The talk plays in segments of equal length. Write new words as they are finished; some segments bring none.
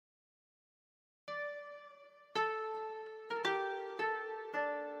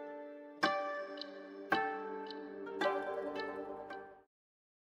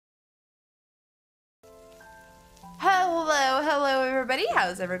everybody,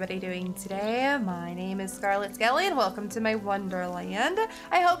 how's everybody doing today? My name is ScarlettSkellee and welcome to my Wonderland.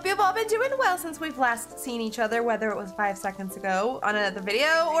 I hope you've all been doing well since we've last seen each other, whether it was 5 seconds ago on another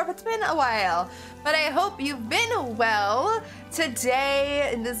video or if it's been a while. But I hope you've been well. Today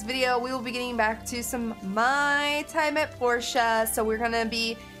in this video we will be getting back to some My Time at Portia. So we're gonna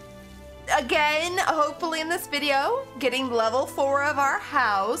be, again, hopefully in this video, getting level 4 of our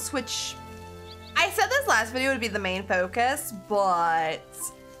house, which I said this last video would be the main focus, but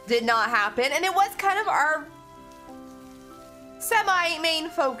did not happen. And it was kind of our semi-main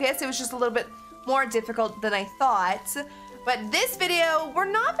focus. It was just a little bit more difficult than I thought. But this video, we're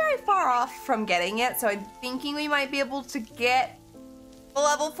not very far off from getting it, so I'm thinking we might be able to get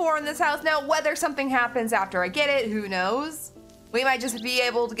level 4 in this house. Now, whether something happens after I get it, who knows? We might just be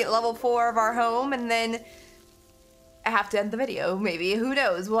able to get level 4 of our home, and then I have to end the video, maybe. Who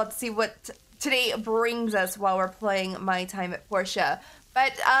knows? We'll have to see what today brings us while we're playing My Time at Portia.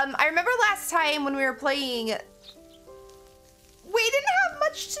 But I remember last time when we were playing, we didn't have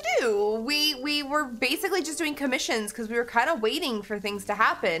much to do. We were basically just doing commissions because we were kind of waiting for things to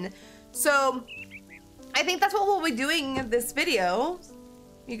happen. So I think that's what we'll be doing in this video.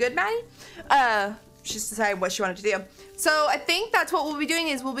 You good, Maddie? She's decided what she wanted to do. So I think that's what we'll be doing,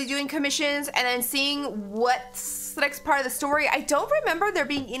 is we'll be doing commissions and then seeing what's the next part of the story. I don't remember there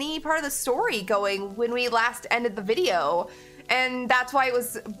being any part of the story going when we last ended the video. And that's why it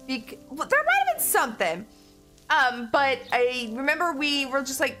was big. Well, there might have been something. But I remember we were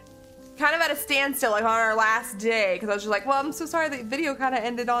just like kind of at a standstill like on our last day, because I was just like, well, I'm so sorry the video kind of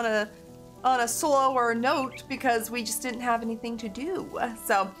ended on a slower note because we just didn't have anything to do.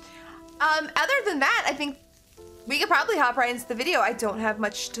 So other than that, I think we could probably hop right into the video. I don't have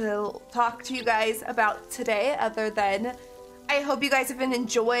much to talk to you guys about today other than I hope you guys have been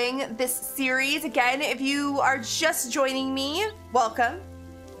enjoying this series. Again, if you are just joining me, welcome.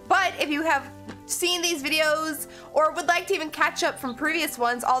 But if you have seen these videos or would like to even catch up from previous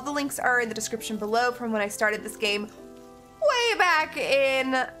ones, all the links are in the description below from when I started this game way back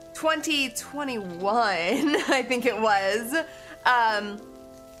in 2021, I think it was.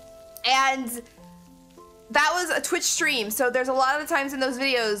 And that was a Twitch stream, so there's a lot of the times in those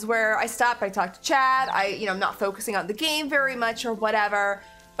videos where I stop, I talk to chat, I'm not focusing on the game very much or whatever,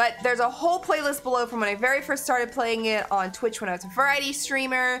 but there's a whole playlist below from when I very first started playing it on Twitch when I was a variety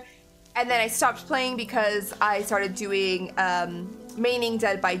streamer, and then I stopped playing because I started doing maining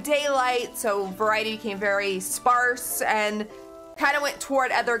Dead by Daylight, so variety became very sparse and kind of went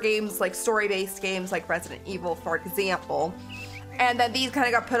toward other games like story-based games like Resident Evil, for example. And then these kind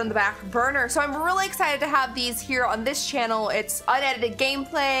of got put on the back burner. So I'm really excited to have these here on this channel. It's unedited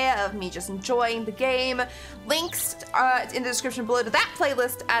gameplay of me just enjoying the game. Links in the description below to that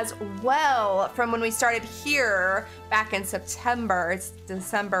playlist as well from when we started here back in September. It's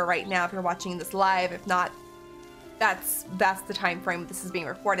December right now if you're watching this live. If not, that's the time frame this is being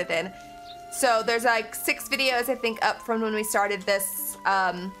recorded in. So there's like 6 videos I think up from when we started this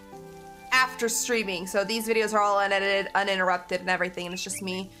after streaming. So these videos are all unedited, uninterrupted and everything, and it's just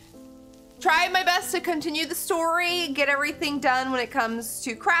me trying my best to continue the story, get everything done when it comes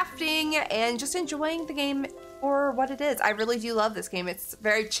to crafting, and just enjoying the game for what it is. I really do love this game. It's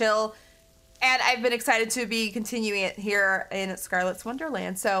very chill, and I've been excited to be continuing it here in Scarlett's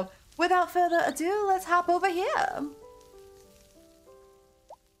Wonderland. So without further ado, let's hop over here.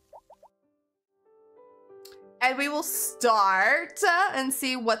 And we will start and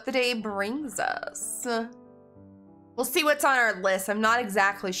see what the day brings us. We'll see what's on our list. I'm not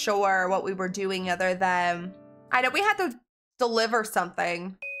exactly sure what we were doing other than, I know we had to deliver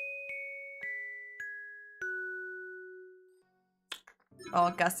something. Oh,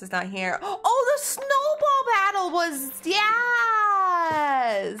 Gus is not here. Oh, the snowball battle was,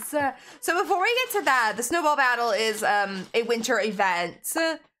 yes. So before we get to that, the snowball battle is a winter event.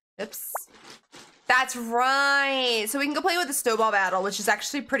 Oops. That's right. So we can go play with the snowball battle, which is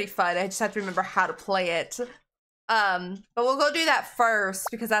actually pretty fun. I just have to remember how to play it. But we'll go do that first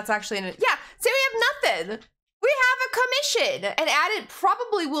because that's actually yeah. See, we have nothing. We have a commission, and Added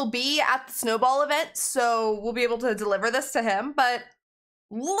probably will be at the snowball event, so we'll be able to deliver this to him. But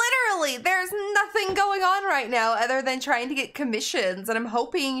literally, there's nothing going on right now other than trying to get commissions, and I'm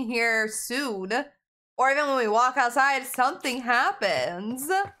hoping here soon, or even when we walk outside, something happens.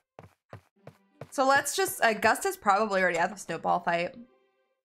 So let's just, Gusta's probably already at the snowball fight.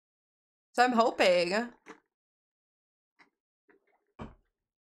 So I'm hoping.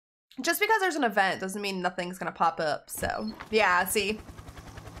 Just because there's an event doesn't mean nothing's gonna pop up, so. Yeah, see.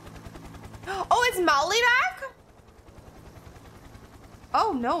 Oh, is Molly back?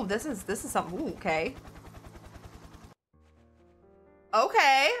 Oh no, this is something, ooh, okay.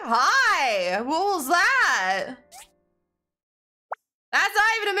 Okay, hi. What was that? That's not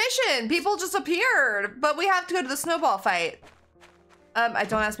even a mission. People just appeared, but we have to go to the snowball fight. I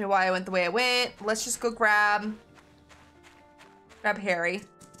don't ask me why I went the way I went. Let's just go grab Harry.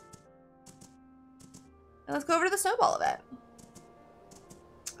 And let's go over to the snowball event.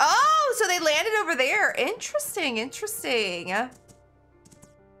 Oh, so they landed over there. Interesting, interesting.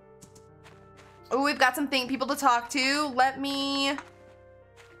 Oh, we've got some people to talk to. Let me...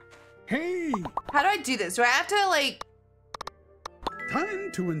 Hey! How do I do this? Do I have to, like...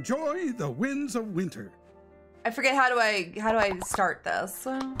 Time to enjoy the winds of winter. I forget how do I start this?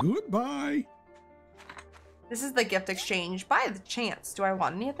 Goodbye. This is the gift exchange. By the chance, do I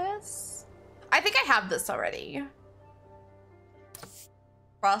want any of this? I think I have this already.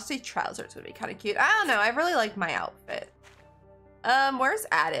 Frosty trousers would be kind of cute. I don't know. I really like my outfit. Where's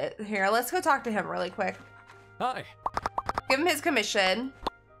Addit? Here, let's go talk to him really quick. Hi. Give him his commission.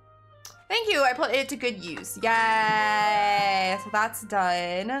 Thank you. I put it to good use. Yay! So that's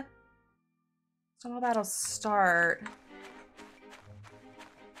done. Snowball battle start.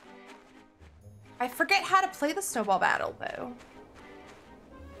 I forget how to play the snowball battle though.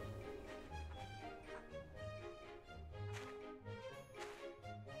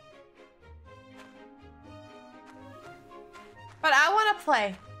 But I want to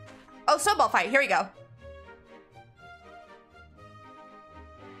play. Oh, snowball fight. Here we go.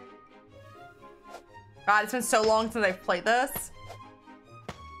 God, it's been so long since I've played this.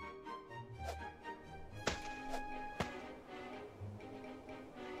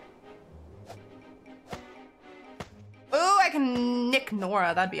 Ooh, I can nick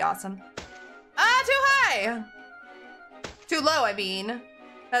Nora. That'd be awesome. Ah, too high. Too low, I mean.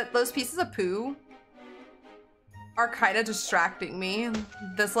 Those pieces of poo are kind of distracting me.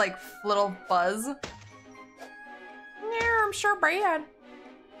 This, like, little buzz. Yeah, I'm sure bad.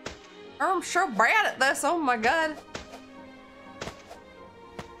 I'm sure bad at this. Oh my god.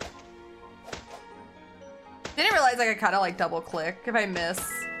 Didn't realize I could kind of, like, double click if I miss.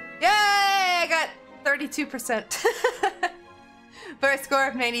 Yay! I got 32%. For a score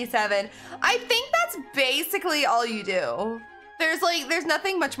of 97. I think that's basically all you do. There's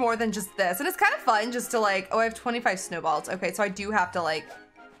nothing much more than just this. And it's kind of fun just to like, oh, I have 25 snowballs. Okay, so I do have to like,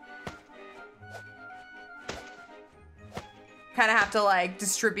 kind of have to like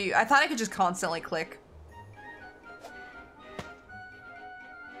distribute. I thought I could just constantly click.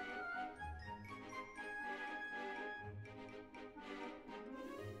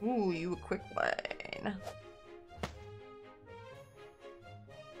 Ooh, you a quick one.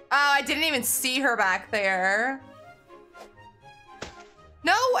 Oh, I didn't even see her back there.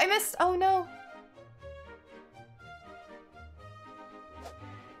 No, I missed. Oh, no.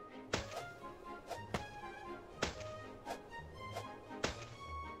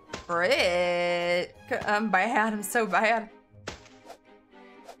 Frick. I'm bad. I'm so bad.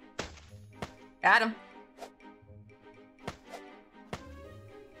 Got him.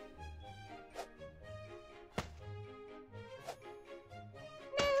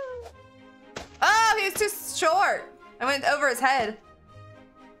 Oh, he was too short. I went over his head.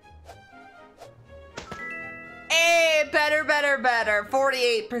 Hey, better, better, better.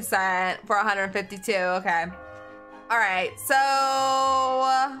 48% for 152. Okay. All right. So,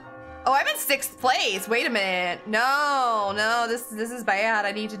 oh, I'm in 6th place. Wait a minute. No, no, this is bad.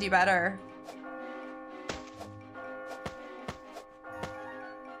 I need to do better.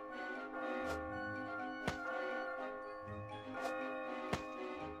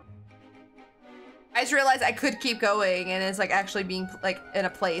 I just realized I could keep going and it's like actually being like in a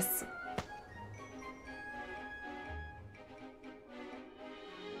place.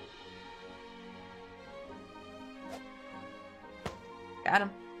 Got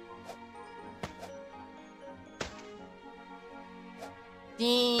him.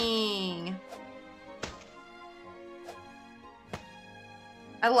 Dang.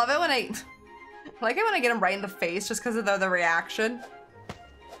 I love it when I like it when I get him right in the face just because of the reaction.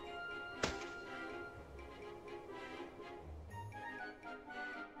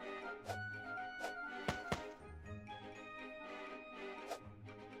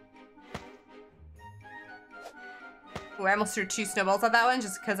 Ooh, I almost threw 2 snowballs at that one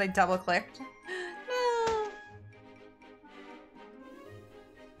just because I double clicked. No.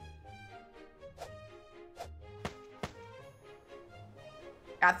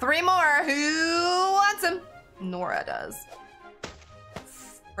 Got 3 more. Who wants them? Nora does.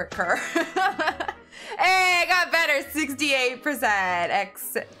 Frick her. Hey, I got better. 68%.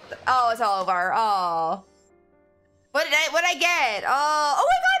 Exit. Oh, it's all over. Oh. What did I get? Oh, oh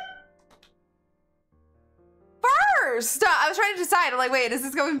my god. first. I was trying to decide. I'm like, wait, is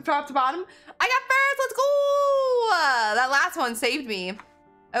this going top to bottom? I got first. Let's go. That last one saved me.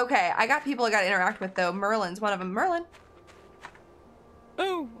 Okay, I got people I got to interact with, though. Merlin's one of them. Merlin.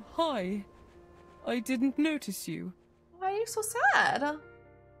 Oh, hi. I didn't notice you. Why are you so sad?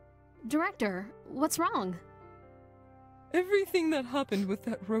 Director, what's wrong? Everything that happened with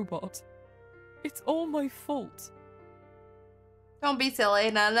that robot, it's all my fault. Don't be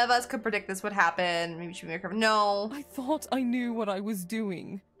silly. None of us could predict this would happen. Maybe she would be No. I thought I knew what I was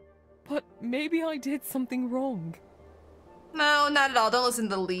doing, but maybe I did something wrong. No, not at all. Don't listen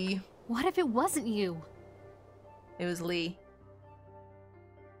to Lee. What if it wasn't you? It was Lee.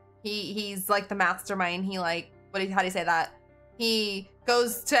 He's like the mastermind. He like, how do you say that? He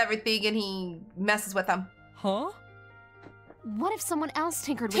goes to everything and he messes with them. Huh? What if someone else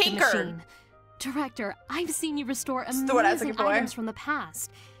tinkered with the machine? Director, I've seen you restore amazing items from the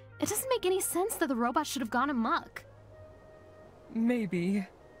past. It doesn't make any sense that the robot should have gone amok. Maybe.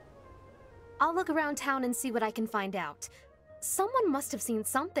 I'll look around town and see what I can find out. Someone must have seen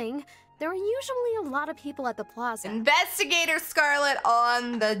something. There are usually a lot of people at the plaza. Investigator Scarlett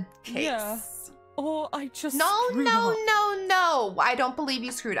on the case. Yeah. Or I just No. up. I don't believe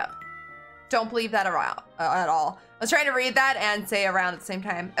you screwed up. Don't believe that at all. I was trying to read that and say around at the same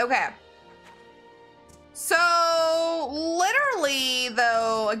time. Okay. So, literally,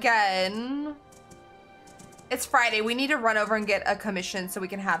 though, again, it's Friday. We need to run over and get a commission so we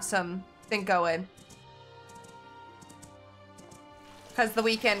can have something going. Because the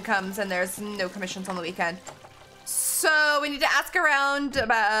weekend comes and there's no commissions on the weekend. So, we need to ask around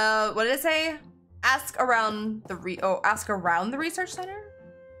about, what did it say? Ask around the research center?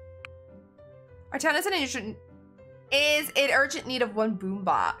 Our town is in urgent need of one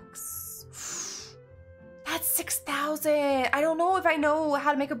boombox. That's 6,000. I don't know if I know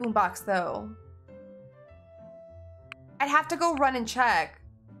how to make a boombox though. I'd have to go run and check.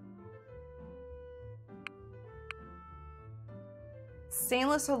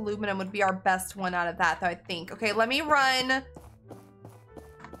 Stainless aluminum would be our best one out of that though, I think. Okay, let me run.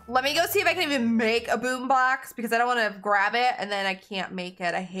 Let me go see if I can even make a boombox because I don't want to grab it and then I can't make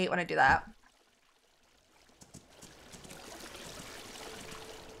it. I hate when I do that.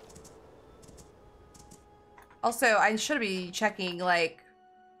 Also, I should be checking, like,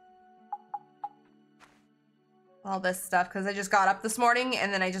 all this stuff, because I just got up this morning,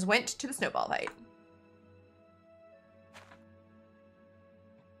 and then I just went to the snowball fight.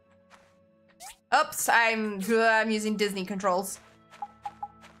 Oops, I'm using Disney controls.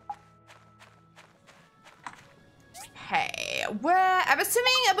 Okay, where? I'm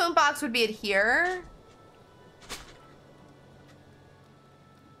assuming a boombox would be at here.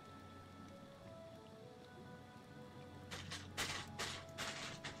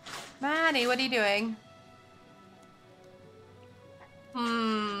 Maddie, what are you doing?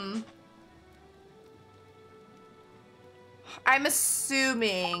 I'm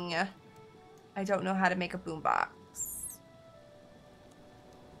assuming I don't know how to make a boombox.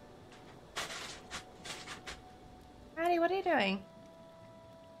 Maddie, what are you doing?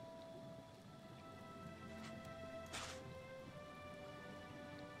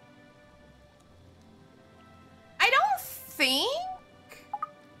 I don't think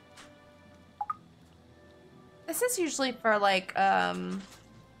this is usually for like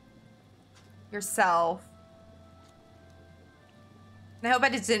yourself. And I hope I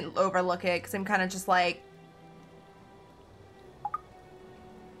just didn't overlook it because I'm kind of just like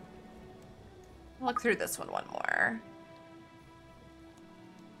look through this one more.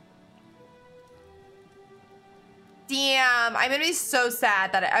 Damn, I'm gonna be so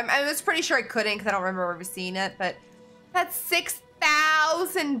sad that I was pretty sure I couldn't because I don't remember ever seeing it, but that's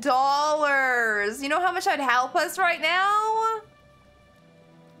 $6,000. You know how much that'd help us right now?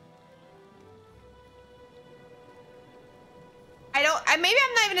 Maybe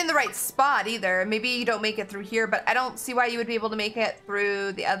I'm not even in the right spot either. Maybe you don't make it through here, but I don't see why you would be able to make it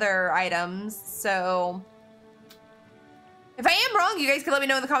through the other items. So if I am wrong, you guys can let me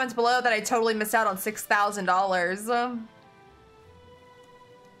know in the comments below that I totally missed out on $6,000.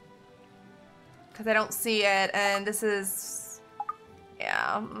 Because I don't see it, and this is,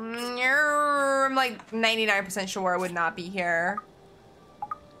 yeah, I'm like 99% sure it would not be here.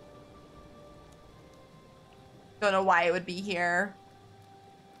 Don't know why it would be here.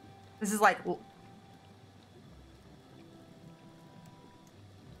 This is like...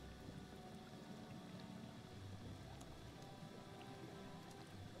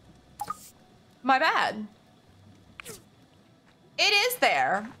 My bad. It is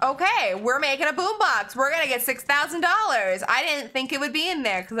there. Okay, we're making a boombox. We're gonna get $6,000. I didn't think it would be in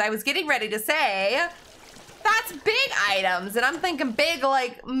there because I was getting ready to say, that's that's big items, and I'm thinking big,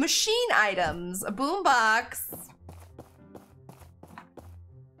 like, machine items. A boombox.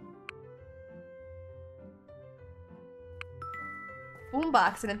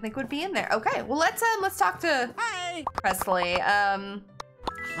 Boombox I didn't think would be in there. Okay, well let's talk to Presley.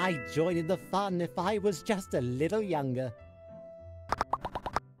 I'd join in the fun if I was just a little younger.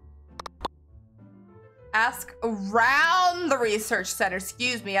 Ask around the research center.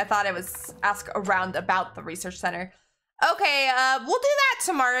 Excuse me, I thought it was ask around about the research center. Okay, we'll do that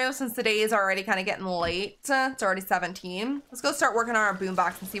tomorrow since the day is already kind of getting late. It's already 17. Let's go start working on our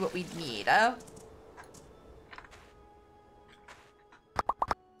boombox and see what we need.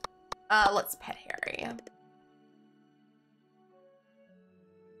 Let's pet Harry.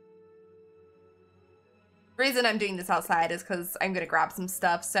 The reason I'm doing this outside is because I'm gonna grab some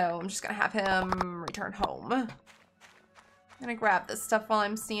stuff, so I'm just gonna have him return home. I'm gonna grab this stuff while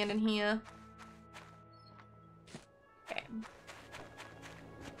I'm standing here. Okay.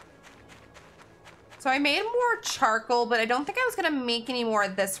 So I made more charcoal, but I don't think I was gonna make any more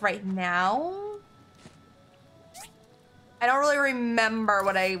of this right now. I don't really remember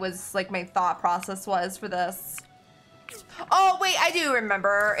what I was, like, my thought process was for this. Oh, wait, I do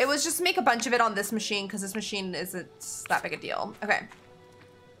remember. It was just make a bunch of it on this machine because this machine isn't that big a deal. Okay.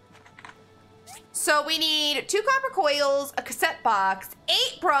 So we need 2 copper coils, a cassette box,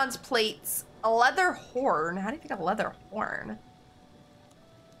 8 bronze plates, a leather horn. How do you make a leather horn?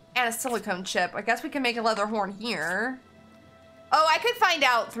 And a silicone chip. I guess we can make a leather horn here. Oh, I could find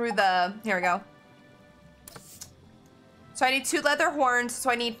out through the... Here we go. So I need 2 leather horns. So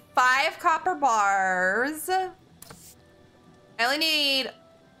I need 5 copper bars. I only need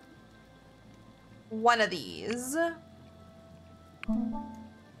 1 of these.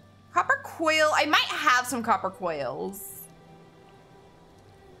 Copper coil. I might have some copper coils.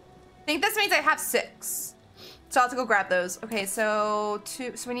 I think this means I have 6. So I'll have to go grab those. Okay, so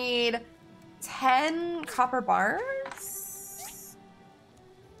we need 10 copper bars.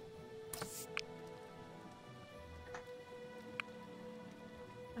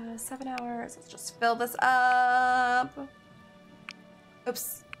 Uh, 7 hours. Let's just fill this up.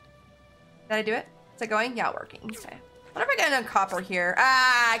 Oops. Did I do it? Is it going? Yeah, working. Okay. What if I could have done copper here?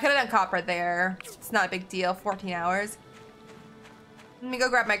 Ah, I could have done copper there. It's not a big deal. 14 hours. Let me go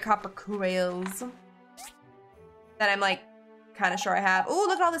grab my copper coils. That I'm, like, kind of sure I have. Oh,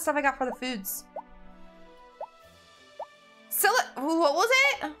 look at all this stuff I got for the foods. What was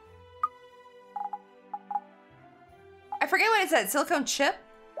it? I forget what it said. Silicone chip?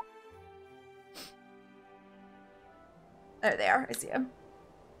 There they are. I see them.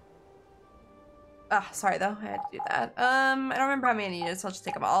 Ah, sorry though. I had to do that. I don't remember how many I needed, so I'll just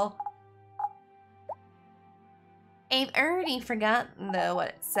take them all. I've already forgotten though what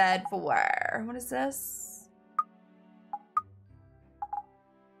it said for. What is this?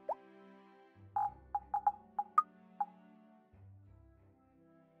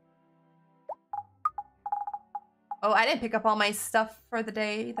 Oh, I didn't pick up all my stuff for the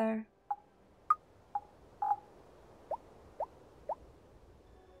day either.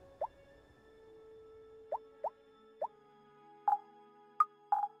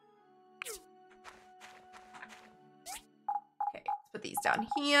 Put these down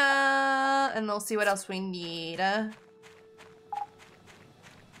here, and we'll see what else we need.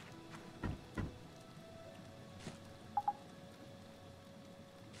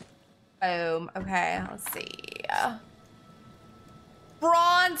 Boom. Okay, let's see.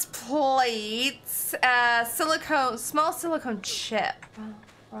 Bronze plates, small silicone chip.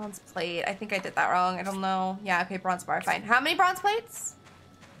 Bronze plate. I think I did that wrong. I don't know. Yeah, okay, bronze bar, fine. How many bronze plates?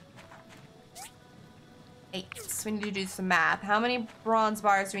 8. So we need to do some math. How many bronze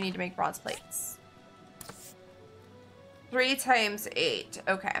bars do we need to make bronze plates? 3 times 8.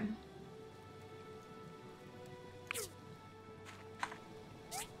 Okay.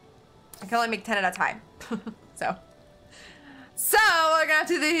 I can only make 10 at a time. So we're gonna have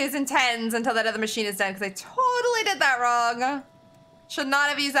to do these in 10s until that other machine is done because I totally did that wrong. Should not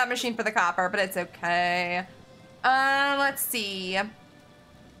have used that machine for the copper, but it's okay. Let's see.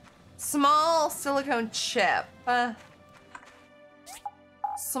 Small silicone chip.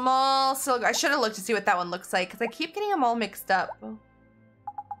 Small silicone. I should have looked to see what that one looks like because I keep getting them all mixed up.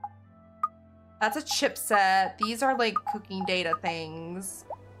 That's a chipset. These are like cooking data things.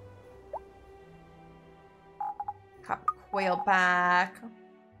 Copper coil back.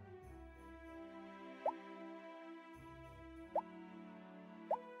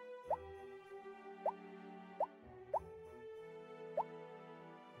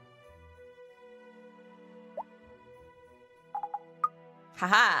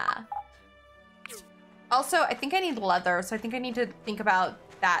 Haha. Also, I think I need leather, so I think I need to think about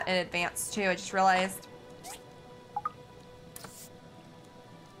that in advance too. I just realized.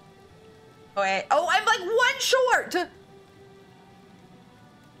 Oh, wait. Oh, I'm like 1 short.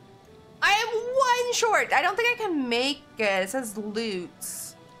 I am 1 short. I don't think I can make it. It says loot.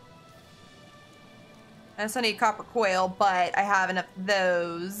 I also need copper coil, but I have enough of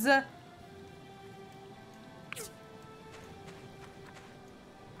those.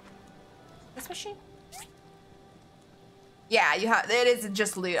 This machine? Yeah, you have. It is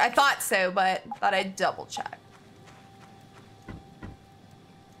just loot. I thought so, but thought I'd double check.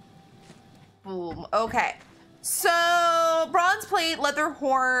 Boom. Okay. So bronze plate, leather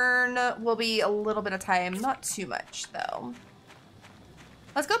horn will be a little bit of time. Not too much though.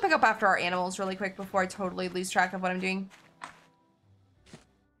 Let's go pick up after our animals really quick before I totally lose track of what I'm doing.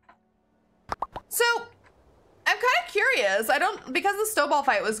 So I'm kind of curious. Because the snowball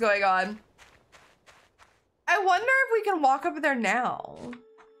fight was going on. I wonder if we can walk over there now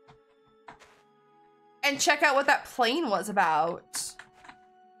and check out what that plane was about.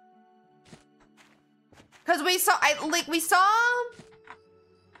 Cause we saw,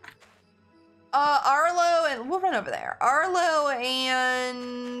 Arlo and we'll run over there. Arlo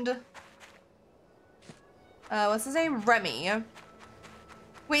and what's his name? Remy.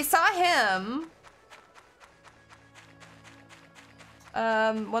 We saw him.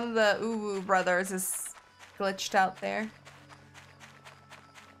 One of the Uwu brothers is glitched out there.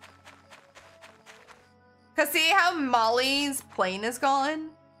 Cause see how Molly's plane is gone?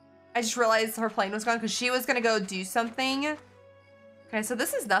 I just realized her plane was gone because she was gonna go do something. Okay, so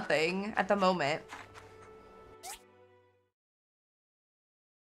this is nothing at the moment.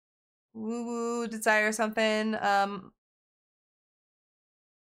 Woo woo, desire something.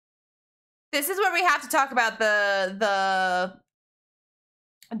 This is where we have to talk about the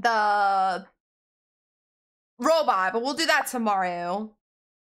robot, but we'll do that tomorrow.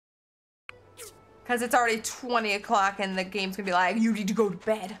 Because it's already 20 o'clock and the game's gonna be like, you need to go to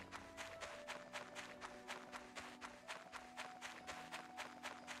bed.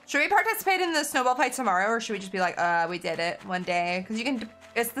 Should we participate in the snowball fight tomorrow, or should we just be like, we did it one day? Because you can,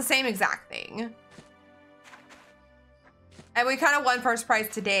 it's the same exact thing. And we kind of won first prize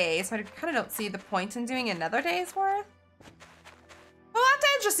today, so I kind of don't see the point in doing another day's worth. We'll have to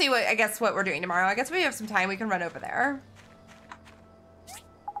just see what, I guess, what we're doing tomorrow. I guess we have some time, we can run over there.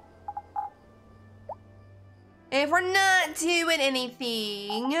 If we're not doing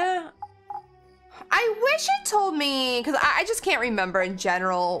anything, I wish it told me, because I just can't remember in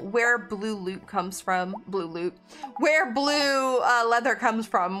general where blue loot comes from. Blue loot. Where blue leather comes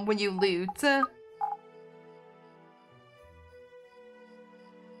from when you loot. I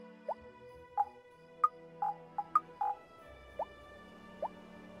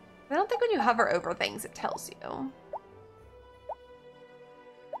don't think when you hover over things, it tells you.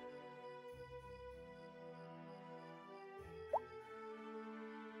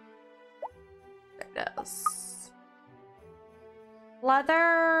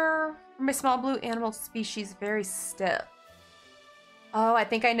 Leather from a small blue animal species, very stiff. Oh, I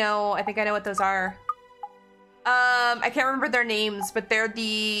think I know what those are. I can't remember their names, but they're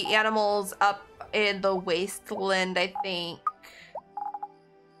the animals up in the wasteland, I think.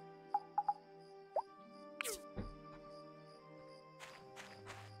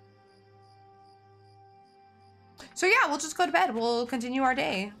 So yeah, we'll just go to bed. We'll continue our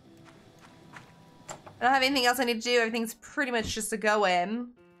day. I don't have anything else I need to do. Everything's pretty much just a go in.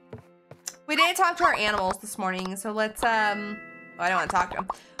 We didn't talk to our animals this morning, so let's, oh, I don't want to talk to them.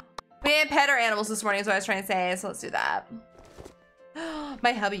 We didn't pet our animals this morning is what I was trying to say, so let's do that.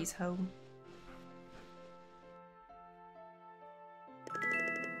 My hubby's home.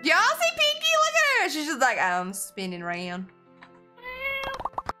 Y'all see Pinky? Look at her! She's just like, I'm spinning around.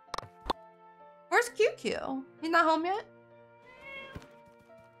 Where's QQ? He's not home yet?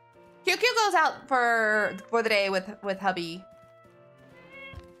 QQ goes out for the day with hubby.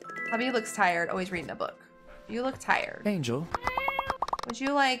 Hubby looks tired. Oh, he's reading a book. You look tired. Angel. Would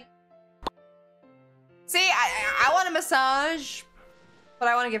you like... See, I want a massage, but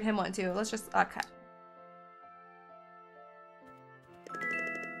I want to give him one too. Let's just cut.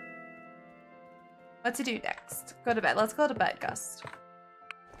 What to do next? Go to bed. Let's go to bed, Gust.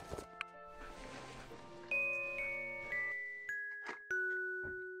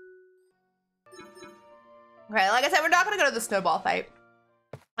 Okay, like I said, we're not gonna go to the snowball fight.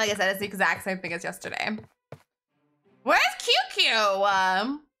 Like I said, it's the exact same thing as yesterday. Where's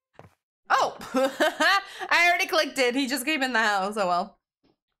QQ? Oh, I already clicked it. He just came in the house. Oh well.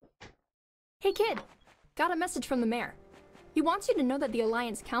 Hey kid, got a message from the mayor. He wants you to know that the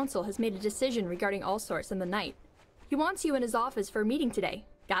Alliance Council has made a decision regarding Allsource and the Knight. He wants you in his office for a meeting today.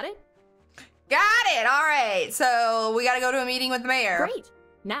 Got it? Got it! Alright, so we gotta go to a meeting with the mayor. Great!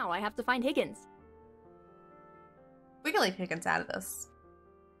 Now I have to find Higgins. We can leave Higgins out of this.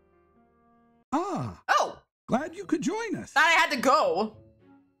 Ah! Oh! Glad you could join us. Thought I had to go.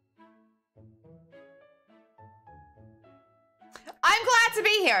 I'm glad to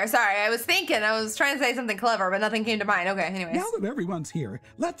be here. Sorry, I was trying to say something clever, but nothing came to mind. Okay, anyways. Now that everyone's here,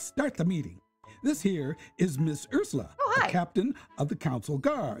 let's start the meeting. This here is Miss Ursula, hi. the captain of the council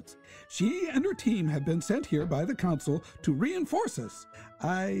guards. She and her team have been sent here by the council to reinforce us.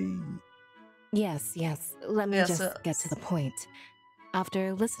 Yes. Let me just get to the point.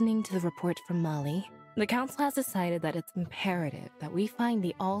 After listening to the report from Molly, the council has decided that it's imperative that we find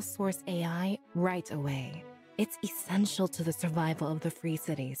the all-source AI right away. It's essential to the survival of the free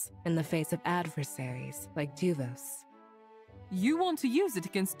cities in the face of adversaries like Duvos. You want to use it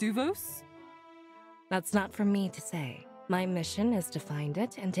against Duvos? That's not for me to say. My mission is to find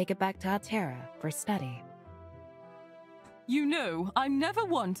it and take it back to Altera for study. You know, I'm never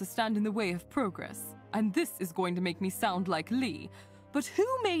one to stand in the way of progress, and this is going to make me sound like Lee. But who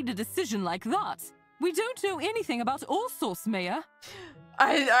made a decision like that? We don't know anything about Allsource, Mayor.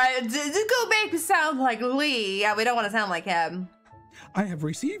 I did go make me sound like Lee. Yeah, we don't want to sound like him. I have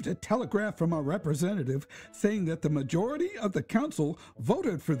received a telegraph from a representative saying that the majority of the council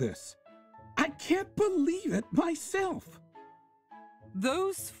voted for this. I can't believe it myself.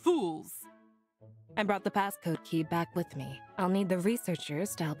 Those fools. I brought the passcode key back with me. I'll need the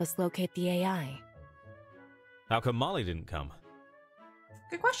researchers to help us locate the AI. How come Molly didn't come?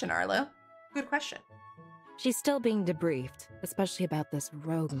 Good question, Arlo. Good question. She's still being debriefed, especially about this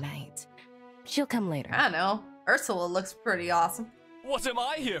rogue knight. She'll come later. I don't know. Ursula looks pretty awesome. What am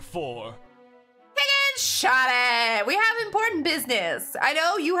I here for? Higgins, shut it! We have important business. I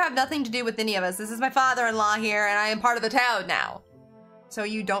know you have nothing to do with any of us. This is my father-in-law here, and I am part of the town now. So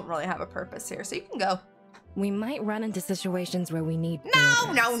you don't really have a purpose here, so you can go. We might run into situations where we need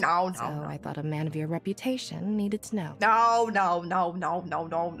No. So I thought a man of your reputation needed to know. No,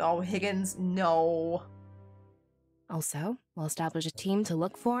 Higgins, no. Also, we'll establish a team to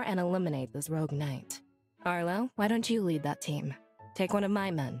look for and eliminate this rogue knight. Arlo, why don't you lead that team? Take one of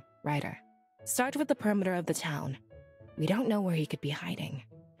my men, Ryder. Start with the perimeter of the town. We don't know where he could be hiding.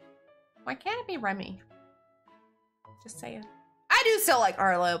 Why can't it be Remy? Just saying. I do still like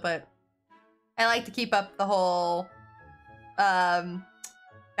Arlo, but I like to keep up the whole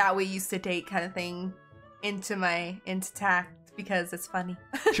that we used to date kind of thing into tact because it's funny.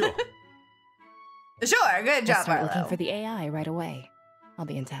 Sure. Sure, good job, I'll start Arlo. looking for the AI right away. I'll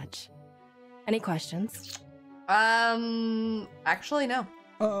be in touch. Any questions? Actually, no.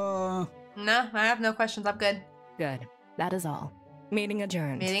 Uh... No, I have no questions. I'm good. Good. That is all. Meeting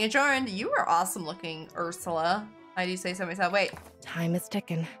adjourned. Meeting adjourned. You are awesome looking, Ursula. I do say so myself. Wait. Time is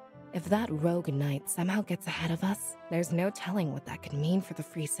ticking. If that rogue knight somehow gets ahead of us, there's no telling what that could mean for the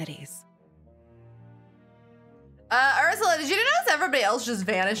free cities. Ursula, did you notice everybody else just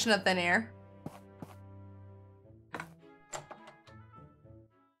vanished in thin air?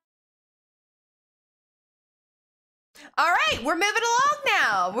 All right, we're moving along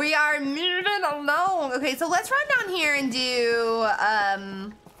now. We are moving along. Okay, so let's run down here and do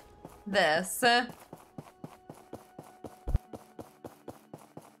this.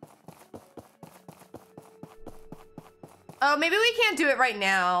 Oh, maybe we can't do it right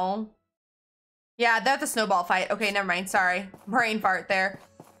now. Yeah, that's a snowball fight. Okay, never mind. Sorry. Brain fart there.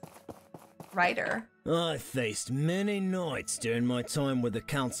 Ryder. I faced many knights during my time with the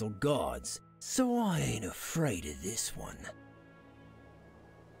council guards, so I ain't afraid of this one.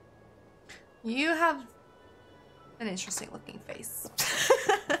 You have an interesting looking face.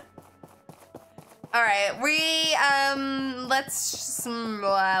 All right, we let's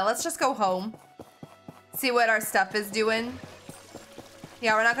just go home. See what our stuff is doing.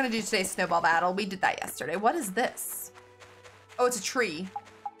 Yeah, we're not gonna do today's snowball battle. We did that yesterday. What is this? Oh, it's a tree.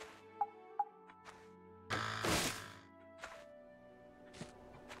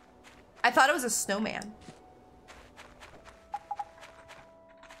 I thought it was a snowman.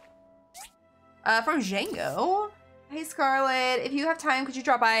 From Django. Hey, Scarlett. If you have time, could you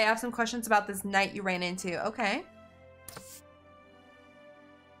drop by? I have some questions about this knight you ran into. Okay.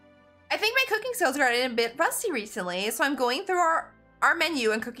 I think my cooking skills are getting a bit rusty recently, so I'm going through our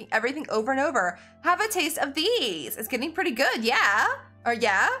menu and cooking everything over and over. Have a taste of these. It's getting pretty good, yeah? Or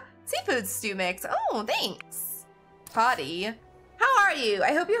yeah? Seafood stew mix. Oh, thanks. Potty. How are you?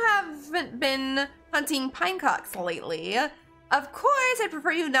 I hope you haven't been hunting pinecocks lately. Of course, I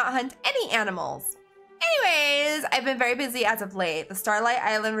prefer you not hunt any animals. Anyways, I've been very busy as of late. The Starlight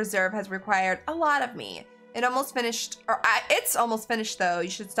Island Reserve has required a lot of me. It's almost finished though. You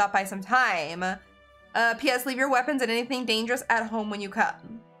should stop by sometime. P.S. Leave your weapons and anything dangerous at home when you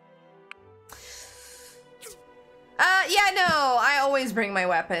come. Yeah, no, I always bring my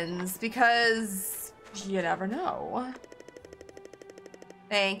weapons because you never know.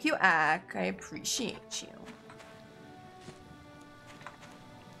 Thank you, Ak. I appreciate you.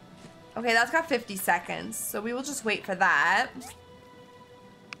 Okay, that's got 50 seconds, so we will just wait for that.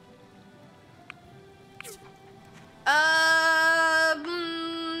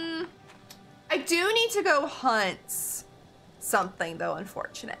 I do need to go hunt something, though,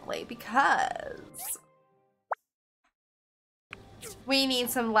 unfortunately, because we need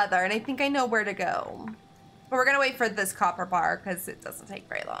some leather, and I think I know where to go. But we're gonna wait for this copper bar, because it doesn't take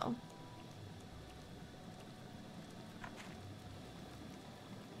very long.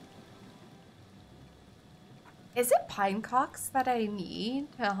 Is it pine cocks that I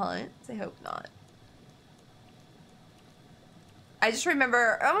need to hunt? I hope not. I just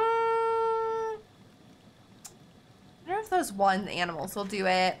remember, I don't know if those one animals will do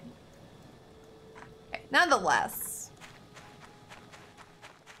it. Okay, nonetheless.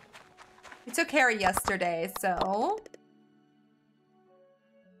 We took care of yesterday, so.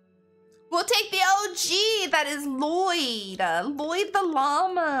 We'll take the OG, that is Lloyd. Lloyd the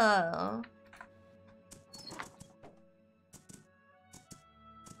llama.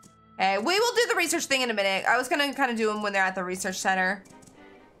 Okay, we will do the research thing in a minute. I was gonna kind of do them when they're at the research center.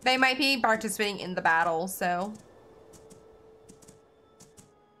 They might be participating in the battle, so.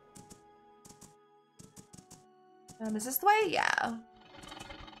 Is this the way? Yeah.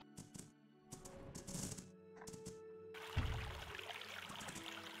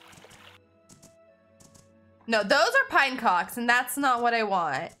 No, those are pine cocks, and that's not what I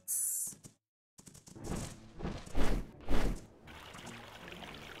want.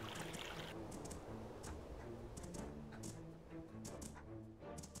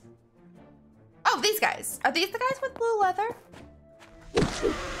 Oh, these guys. Are these the guys with blue leather?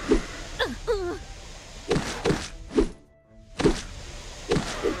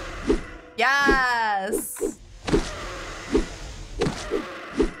 Yes.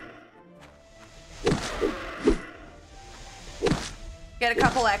 Get a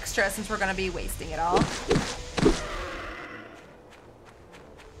couple extra since we're gonna be wasting it all.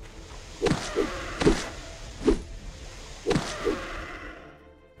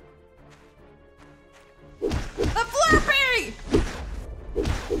 The Flurpy!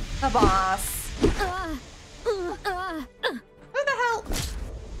 The boss. Who the hell?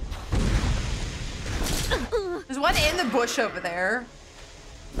 There's one in the bush over there.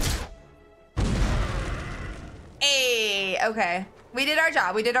 Hey, okay. We did our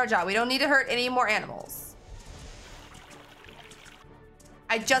job. We did our job. We don't need to hurt any more animals.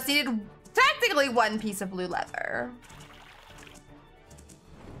 I just needed technically one piece of blue leather.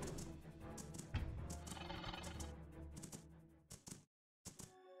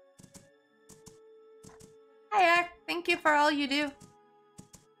 Hi, Ak. Thank you for all you do.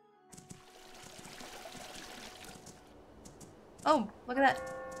 Oh, look at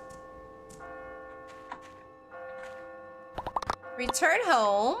that. Return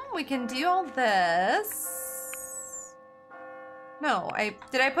home. We can do all this. No,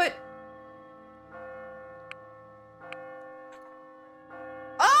 did I put...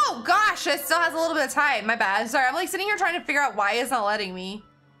 Oh, gosh, it still has a little bit of time. My bad. Sorry, I'm like sitting here trying to figure out why it's not letting me.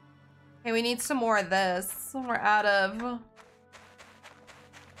 Okay, we need some more of this. We're out of...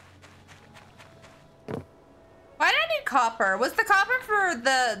 Why did I need copper? Was the copper for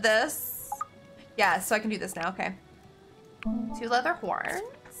this? Yeah, so I can do this now. Okay. 2 leather horns.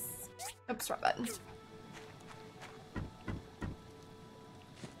 Oops, wrong button.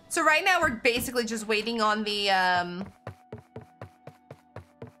 So right now we're basically just waiting on the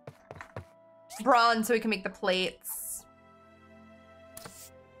bronze so we can make the plates.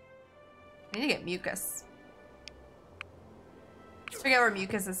 I need to get mucus. I forget where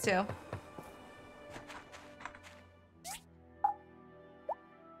mucus is too.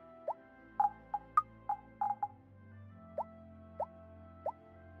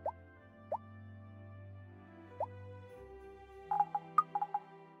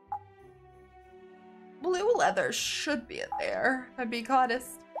 Blue leather should be in there, I'd be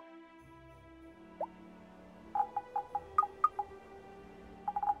honest.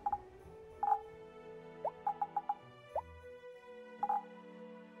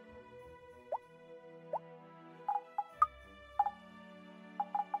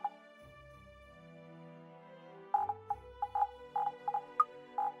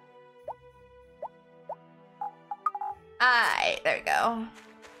 Alright, there we go.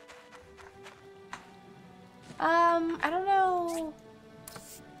 I don't know.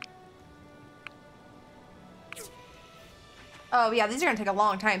 Oh yeah, these are gonna take a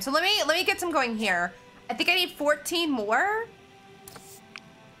long time. So let me get some going here. I think I need 14 more.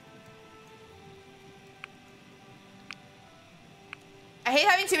 I hate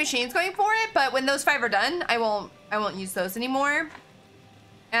having 2 machines going for it, but when those 5 are done, I won't use those anymore.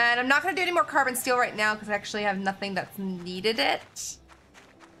 And I'm not gonna do any more carbon steel right now because I actually have nothing that's needed it.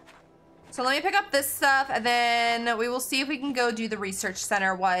 So let me pick up this stuff and then we will see if we can go do the research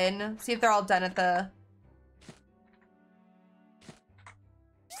center one. See if they're all done at the...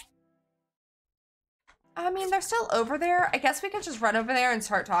 I mean, they're still over there. I guess we could just run over there and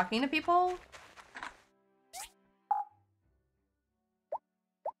start talking to people.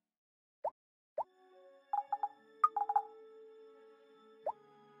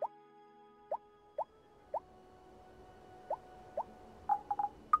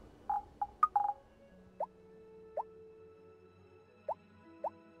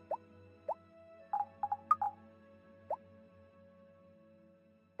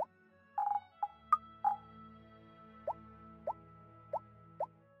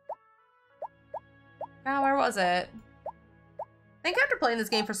 Oh, where was it? I think after playing this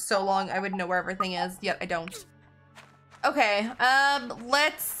game for so long, I would know where everything is, yet I don't. Okay,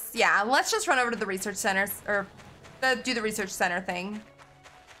 let's just run over to the research center, or do the research center thing.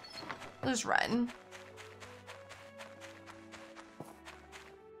 We'll just run.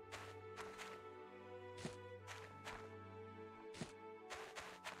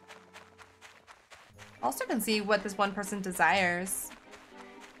 Also can see what this one person desires.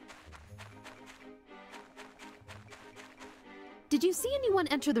 Did you see anyone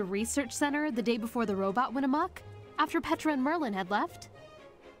enter the research center the day before the robot went amok? After Petra and Merlin had left?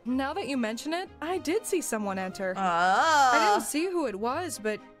 Now that you mention it, I did see someone enter. I didn't see who it was,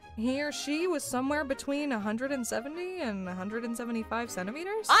 but he or she was somewhere between 170 and 175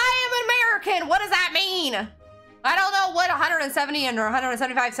 centimeters. I am American! What does that mean? I don't know what 170 and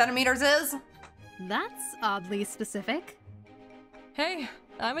 175 centimeters is. That's oddly specific. Hey,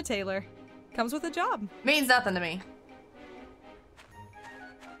 I'm a tailor. Comes with a job. Means nothing to me.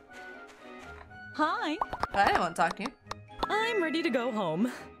 Hi. I didn't want to talk to you. I'm ready to go home.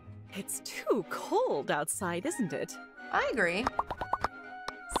 It's too cold outside, isn't it? I agree.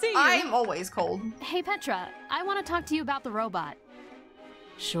 See you. I'm always cold. Hey Petra, I want to talk to you about the robot.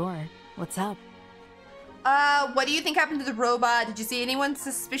 Sure. What's up? What do you think happened to the robot? Did you see anyone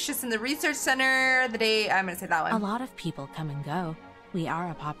suspicious in the research center the day... I'm gonna say that one. A lot of people come and go. We are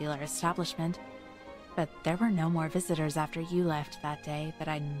a popular establishment. But there were no more visitors after you left that day that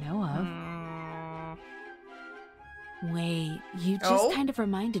I know of. Wait, you just kind of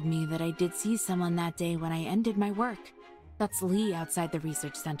reminded me that I did see someone that day when I ended my work. That's Lee outside the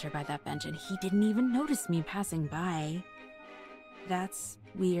research center by that bench, and he didn't even notice me passing by. That's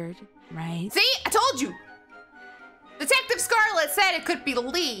weird, right? See? I told you! Detective Scarlett said it could be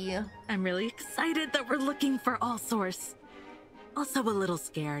Lee. I'm really excited that we're looking for All Source. Also a little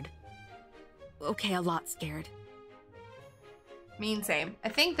scared. Okay, a lot scared. Mean same. I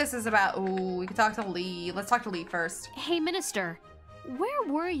think this is about... Ooh, we can talk to Lee. Let's talk to Lee first. Hey, Minister. Where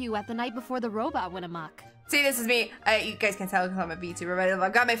were you at the night before the robot went amok? See, this is me. You guys can tell because I'm a VTuber, but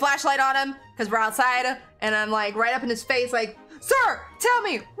I've got my flashlight on him because we're outside, and I'm like right up in his face like, Sir, tell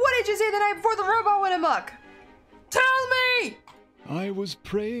me, what did you see the night before the robot went amok? Tell me! I was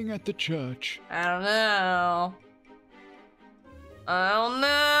praying at the church. I don't know.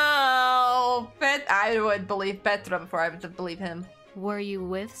 I would believe Petra before I would believe him. Were you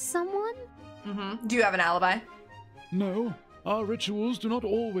with someone? Mm-hmm. Do you have an alibi? No. Our rituals do not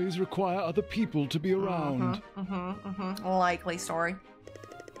always require other people to be around. Likely story.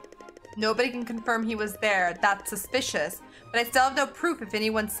 Nobody can confirm he was there. That's suspicious. But I still have no proof if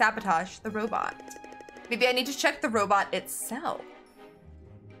anyone sabotaged the robot. Maybe I need to check the robot itself.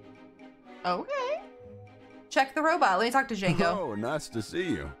 Okay. Check the robot. Let me talk to Django. Oh, nice to see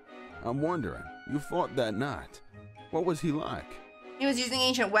you. I'm wondering, you fought that night. What was he like? He was using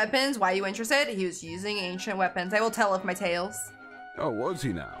ancient weapons. Why are you interested? He was using ancient weapons. I will tell of my tales. Oh, was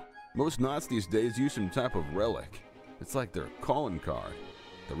he now? Most knights these days use some type of relic. It's like their calling card.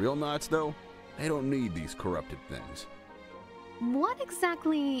 The real knights, though, they don't need these corrupted things. What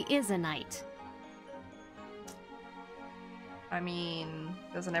exactly is a knight? I mean,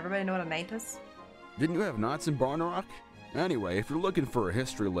 doesn't everybody know what a knight is? Didn't you have knights in Barnarock? Anyway, if you're looking for a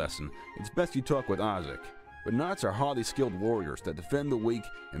history lesson, it's best you talk with Isaac. But knights are highly skilled warriors that defend the weak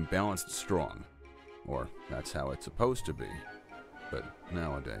and balance the strong. Or, that's how it's supposed to be. But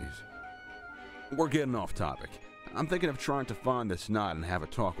nowadays... We're getting off topic. I'm thinking of trying to find this knot and have a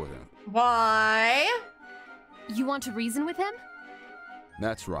talk with him. Why? You want to reason with him?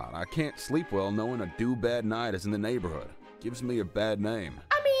 That's right. I can't sleep well knowing a do-bad knight is in the neighborhood. Gives me a bad name.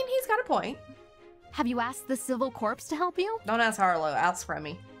 I mean, he's got a point. Have you asked the civil corps to help you? Don't ask Harlow, ask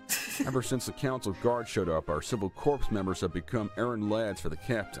Remy. Ever since the council guard showed up, our civil corps members have become errand lads for the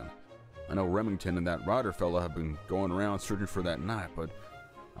captain. I know Remington and that Ryder fella have been going around searching for that knight, but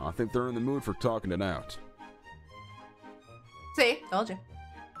I think they're in the mood for talking it out. See? Told you.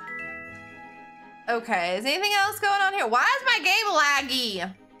 Okay, is anything else going on here? Why is my game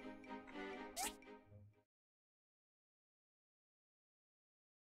laggy?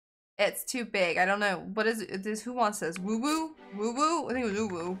 It's too big. I don't know. What is it? Who wants this? Woo woo? Woo woo? I think it was woo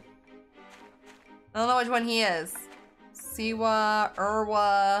woo. I don't know which one he is. Siwa,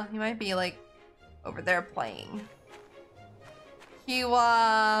 Irwa. He might be like over there playing.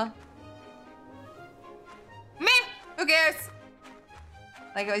 Kiwa. Meh! Who cares?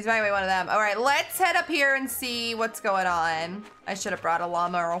 Like, he's might be one of them. Alright, let's head up here and see what's going on. I should have brought a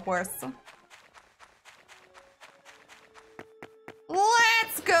llama or a horse.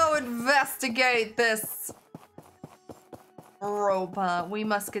 Let's go investigate this robot. We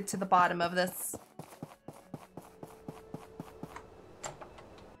must get to the bottom of this.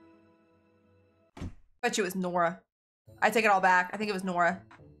 Bet you it was Nora. I take it all back. I think it was Nora.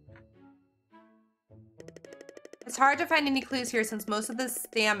 It's hard to find any clues here since most of this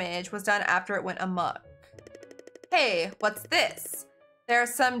damage was done after it went amok. Hey, what's this? There are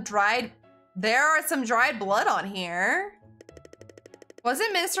some dried blood on here.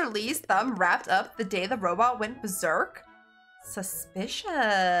 Wasn't Minister Lee's thumb wrapped up the day the robot went berserk?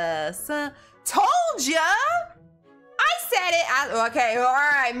 Suspicious. Told ya! I said it. Okay, all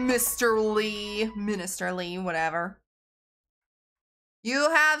right, Mr. Lee. Minister Lee, whatever.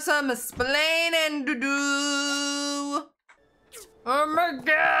 You have some explaining to do. Oh my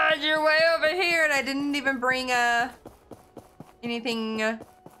god, you're way over here and I didn't even bring anything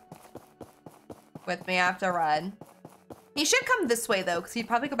with me. I have to run. He should come this way though, because he'd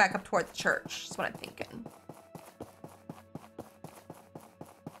probably go back up toward the church. That's what I'm thinking.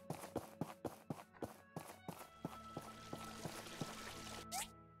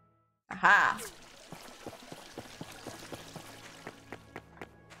 Aha.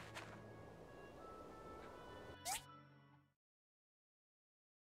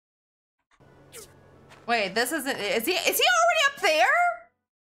 Wait, this isn't, is he already up there?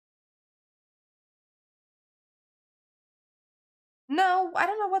 No, I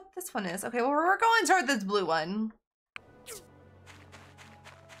don't know what this one is. Okay, well, we're going toward this blue one.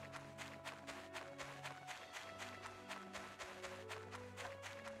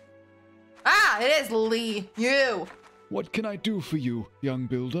 Ah, it is Lee. You. What can I do for you, young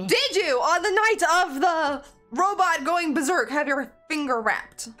builder? Did you, on the night of the robot going berserk, have your finger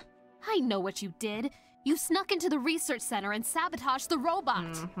wrapped? I know what you did. You snuck into the research center and sabotaged the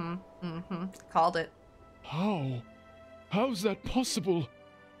robot. Called it. How? How's that possible?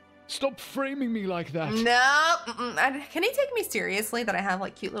 Stop framing me like that. No. Can he take me seriously that I have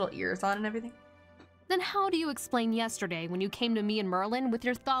like cute little ears on and everything? Then how do you explain yesterday when you came to me and Merlin with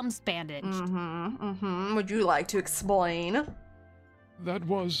your thumbs bandaged? Would you like to explain? That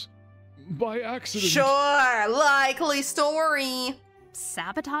was by accident. Sure, likely story.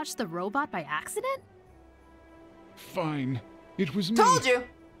 Sabotage the robot by accident? Fine. It was me. Told you.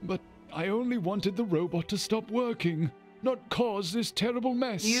 But I only wanted the robot to stop working, not cause this terrible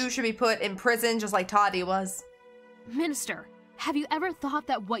mess. You should be put in prison just like Toddy was. Minister, have you ever thought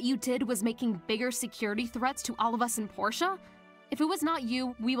that what you did was making bigger security threats to all of us in Portia? If it was not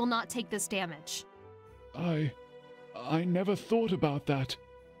you, we will not take this damage. I never thought about that.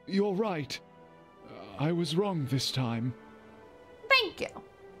 You're right. I was wrong this time. Thank you.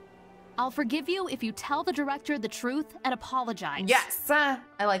 I'll forgive you if you tell the director the truth and apologize. Yes, I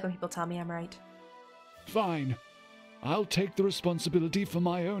like when people tell me I'm right. Fine. I'll take the responsibility for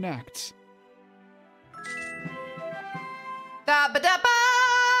my own acts. Da-ba-da-ba!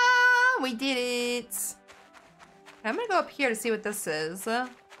 We did it. I'm gonna go up here to see what this is.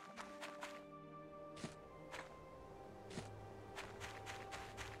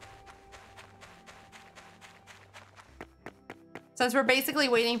 Since we're basically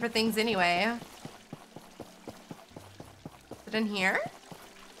waiting for things anyway. Is it in here?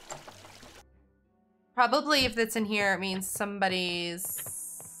 Probably if it's in here, it means somebody's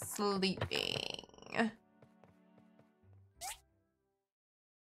sleeping.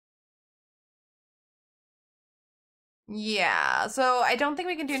 Yeah, so I don't think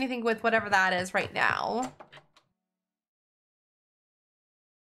we can do anything with whatever that is right now.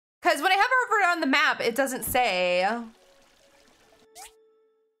 Because when I hover over on the map, it doesn't say.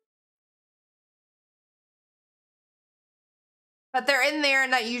 But they're in there,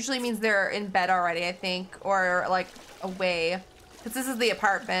 and that usually means they're in bed already, I think. Or, like, away. Because this is the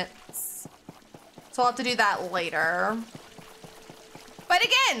apartments. So I'll have to do that later. But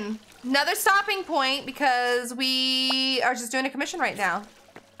again, another stopping point because we are just doing a commission right now.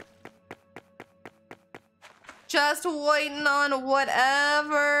 Just waiting on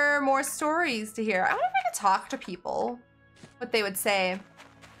whatever more stories to hear. I wonder if I could talk to people, what they would say.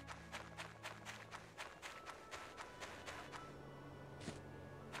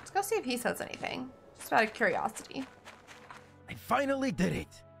 Let's go see if he says anything. Just out of curiosity. I finally did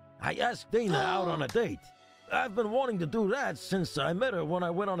it. I asked Dana out on a date. I've been wanting to do that since I met her when I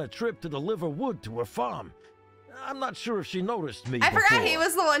went on a trip to deliver wood to her farm. I'm not sure if she noticed me I before. forgot he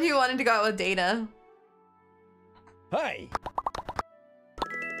was the one who wanted to go out with Dana. Hey!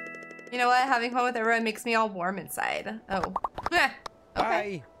 You know what? Having fun with everyone makes me all warm inside. Oh. Yeah.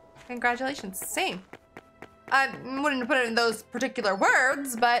 Okay. Hi. Congratulations. Same. I wouldn't put it in those particular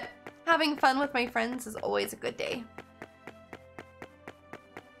words, but having fun with my friends is always a good day.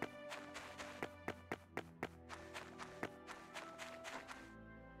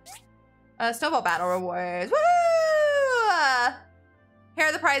 Snowball battle rewards. Woo! Here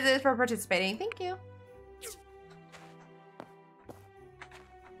are the prizes for participating. Thank you.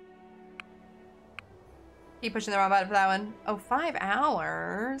 Keep pushing the wrong button for that one. Oh, 5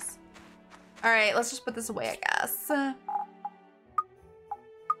 hours. All right, let's just put this away, I guess.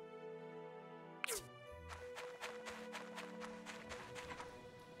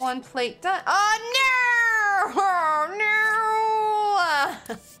 One plate done. Oh, no! Oh,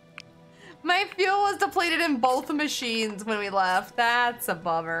 no! My fuel was depleted in both machines when we left. That's a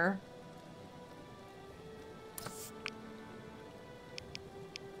bummer.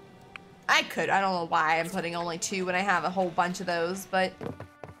 I don't know why I'm putting only 2 when I have a whole bunch of those, but.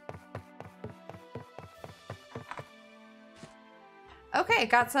 Okay,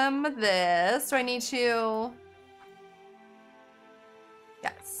 got some of this. Do I need to?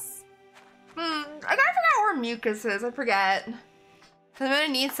 Yes. I gotta figure out where mucus is. I forget. Because I'm gonna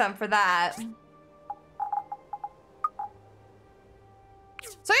need some for that.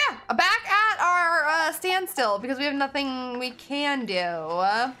 So yeah, back at our standstill because we have nothing we can do.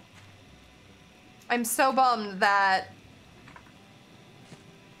 I'm so bummed that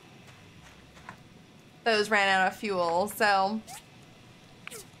those ran out of fuel, so.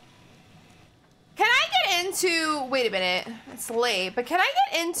 Can I get into, wait a minute, it's late, but can I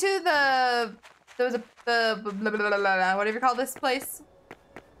get into the whatever you call this place?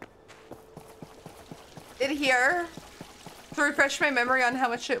 In here? To refresh my memory on how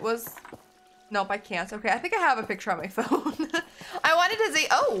much it was. Nope, I can't. Okay, I think I have a picture on my phone. I wanted to see,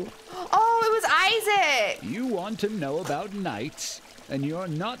 oh, it was Isaac. You want to know about knights, and you're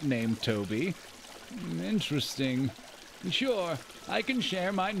not named Toby. Interesting. Sure, I can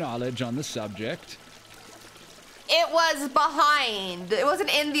share my knowledge on the subject. It was behind. It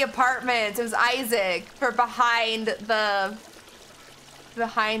wasn't in the apartments. It was Isaac for behind the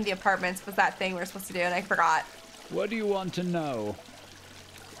apartments was that thing we were supposed to do, and I forgot. What do you want to know?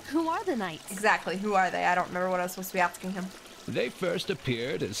 Who are the knights? Exactly, who are they? I don't remember what I was supposed to be asking him. They first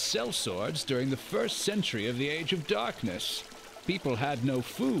appeared as sellswords during the 1st century of the Age of Darkness. People had no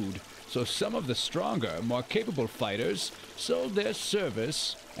food, so some of the stronger, more capable fighters sold their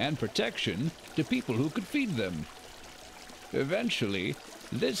service and protection to people who could feed them. Eventually,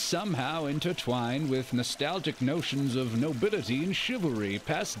 this somehow intertwined with nostalgic notions of nobility and chivalry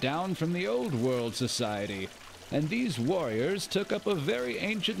passed down from the old world society, and these warriors took up a very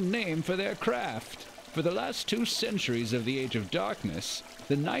ancient name for their craft. For the last 2 centuries of the Age of Darkness,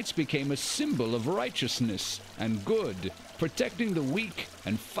 the knights became a symbol of righteousness and good, protecting the weak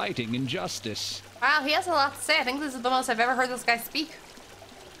and fighting injustice. Wow, he has a lot to say. I think this is the most I've ever heard this guy speak.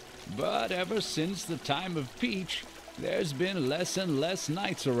 But ever since the time of Peach, there's been less and less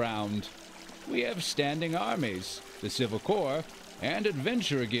knights around. We have standing armies, the Civil Corps, and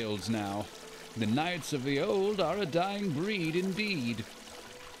adventurer guilds now. The knights of the old are a dying breed indeed.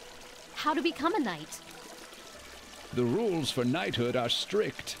 How to become a knight? The rules for knighthood are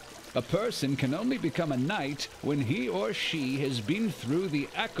strict. A person can only become a knight when he or she has been through the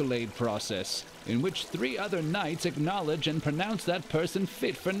accolade process, in which 3 other knights acknowledge and pronounce that person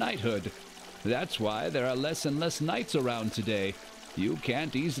fit for knighthood. That's why there are less and less knights around today. You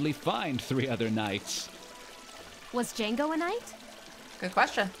can't easily find 3 other knights. Was Django a knight? Good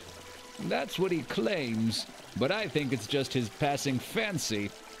question. That's what he claims, but I think it's just his passing fancy.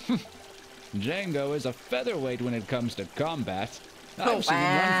 Django is a featherweight when it comes to combat. I've seen him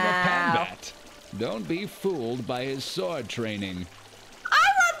run from a panbat. Don't be fooled by his sword training. I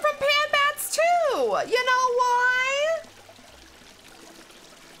run from panbats too! You know why?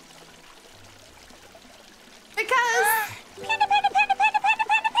 Because...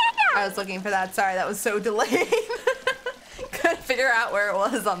 I was looking for that. Sorry, that was so delayed. Couldn't figure out where it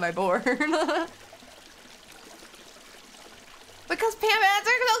was on my board. Because panbats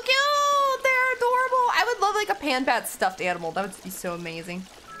are so cute! They're adorable! I would love like a panbat stuffed animal. That would be so amazing.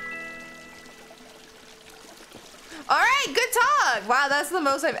 Alright, good talk! Wow, that's the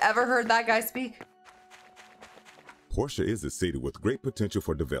most I've ever heard that guy speak. Portia is a city with great potential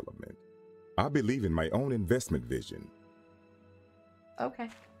for development. I believe in my own investment vision. Okay.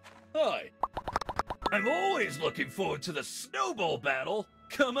 Hi. I'm always looking forward to the snowball battle.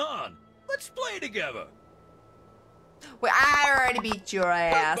 Come on, let's play together. Wait, I already beat your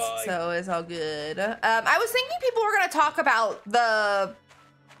ass, Bye-bye. so it's all good. I was thinking people were gonna talk about the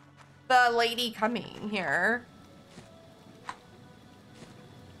lady coming here.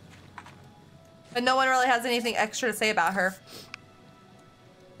 But no one really has anything extra to say about her.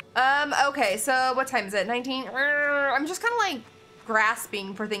 Okay, so what time is it? 19? I'm just kind of like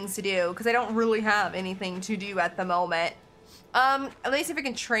grasping for things to do because I don't really have anything to do at the moment. At least if we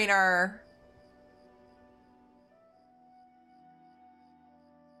can train our...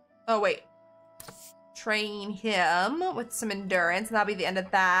 Oh, wait. Train him with some endurance, and that'll be the end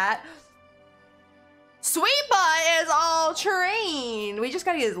of that. Sweetbutt is all trained. We just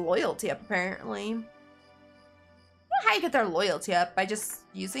gotta get his loyalty up, apparently. I don't know how you get their loyalty up, by just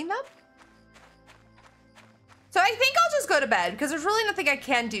using them? So I think I'll just go to bed, because there's really nothing I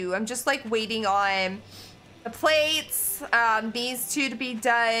can do. I'm just, like, waiting on the plates, these two to be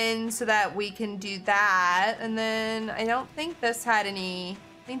done, so that we can do that. And then I don't think this had any...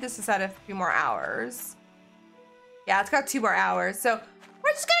 I think this has had a few more hours. Yeah, it's got 2 more hours, so...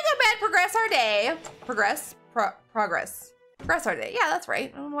 We're just gonna go to bed, progress our day. Progress? Progress. Progress our day. Yeah, that's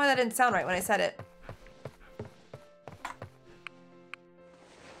right. I don't know why that didn't sound right when I said it.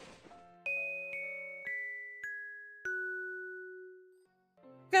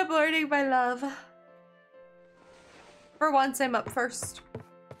 Good morning, my love. For once, I'm up first.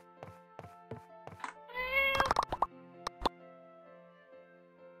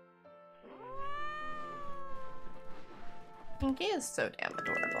 Pinky is so damn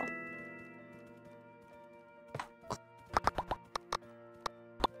adorable.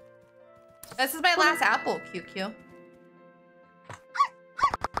 This is my last apple, QQ.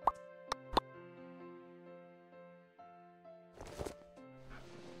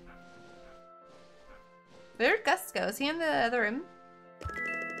 Where'd Gus go? Is he in the other room?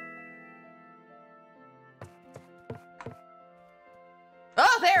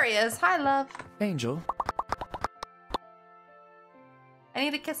 Oh, there he is. Hi, love. Angel. I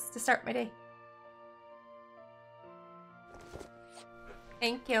need a kiss to start my day.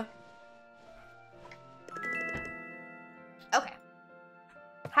 Thank you. Okay.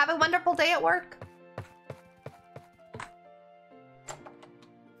 Have a wonderful day at work.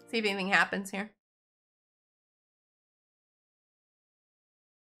 See if anything happens here.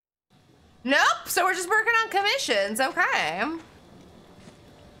 Nope, so we're just working on commissions, okay.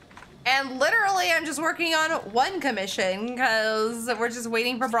 And literally, I'm just working on 1 commission because we're just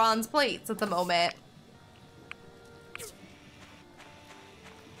waiting for bronze plates at the moment.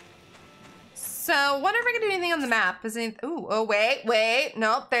 So, wonder if I can do anything on the map. Is it? Ooh, oh wait.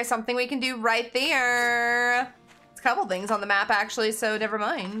 Nope, there's something we can do right there. It's a couple things on the map actually, so never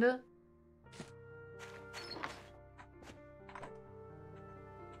mind.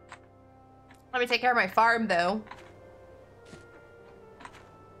 Let me take care of my farm though.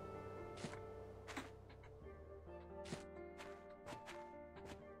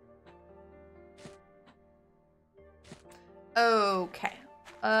 Okay.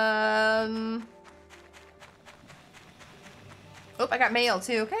 Oh, I got mail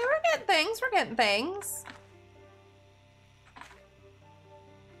too. Okay, we're getting things. We're getting things.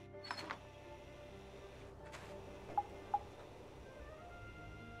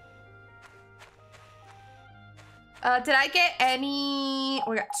 Did I get any?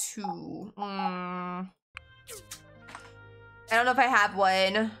 We got 2. I don't know if I have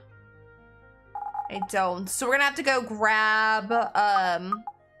one. I don't. So we're gonna have to go grab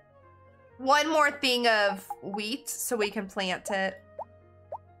 1 more thing of wheat so we can plant it.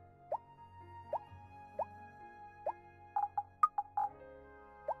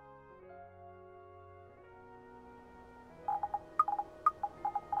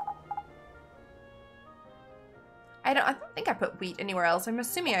 I don't think I put wheat anywhere else. I'm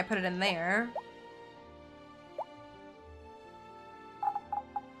assuming I put it in there.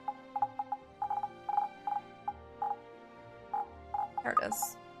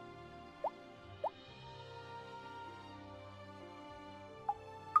 this.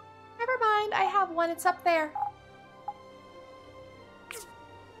 Never mind, I have one. It's up there.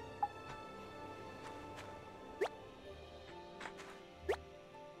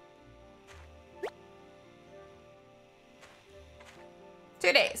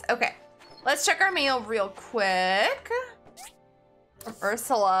 Two days. Okay. Let's check our mail real quick. From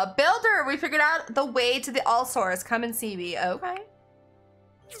Ursula. Builder, we figured out the way to the all source. Come and see me. Okay.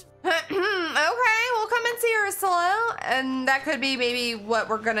 Okay, we'll come and see Ursula. And that could be maybe what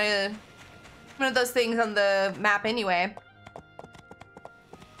we're gonna... one of those things on the map anyway.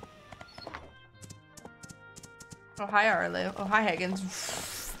 Oh, hi, Arlo. Oh, hi,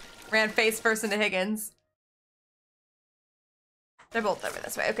 Higgins. Ran face first into Higgins. They're both over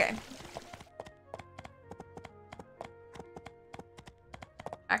this way. Okay.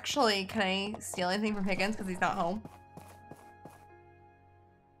 Actually, can I steal anything from Higgins because he's not home?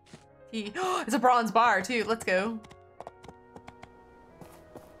 It's a bronze bar too. Let's go.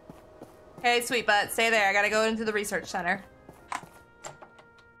 Hey, sweet butt, stay there. I gotta go into the research center.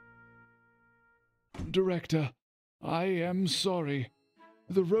 Director, I am sorry.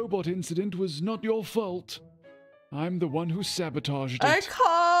 The robot incident was not your fault. I'm the one who sabotaged it. I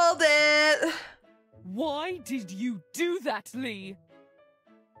called it. Why did you do that, Lee?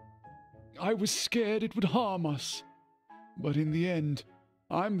 I was scared it would harm us. But in the end,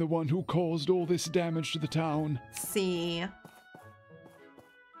 I'm the one who caused all this damage to the town. See.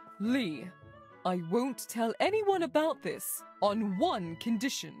 Lee, I won't tell anyone about this on one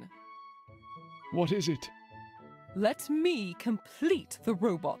condition. What is it? Let me complete the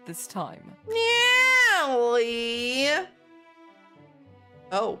robot this time. Yeah, Lee.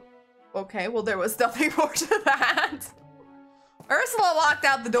 Oh, okay. Well, there was nothing more to that. Ursula walked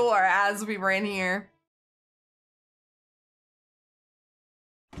out the door as we were in here.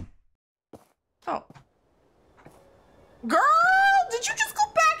 Oh. Girl, did you just go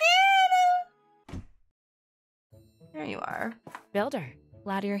back in? There you are. Builder,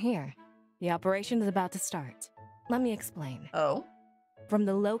 glad you're here. The operation is about to start. Let me explain. Oh? From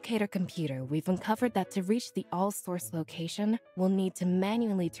the locator computer, we've uncovered that to reach the all-source location, we'll need to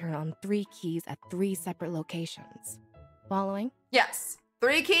manually turn on 3 keys at 3 separate locations. Following? Yes.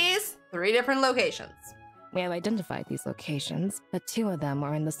 3 keys, 3 different locations. We have identified these locations, but 2 of them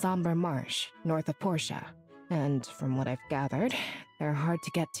are in the somber marsh, north of Portia. And from what I've gathered, they're hard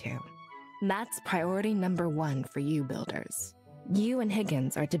to get to. That's priority number 1 for you builders. You and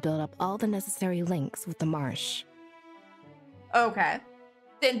Higgins are to build up all the necessary links with the marsh. Okay.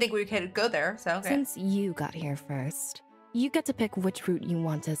 Didn't think we could go there, so okay. Since you got here first, you get to pick which route you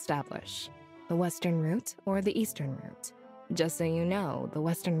want to establish. The western route or the eastern route. Just so you know, the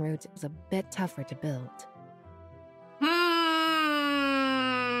western route is a bit tougher to build.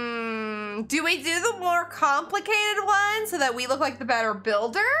 Do we do the more complicated one so that we look like the better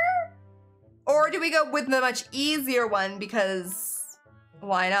builder? Or do we go with the much easier one because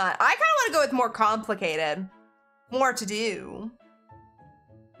why not? I kind of want to go with more complicated. More to do.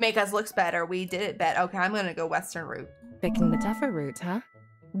 Make us look better. We did it better. Okay, I'm going to go western route. Picking the tougher route, huh?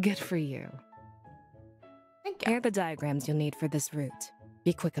 Good for you. Thank you. Here are the diagrams you'll need for this route.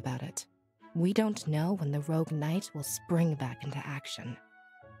 Be quick about it. We don't know when the rogue knight will spring back into action.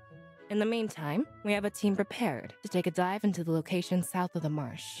 In the meantime, we have a team prepared to take a dive into the location south of the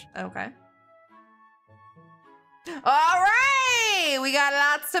marsh. Okay. All right! We got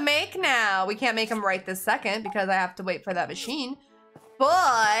lots to make now. We can't make them right this second because I have to wait for that machine.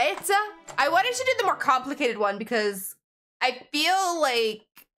 But I wanted to do the more complicated one because I feel like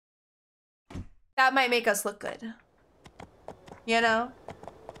that might make us look good. You know?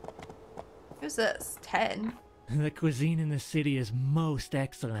 Who's this? 10. The cuisine in the city is most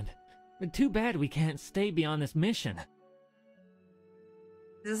excellent. But too bad we can't stay beyond this mission.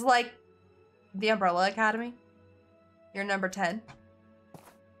 This is like the Umbrella Academy. You're number 10.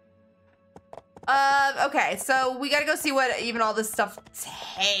 Okay, so we gotta go see what even all this stuff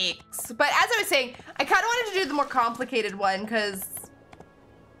takes. But as I was saying, I kind of wanted to do the more complicated one because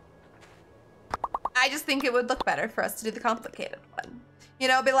I just think it would look better for us to do the complicated one. You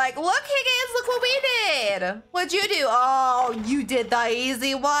know, be like, look, Higgins, look what we did. What'd you do? Oh, you did the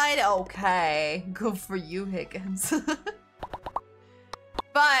easy one? Okay, good for you, Higgins.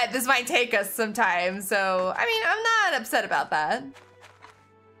 But this might take us some time, so, I mean, I'm not upset about that.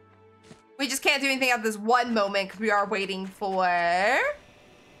 We just can't do anything at this one moment because we are waiting for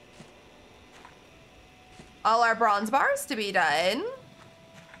all our bronze bars to be done.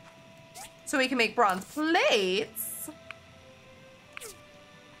 So we can make bronze plates.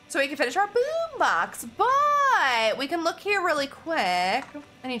 So we can finish our boombox, but But we can look here really quick. I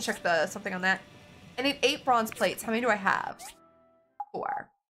need to check something on that. I need 8 bronze plates. How many do I have? 4.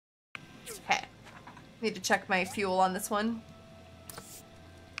 Okay. Need to check my fuel on this one.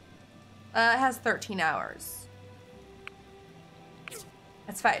 It has 13 hours.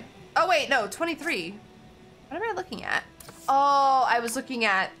 That's fine. Oh wait, no, 23. What am I looking at? Oh, I was looking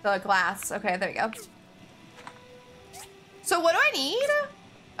at the glass. Okay, there we go. So what do I need?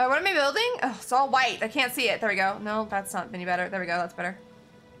 What am I building? Oh, it's all white. I can't see it. There we go. No, that's not any better. There we go. That's better.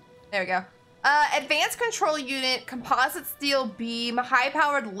 There we go. Advanced control unit, composite steel beam,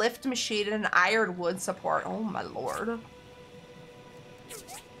 high-powered lift machine, and an ironwood support. Oh my lord.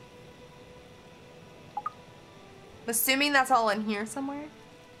 Assuming that's all in here somewhere.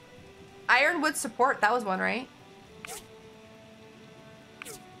 Ironwood support. That was one, right?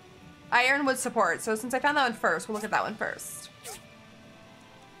 Ironwood support. So since I found that one first, we'll look at that one first.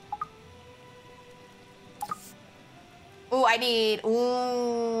 Oh, I need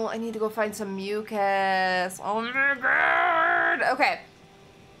to go find some mucus. Oh my god. Okay.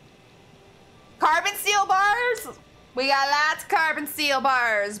 Carbon steel bars. We got lots of carbon steel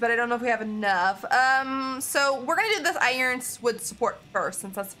bars, but I don't know if we have enough. So we're gonna do this ironwood support first,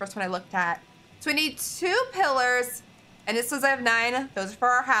 since that's the first one I looked at. So we need 2 pillars, and this says I have 9. Those are for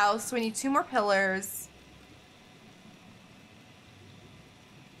our house. So we need 2 more pillars.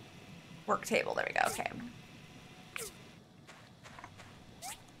 Work table. There we go. Okay.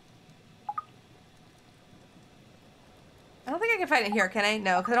 I don't think I can find it here, can I?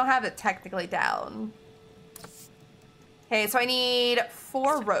 No, because I don't have it technically down. Okay, so I need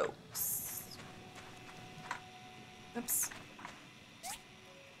 4 ropes. Oops.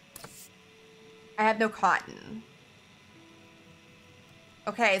 I have no cotton.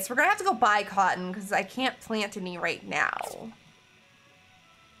 Okay, so we're gonna have to go buy cotton because I can't plant any right now.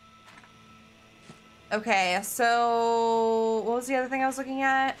 Okay, so what was the other thing I was looking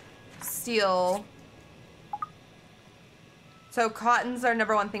at? Steel. So cottons are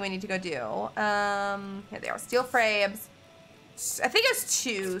number 1 thing we need to go do. Here they are, steel frames. I think it's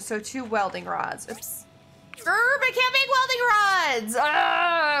 2, so 2 welding rods. Oops. I can't make welding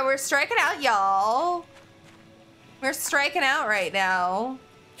rods! We're striking out, y'all. We're striking out right now.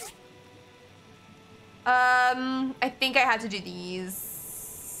 I think I had to do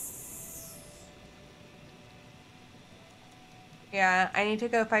these. Yeah, I need to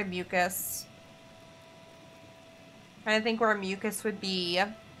go find mucus. Trying to think where mucus would be.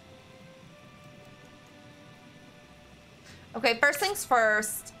 Okay, first things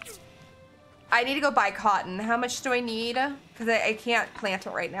first. I need to go buy cotton. How much do I need? Because I can't plant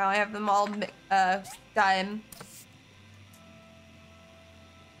it right now. I have them all done.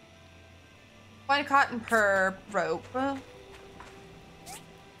 1 cotton per rope.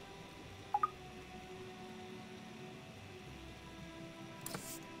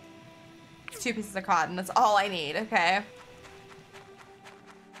 2 pieces of cotton. That's all I need. Okay. I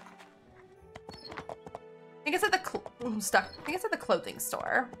think it's at the I think it's at the clothing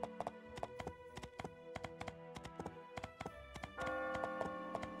store.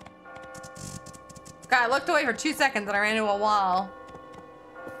 God, I looked away for 2 seconds and I ran into a wall.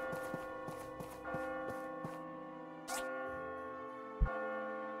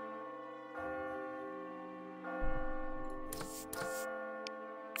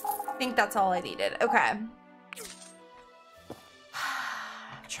 I think that's all I needed. Okay.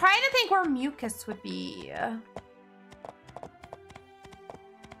 Trying to think where mucus would be.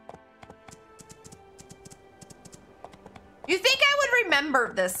 You think I would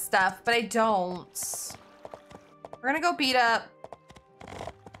remember this stuff, but I don't. We're gonna go beat up.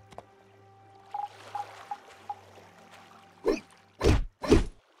 Mucus!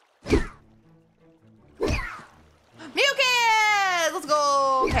 Let's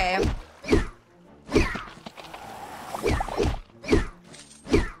go. Okay.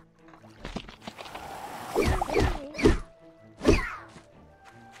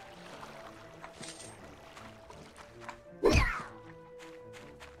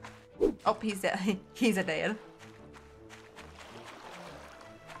 Oh, he's dead. He's a dead.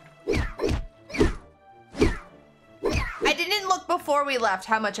 I didn't look before we left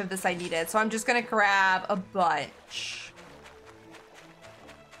how much of this I needed, so I'm just gonna grab a bunch.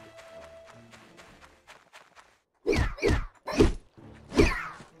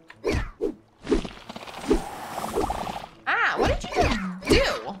 Ah, what did you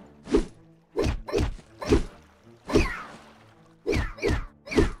do?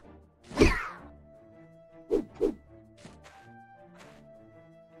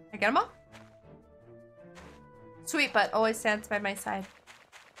 Get them all? Sweet butt always stands by my side.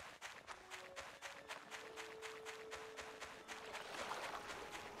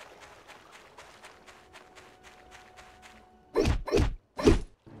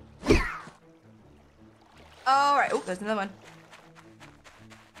 All right. Oh, there's another one.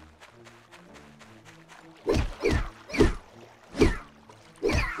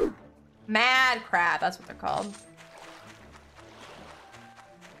 Mad crab, that's what they're called.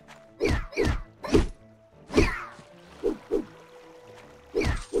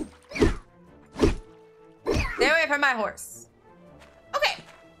 Stay away from my horse. Okay.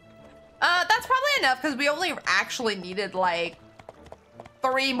 That's probably enough because we only actually needed like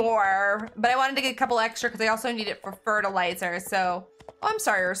 3 more, but I wanted to get a couple extra because I also need it for fertilizer. So, oh, I'm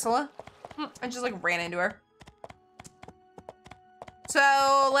sorry, Ursula. I just like ran into her.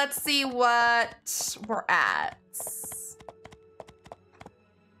 So let's see what we're at.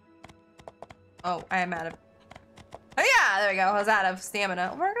 Oh, I am out of. Oh yeah, there we go. I was out of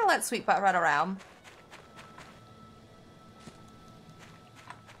stamina. We're gonna let Sweetbutt run around.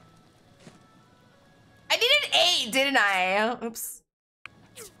 I needed 8, didn't I? Oops.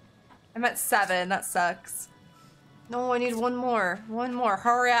 I'm at 7. That sucks. No, I need 1 more. 1 more.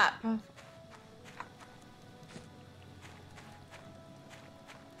 Hurry up.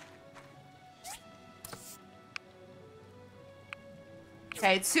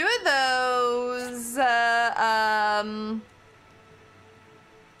 Okay, 2 of those. I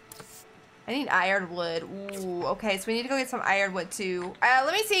need ironwood. Ooh, okay, so we need to go get some ironwood too.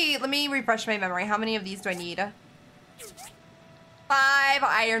 Let me see. Let me refresh my memory. How many of these do I need? 5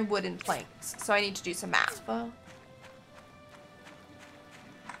 ironwood and planks. So I need to do some math.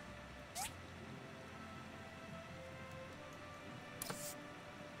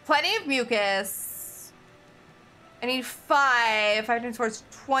 Plenty of mucus. I need 5. 5 times 4 is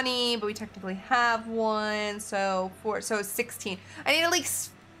 20, but we technically have 1, so 4, so 16. I need at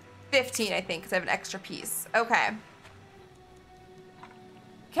least 15, I think, because I have an extra piece. Okay.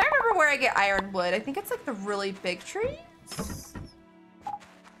 Can't remember where I get ironwood. I think it's like the really big trees.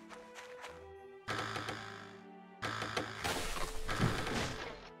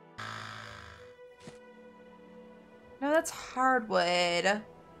 No, that's hardwood.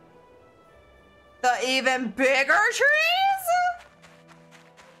 The even bigger trees?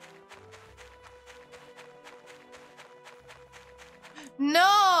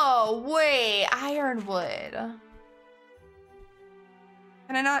 No, wait, ironwood.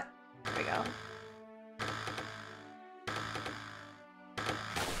 Can I not? There we go.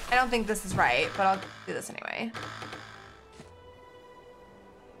 I don't think this is right, but I'll do this anyway.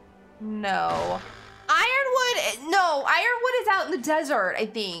 No. Ironwood, no, ironwood is out in the desert, I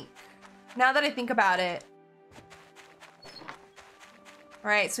think. Now that I think about it. All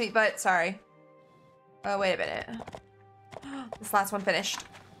right, Sweetbutt, sorry. Oh, wait a minute. This last one finished.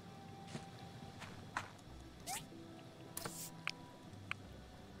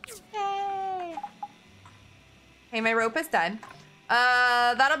 Yay. Okay, my rope is done.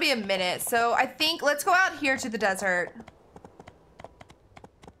 That'll be a minute. So I think, let's go out here to the desert.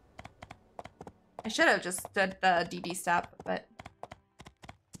 I should have just done the DD step, but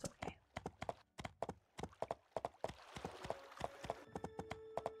it's okay.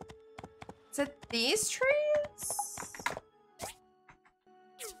 Is it these trees?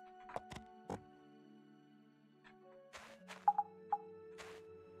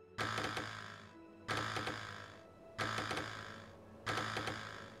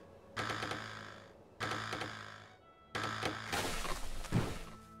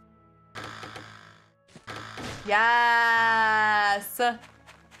 Yes.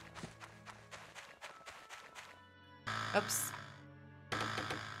 Oops.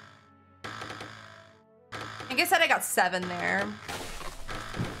 I think I said I got 7 there.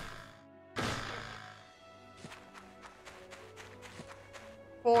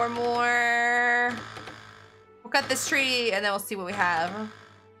 Four more. We'll cut this tree and then we'll see what we have.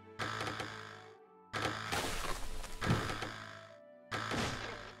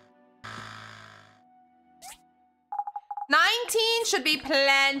 Should be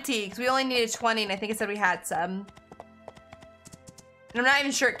plenty because we only needed 20 and I think it said we had some. And I'm not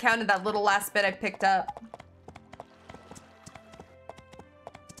even sure it counted that little last bit I picked up.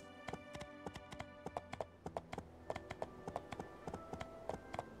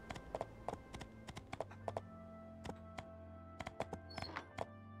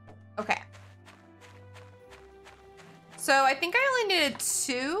 Okay. So I think I only needed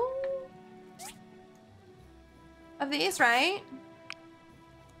 2 of these, right?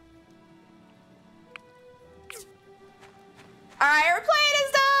 All right, our plane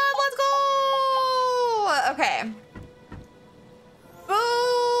is done. Let's go. Okay.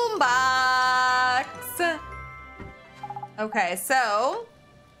 Boom box. Okay, so.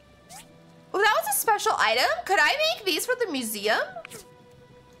 Oh, that was a special item. Could I make these for the museum?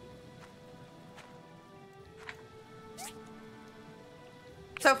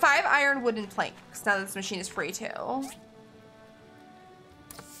 So 5 iron wooden planks. Now this machine is free too.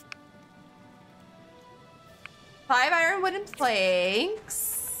 5 iron wooden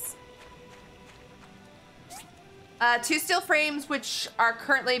planks. 2 steel frames, which are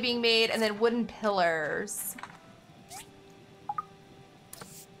currently being made, and then wooden pillars.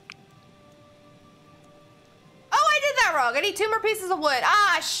 Oh, I did that wrong. I need 2 more pieces of wood.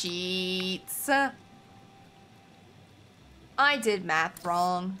 Ah, sheets. I did math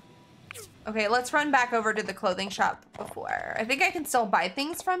wrong. Okay, let's run back over to the clothing shop before. I think I can still buy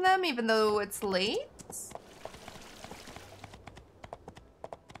things from them even though it's late.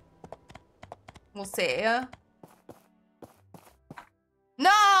 We'll see. No!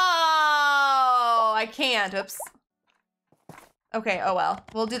 I can't. Oops. Okay, oh well.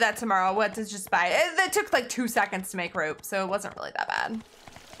 We'll do that tomorrow. What to just buy? It took like 2 seconds to make rope, so it wasn't really that bad.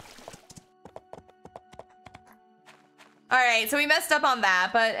 All right, so we messed up on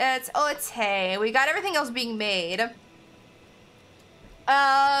that, but it's hey. We got everything else being made.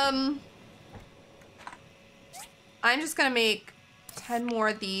 I'm just gonna make 10 more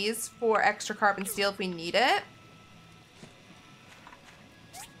of these for extra carbon steel if we need it.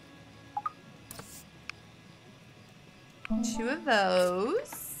 Two of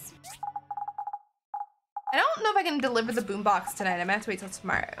those. I don't know if I can deliver the boombox tonight. I might have to wait till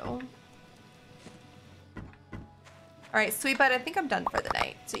tomorrow. All right, sweet bud, I think I'm done for the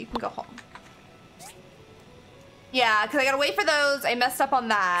night, so you can go home. Yeah, because I gotta wait for those. I messed up on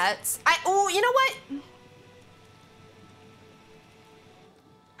that. Oh, you know what?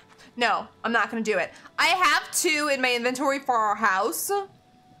 No, I'm not gonna do it. I have 2 in my inventory for our house.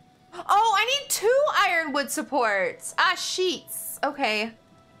 Oh, I need 2 ironwood supports. Ah, sheets. Okay.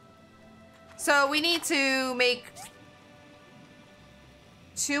 So we need to make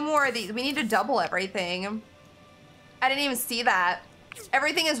 2 more of these. We need to double everything. I didn't even see that.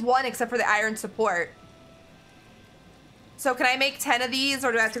 Everything is 1 except for the iron support. So can I make 10 of these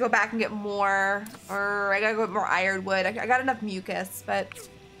or do I have to go back and get more? Or I gotta go get more ironwood. I got enough mucus, but...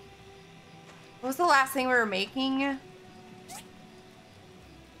 What was the last thing we were making?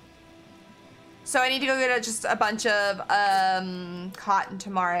 So I need to go get just a bunch of cotton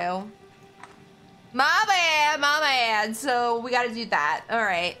tomorrow. My bad. So we gotta do that. All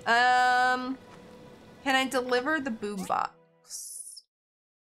right. Can I deliver the boombox?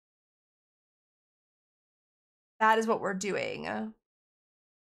 That is what we're doing.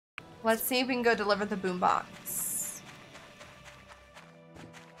 Let's see if we can go deliver the boombox.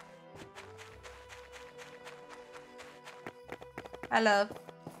 Hi, love.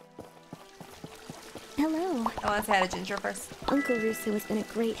 Hello. I want to say hi to Ginger first. Uncle Russo has been a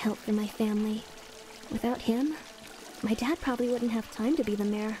great help for my family. Without him, my dad probably wouldn't have time to be the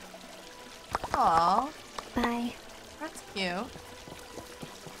mayor. Aww. Bye. That's cute.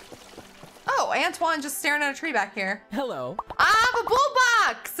 Oh, Antoine just staring at a tree back here. Hello. Ah, the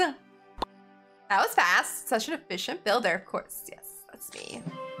boombox! That was fast. Such an efficient builder, of course. Yes, that's me.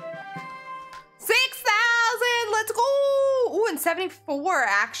 6,000! Let's go! Ooh, and 74,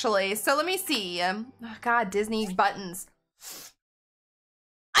 actually. So let me see. Oh, God, Disney buttons.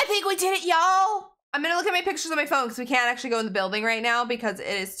 I think we did it, y'all! I'm gonna look at my pictures on my phone because we can't actually go in the building right now because it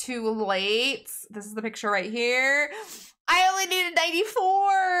is too late. This is the picture right here. I only needed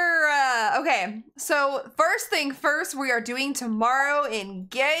 94. Okay, so first thing first we are doing tomorrow in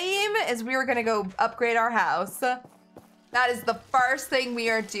game is we are gonna go upgrade our house. That is the first thing we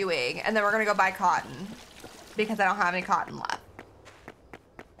are doing. And then we're gonna go buy cotton because I don't have any cotton left.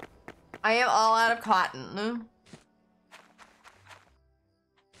 I am all out of cotton.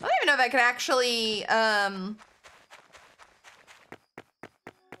 I don't even know if I can actually,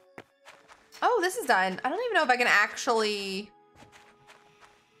 Oh, this is done. I don't even know if I can actually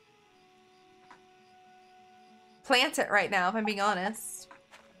plant it right now, if I'm being honest.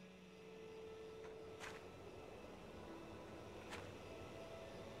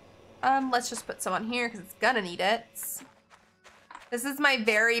 Let's just put some on here because it's gonna need it. This is my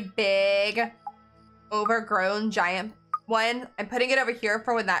very big, overgrown giant one. I'm putting it over here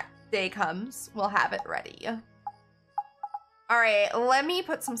for when that day comes. We'll have it ready. All right, let me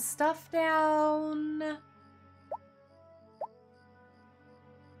put some stuff down.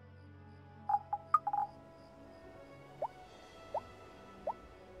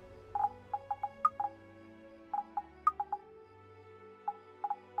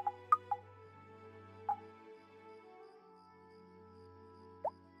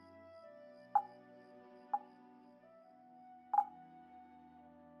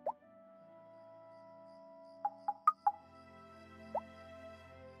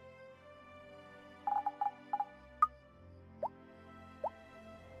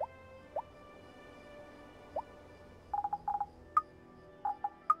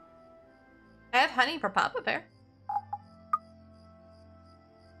 have honey for Papa Bear.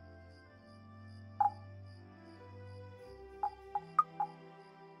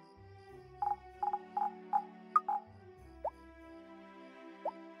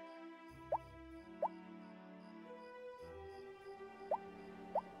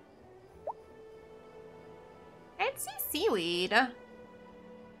 I see seaweed. I'm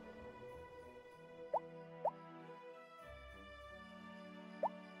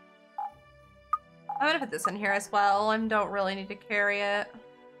gonna put this in here as well. I don't really need to carry it.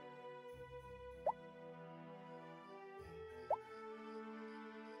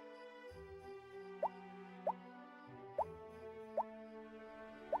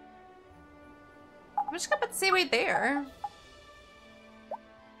 I'm just gonna put seaweed there.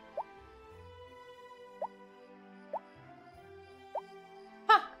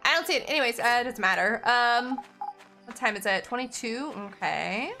 I don't see it. Anyways, it doesn't matter. What time is it? 22?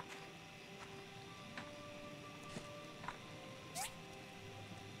 Okay.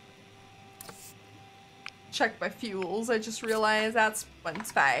 Check my fuels. I just realized that's one's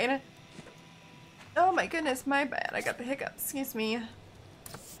fine. Oh my goodness, my bad. I got the hiccups. Excuse me.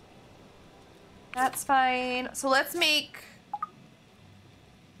 That's fine. So let's make...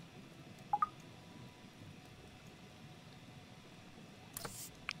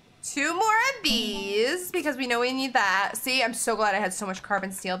 two more of these, because we know we need that. See, I'm so glad I had so much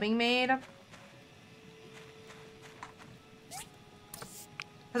carbon steel being made.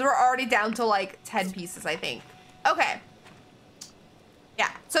 Because we're already down to like 10 pieces, I think. Okay.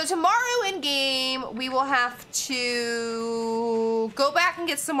 Yeah, so tomorrow in game, we will have to go back and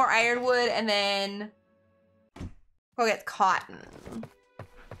get some more ironwood and then go get cotton.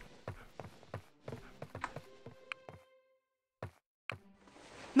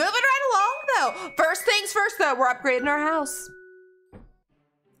 Moving right along, though. First things first, though, we're upgrading our house.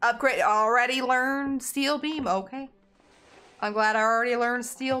 Upgrade, already learned steel beam. Okay. I'm glad I already learned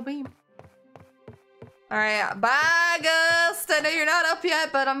steel beam. All right, bye, Gust. I know you're not up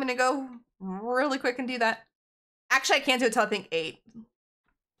yet, but I'm gonna go really quick and do that. Actually, I can't do it till I think 8. I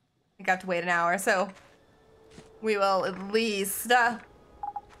think I have to wait an hour, so we will at least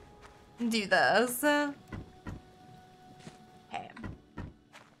do this. Okay.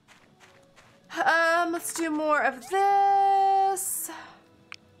 Let's do more of this.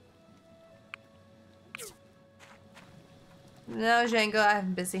 No, Django,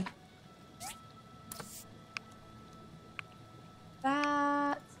 I'm busy.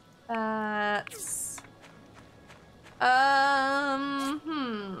 That's...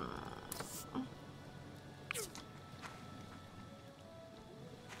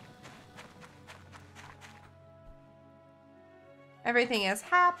 Everything is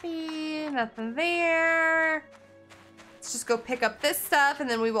happy, nothing there. Let's just go pick up this stuff, and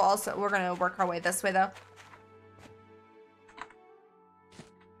then we will also, we're gonna work our way this way, though.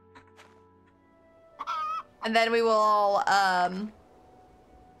 And then we will,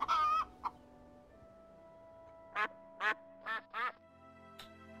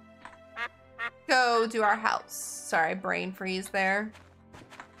 go do our house. Sorry, brain freeze there.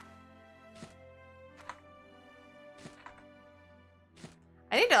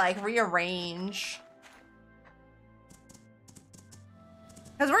 I need to, like, rearrange.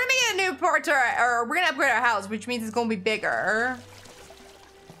 Because we're gonna get a new part to our, or we're gonna upgrade our house, which means it's gonna be bigger.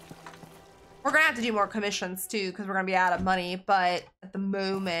 We're gonna have to do more commissions too, because we're gonna be out of money, but at the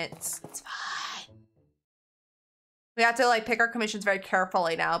moment, it's fine. We have to like pick our commissions very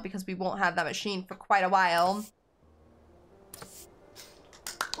carefully now because we won't have that machine for quite a while. Look,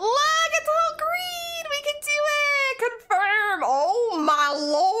 it's all green! We can do it! Confirm! Oh my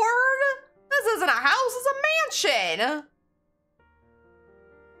lord! This isn't a house, it's a mansion!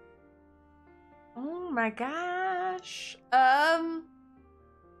 Oh my gosh.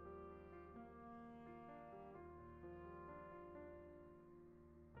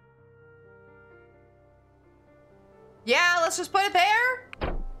 Yeah, let's just put it there.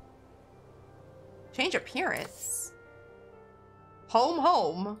 Change appearance.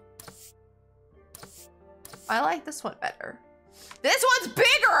 Home. I like this one better. This one's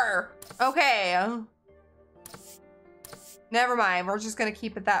bigger! Okay. Never mind, we're just gonna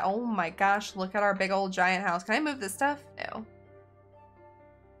keep it that. Oh my gosh, look at our big old giant house. Can I move this stuff? No.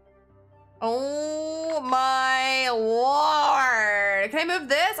 Oh my lord. Can I move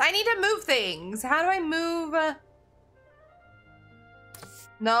this? I need to move things. How do I move?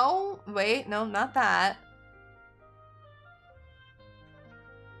 No, wait, no, not that.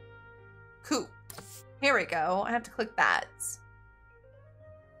 Cool. Here we go. I have to click that.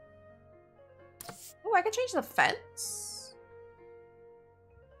 Oh, I can change the fence.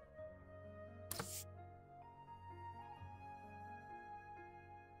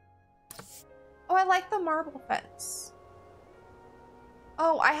 Oh, I like the marble fence.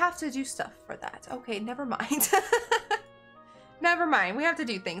 Oh, I have to do stuff for that. Okay, never mind. Never mind. We have to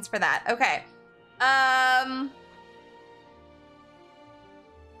do things for that. Okay. I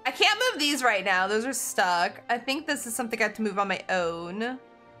can't move these right now. Those are stuck. I think this is something I have to move on my own.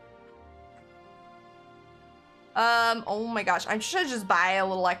 Oh my gosh. I should just buy a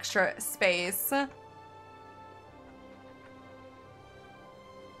little extra space.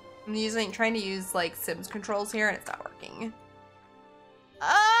 I'm trying to use like Sims controls here and it's not working.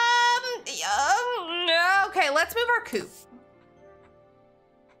 Okay, let's move our coop.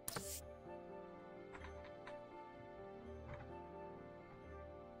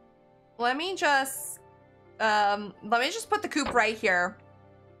 Let me just put the coop right here.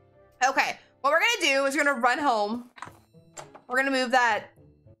 Okay, what we're gonna do is we're gonna run home. We're gonna move that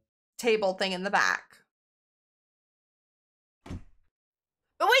table thing in the back.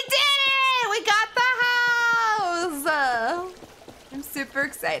 But we did it! We got the house! I'm super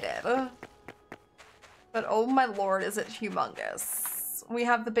excited. But oh my lord, is it humongous. We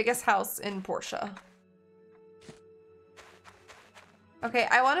have the biggest house in Portia. Okay,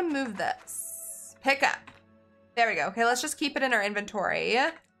 I want to move this. Pick up. There we go. Okay, let's just keep it in our inventory.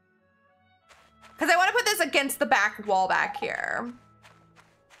 Because I want to put this against the back wall back here.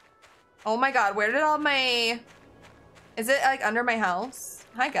 Oh my god, where did all my... Is it like under my house?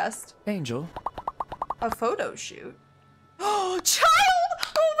 Hi, Gust. Angel. A photo shoot. Oh, child!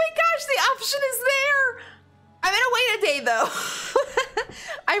 Oh my gosh, the option is there! I'm gonna wait a day though.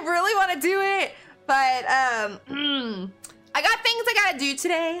 I really want to do it, but I got things I gotta do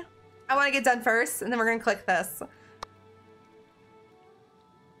today. I want to get done first, and then we're gonna click this.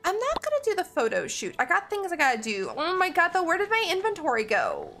 I'm not gonna do the photo shoot. I got things I gotta do. Oh my god, though, where did my inventory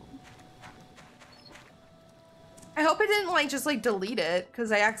go? I hope I didn't like just like delete it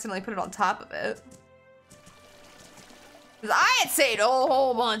because I accidentally put it on top of it. Because I had saved a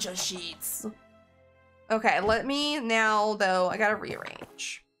whole bunch of sheets. Okay, let me now though, I gotta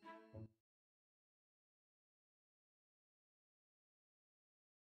rearrange.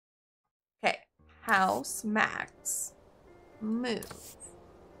 Okay, house, max, move.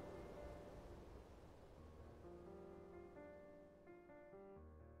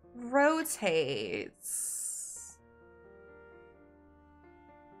 Rotates.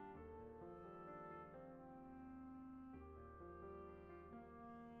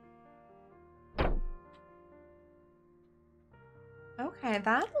 Okay,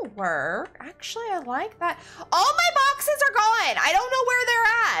 that'll work. Actually, I like that. All my boxes are gone. I don't know where they're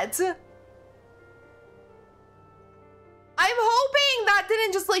at. I'm hoping that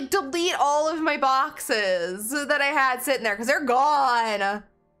didn't just like delete all of my boxes that I had sitting there because they're gone.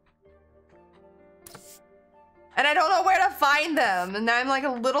 And I don't know where to find them. And now I'm like a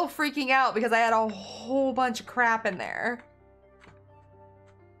little freaking out because I had a whole bunch of crap in there.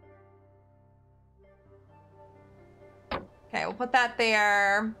 Okay, we'll put that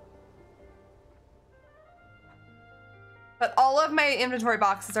there. But all of my inventory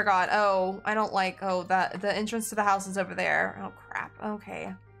boxes are gone. Oh, I don't like, oh, that the entrance to the house is over there. Oh, crap.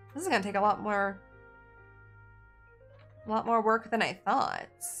 Okay. This is gonna take a lot more work than I thought.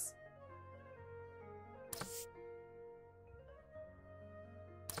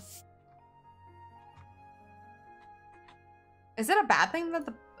 Is it a bad thing that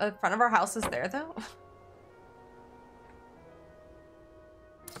the front of our house is there, though?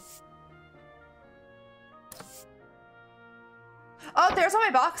 Oh, there's all my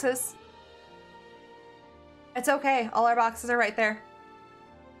boxes. It's okay. All our boxes are right there.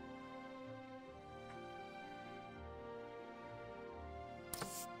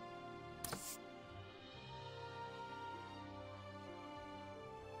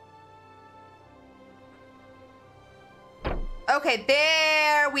 Okay,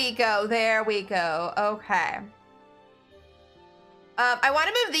 there we go. There we go. Okay. I want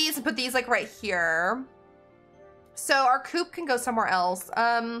to move these and put these like right here. So our coop can go somewhere else.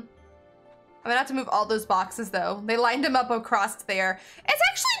 I'm gonna have to move all those boxes though. They lined them up across there. It's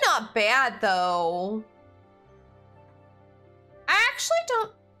actually not bad though. I actually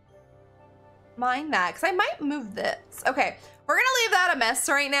don't mind that because I might move this. Okay, we're gonna leave that a mess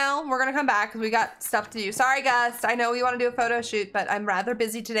right now. We're gonna come back because we got stuff to do. Sorry, Gus. I know we want to do a photo shoot, but I'm rather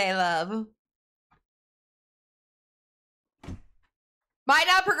busy today, love. Might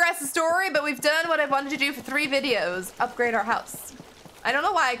not progress the story, but we've done what I wanted to do for 3 videos. Upgrade our house. I don't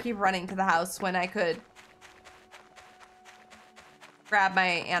know why I keep running to the house when I could grab my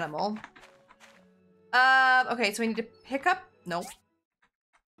animal. Okay, so we need to pick up, nope.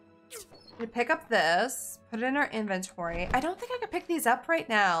 We pick up this, put it in our inventory. I don't think I can pick these up right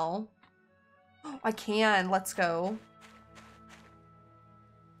now. Oh, I can. Let's go.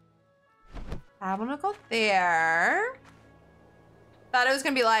 I want to go there. Thought it was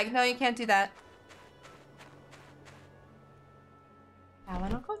going to be like, no, you can't do that. I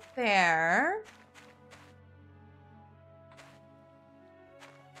want to go there.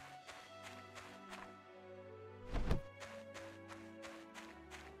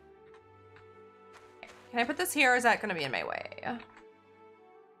 Can I put this here or is that going to be in my way?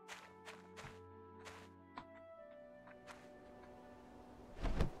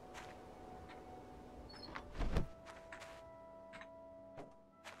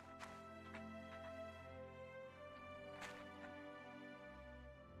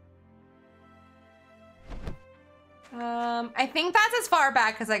 I think that's as far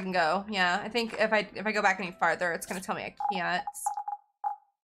back as I can go. Yeah, I think if I go back any farther, it's gonna tell me I can't.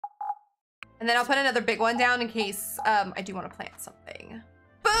 And then I'll put another big one down in case I do want to plant something.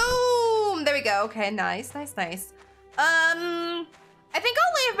 Boom! There we go. Okay, nice, nice, nice. I think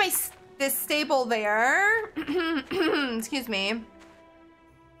I'll leave this stable there. Excuse me.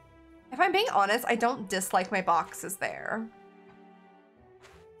 If I'm being honest, I don't dislike my boxes there.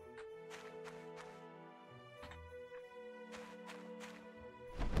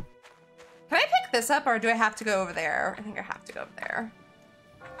 Can I pick this up or do I have to go over there? I think I have to go over there.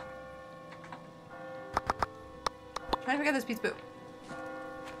 Trying to pick up this piece of poop.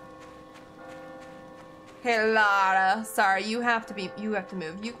 Okay, Lara. Sorry, you have to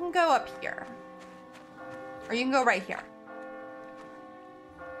move. You can go up here. Or you can go right here.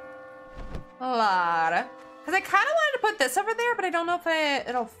 Lara. Because I kind of wanted to put this over there, but I don't know if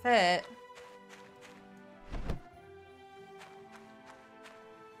it'll fit.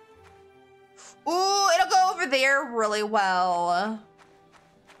 Ooh, it'll go over there really well.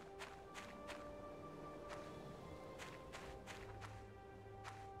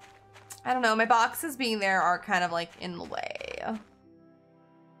 I don't know, my boxes being there are kind of like in the way.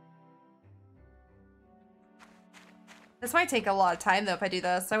 This might take a lot of time though if I do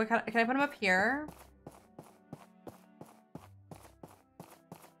this. So can I put them up here?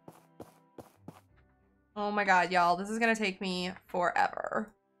 Oh my god, y'all, this is gonna take me forever.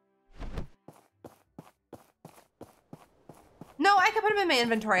 No, I can put them in my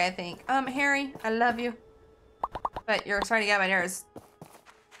inventory, I think. Harry, I love you. But you're starting to get on my nerves.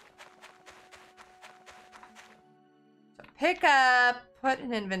 So pick up, put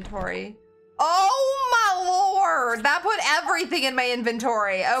in inventory. Oh my lord! That put everything in my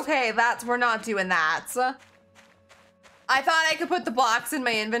inventory. Okay, we're not doing that. I thought I could put the blocks in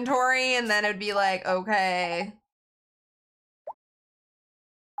my inventory and then it'd be like, okay.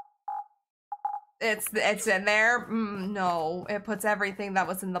 It's in there? No, it puts everything that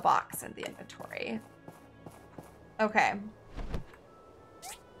was in the box in the inventory. Okay.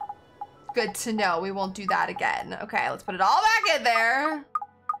 Good to know. We won't do that again. Okay, let's put it all back in there.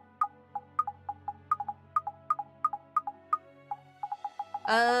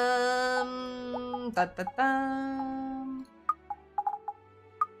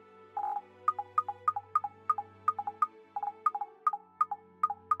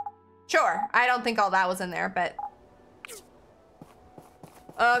 Sure, I don't think all that was in there, but...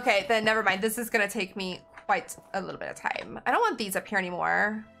 Okay, then never mind. This is gonna take me quite a little bit of time. I don't want these up here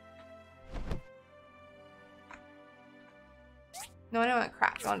anymore. No, I don't want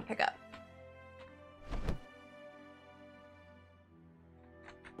crap. I want to pick up.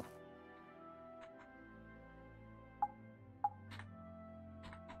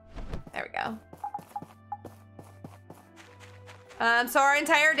 There we go. So our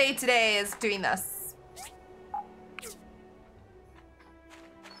entire day today is doing this.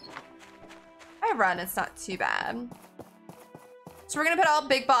 I run, it's not too bad. So we're gonna put all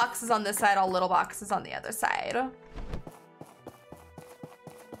big boxes on this side, all little boxes on the other side.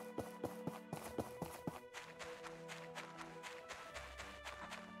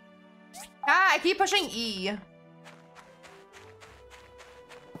 Ah, I keep pushing E.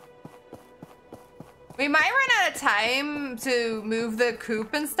 We might run out of time to move the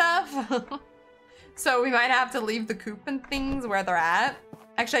coop and stuff. So we might have to leave the coop and things where they're at.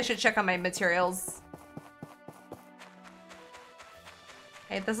 Actually, I should check on my materials.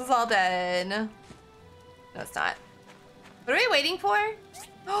 Okay, this is all done. No, it's not. What are we waiting for?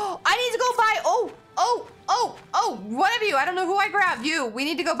 Oh, I need to go buy, one of you. I don't know who I grabbed. You. We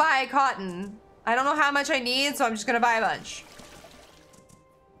need to go buy cotton. I don't know how much I need, so I'm just gonna buy a bunch.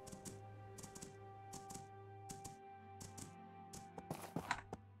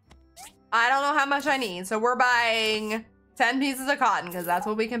 I don't know how much I need, so we're buying 10 pieces of cotton because that's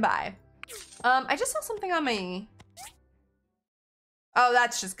what we can buy. I just saw something on my Oh,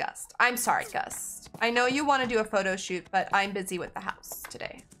 that's just Gust. I'm sorry, Gust. I know you want to do a photo shoot, but I'm busy with the house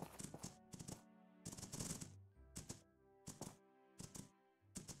today.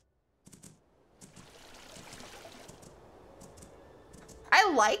 I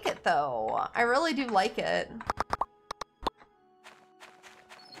like it though. I really do like it.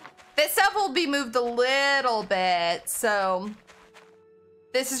 This stuff will be moved a little bit, so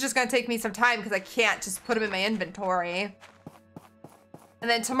this is just gonna take me some time because I can't just put them in my inventory. And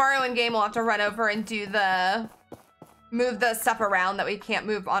then tomorrow in game we'll have to run over and do move the stuff around that we can't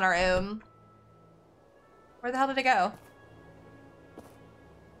move on our own. Where the hell did it go?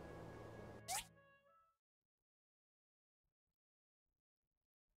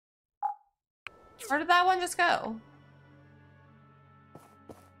 Where did that one just go?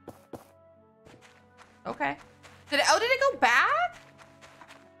 Okay. Did it go back?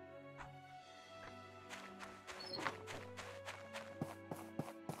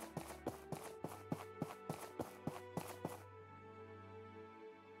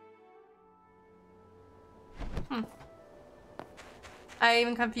 I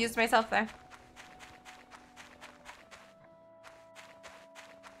even confused myself there.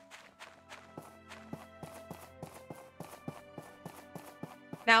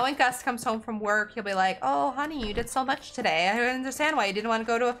 Now when Gus comes home from work, he'll be like, oh, honey, you did so much today. I don't understand why you didn't want to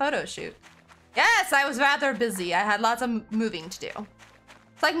go to a photo shoot. Yes, I was rather busy. I had lots of moving to do.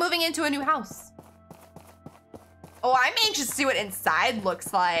 It's like moving into a new house. Oh, I'm anxious to see what inside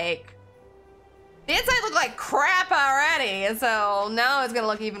looks like. The inside looked like crap already, so now it's gonna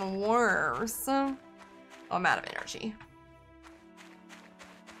look even worse. Oh, I'm out of energy.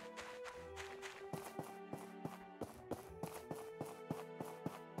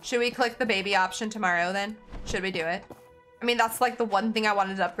 Should we click the baby option tomorrow then? Should we do it? I mean, that's like the one thing I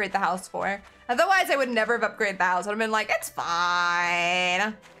wanted to upgrade the house for. Otherwise, I would never have upgraded the house. I would have been like, it's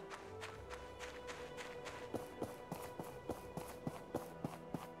fine.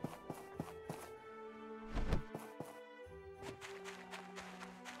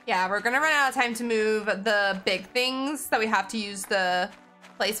 Yeah, we're gonna run out of time to move the big things that we have to use the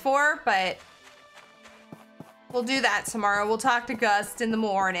place for, but we'll do that tomorrow. We'll talk to Gust in the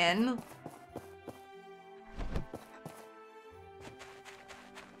morning.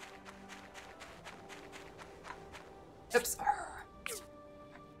 Oops.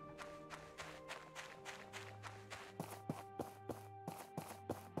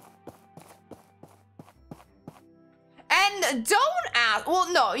 And don't ask,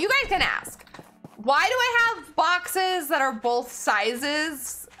 well, no, you guys can ask. Why do I have boxes that are both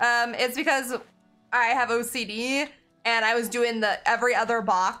sizes? It's because I have OCD and I was doing every other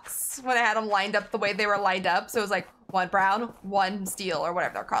box when I had them lined up the way they were lined up. So it was like one brown, one steel, or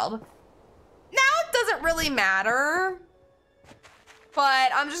whatever they're called. Now it doesn't really matter,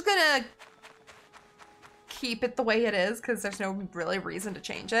 but I'm just gonna keep it the way it is because there's no really reason to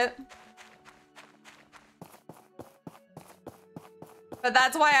change it. But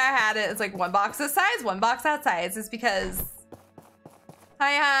that's why I had it. It's like one box this size, one box that size. It's because,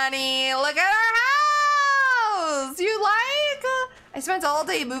 hi honey, look at our house. You like? I spent all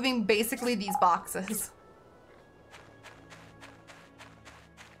day moving basically these boxes.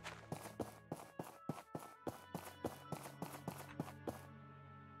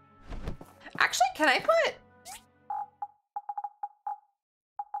 Actually, can I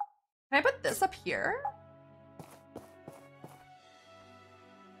put this up here?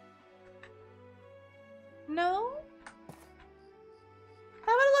 No? That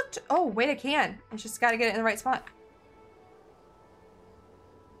would have looked, oh, wait, I can. I just gotta get it in the right spot.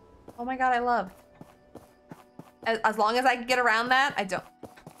 Oh my God, I love. As long as I can get around that, I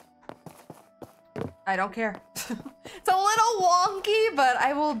don't care. It's a little wonky, but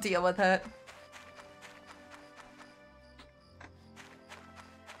I will deal with it.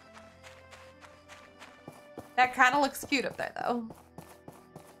 That kind of looks cute up there, though.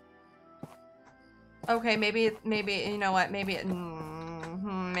 Okay, maybe, you know what? Maybe I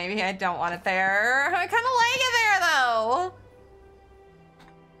don't want it there. I kind of like it there, though.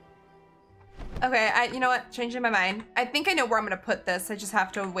 Okay, you know what? Changing my mind. I think I know where I'm gonna put this. I just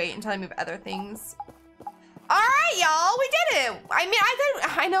have to wait until I move other things. All right, y'all, we did it. I mean,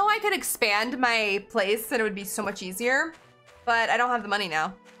 I know I could expand my place and it would be so much easier, but I don't have the money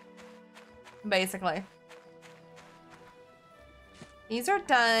now, basically. These are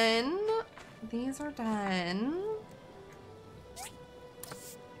done. These are done.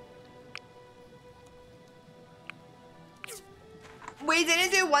 We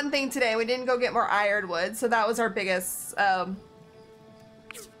didn't do one thing today. We didn't go get more ironwood, so that was our biggest thing.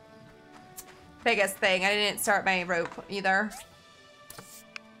 I didn't start my rope either.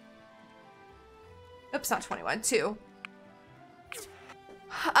 Oops, not 21, 2.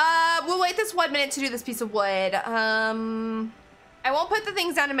 We'll wait this 1 minute to do this piece of wood. I won't put the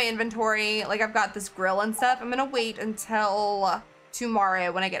things down in my inventory. Like, I've got this grill and stuff. I'm gonna wait until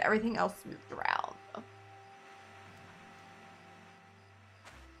tomorrow when I get everything else moved around.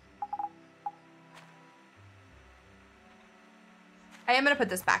 I am gonna put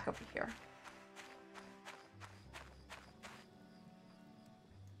this back over here.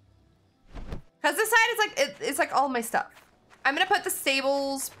 Cause this side is like, it's like all my stuff. I'm gonna put the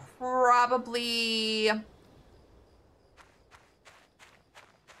stables probably... I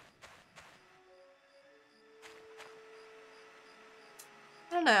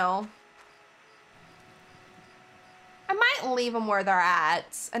don't know. I might leave them where they're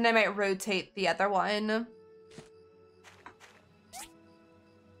at, and I might rotate the other one.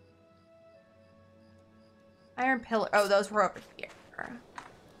 Iron pillar. Oh, those were over here.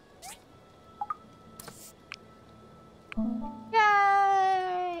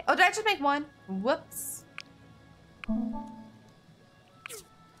 Yay! Oh, did I just make one? Whoops.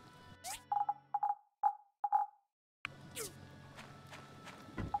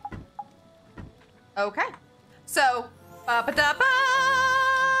 Okay. So, ba-ba-da-ba!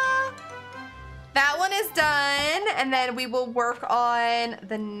 That one is done, and then we will work on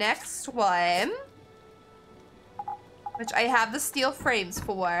the next one, which I have the steel frames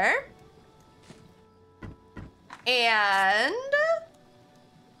for. And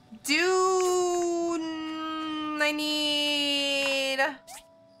I need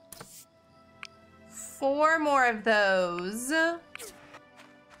 4 more of those.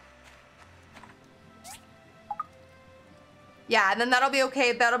 Yeah, and then that'll be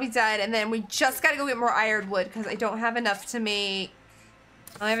okay. That'll be done. And then we just gotta go get more ironwood because I don't have enough to make.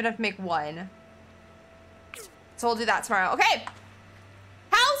 I don't have enough to make 1. So we'll do that tomorrow. Okay.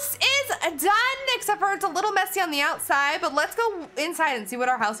 House is done, except for it's a little messy on the outside, but let's go inside and see what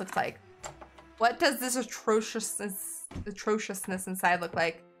our house looks like. What does this atrociousness inside look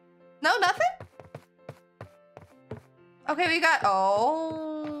like? No, nothing? Okay, we got,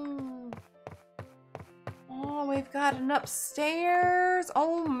 oh, we've got an upstairs.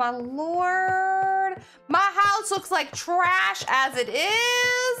 Oh my Lord. My house looks like trash as it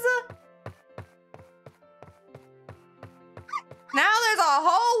is. Now there's a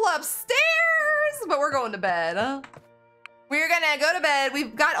hole upstairs, but we're going to bed. We're gonna go to bed.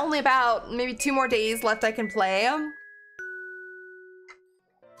 We've got only about maybe 2 more days left I can play.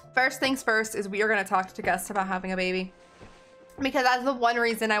 First things first is we are gonna talk to Gus about having a baby. Because that's the one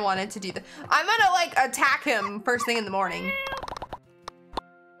reason I wanted to do this. I'm gonna like attack him first thing in the morning.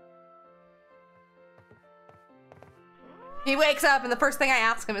 He wakes up and the first thing I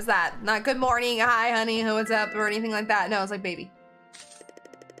ask him is that. Not good morning, hi honey, what's up, or anything like that. No, it's like baby.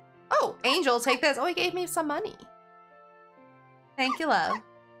 Oh, Angel, take this. Oh, he gave me some money. Thank you, love.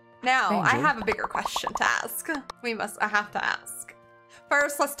 Now, Angel. I have a bigger question to ask. I have to ask.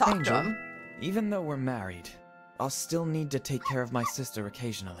 First, let's talk to him. Even though we're married, I'll still need to take care of my sister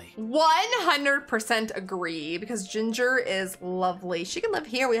occasionally. 100% agree, because Ginger is lovely. She can live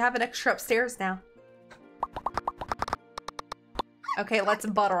here. We have an extra upstairs now. Okay, let's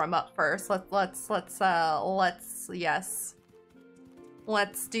butter him up first. Yes.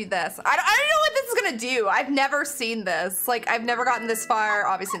 Let's do this. I don't know what this is gonna do. I've never seen this. Like, I've never gotten this far,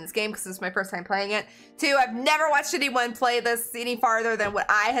 obviously, in this game, because this is my first time playing it. 2, I've never watched anyone play this any farther than what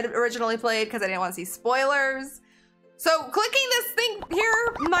I had originally played, because I didn't want to see spoilers. So, clicking this thing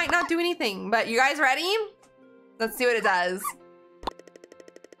here might not do anything, but you guys ready? Let's see what it does.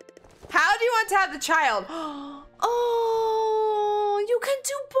 How do you want to have the child? Oh, you can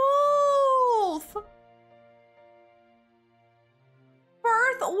do both.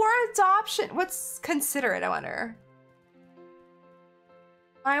 Birth or adoption. What's considerate, I wonder.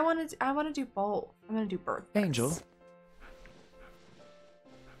 I want to do both. I'm going to do birth first. Angel.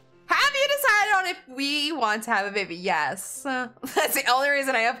 Have you decided on if we want to have a baby? Yes. That's the only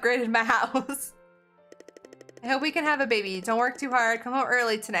reason I upgraded my house. I hope we can have a baby. Don't work too hard. Come home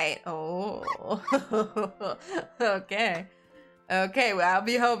early tonight. Oh. Okay. Okay, well, I'll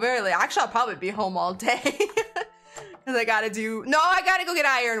be home early. Actually, I'll probably be home all day. Because I gotta go get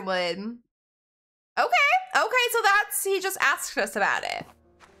ironwood. Okay. Okay, so he just asked us about it.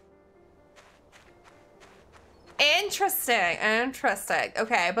 Interesting. Interesting.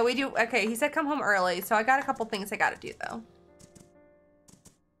 Okay, but okay, he said come home early, so I got a couple things I gotta do, though.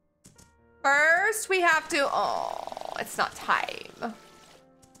 First, we have to, it's not time.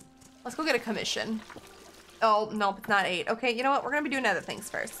 Let's go get a commission. Oh, nope, it's not 8. Okay, you know what? We're gonna be doing other things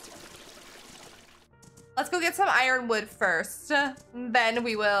first. Let's go get some ironwood first. Then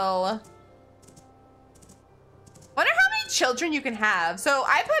we will children you can have. So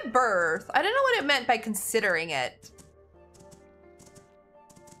I put birth. I don't know what it meant by considering it.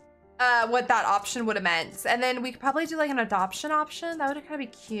 What that option would have meant. And then we could probably do like an adoption option. That would kind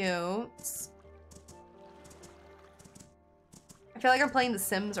of be cute. I feel like I'm playing The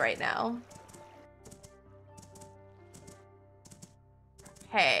Sims right now.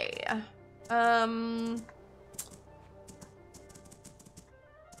 Okay.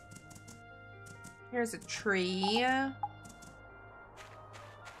 Here's a tree.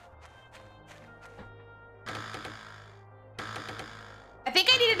 I think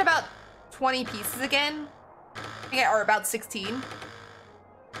I needed about 20 pieces again. Or about 16.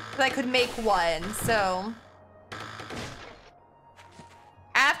 But I could make one, so.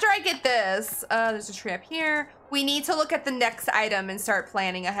 After I get this, there's a tree up here. We need to look at the next item and start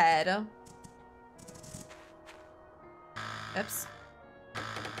planning ahead. Oops.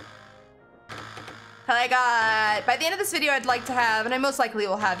 By the end of this video, I'd like to have, and I most likely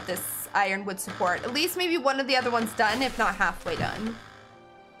will have this ironwood support. At least maybe one of the other ones done, if not halfway done.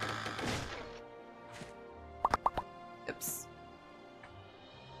 Oops.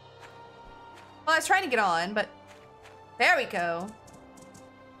 Well, I was trying to get on, but there we go.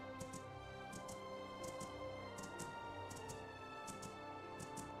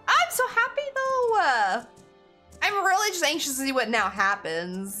 I'm so happy though. I'm really just anxious to see what now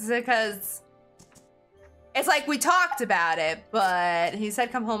happens because it's like we talked about it, but he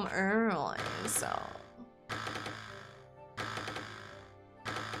said come home early, so.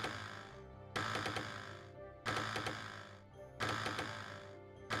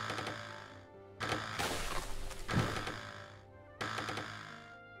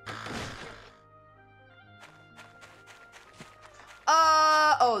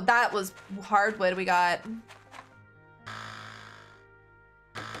 Oh, that was hardwood we got.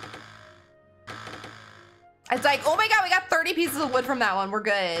 It's like, oh my god, we got 30 pieces of wood from that one. We're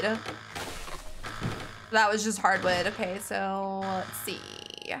good. That was just hardwood. Okay, so let's see.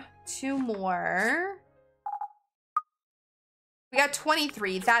 2 more. We got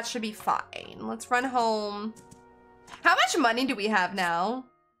 23. That should be fine. Let's run home. How much money do we have now?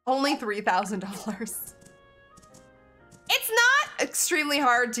 Only $3,000. It's not extremely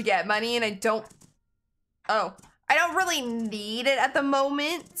hard to get money, and I don't really need it at the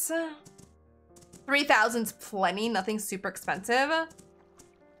moment. 3,000's plenty, nothing super expensive.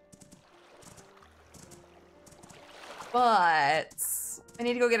 But I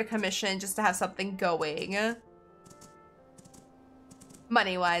need to go get a commission just to have something going.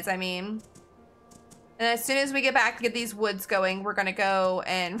 Money-wise, I mean. And as soon as we get back to get these woods going, we're gonna go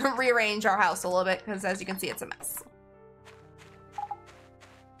and rearrange our house a little bit, because as you can see, it's a mess.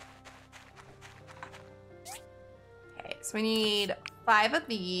 Okay, so we need 5 of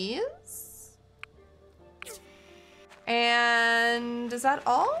these. And is that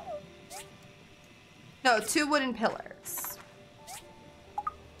all? No, 2 wooden pillars.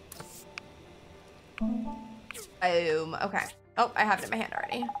 Boom. Okay. Oh, I have it in my hand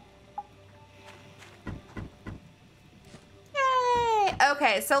already. Yay!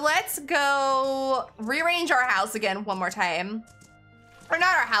 Okay, so let's go rearrange our house again one more time. Or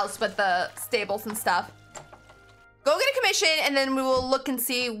not our house, but the stables and stuff. Go get a commission, and then we will look and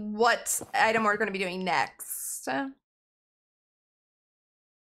see what item we're going to be doing next.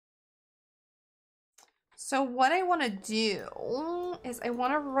 So what I want to do is I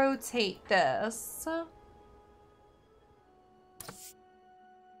want to rotate this.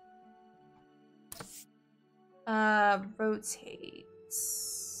 Rotate.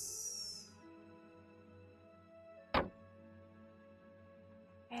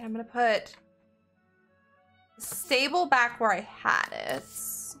 And I'm going to put the stable back where I had it.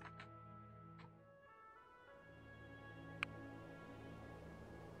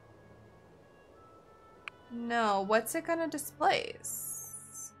 No, what's it gonna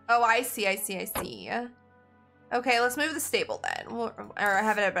displace? Oh, I see. Okay, let's move the stable then. Or I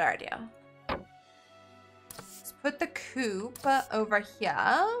have a better idea. Let's put the coop over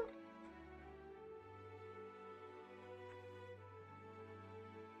here.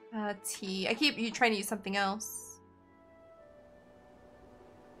 T. I keep trying to use something else.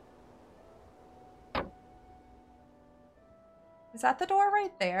 Is that the door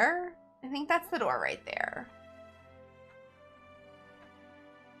right there? I think that's the door right there.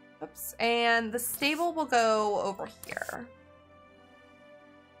 Oops. And the stable will go over here.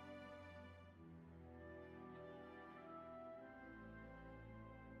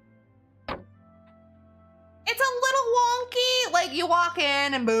 It's a little wonky. Like, you walk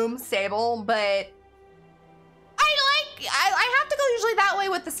in and boom, stable, but I have to go usually that way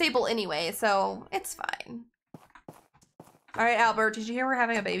with the stable anyway, so it's fine. All right, Albert, did you hear we're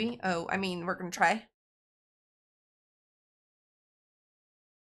having a baby? Oh, I mean, we're gonna try.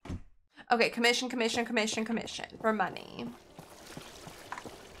 Okay, commission for money.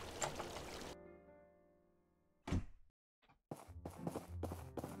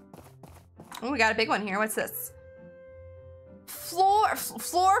 Oh, we got a big one here. What's this?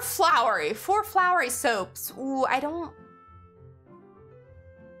 Four flowery soaps. Ooh, I don't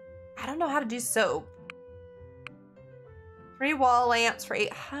know how to do soap. 3 wall lamps for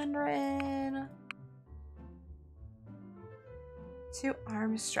 800. 2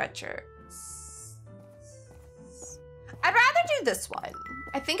 arm stretchers. I'd rather do this one.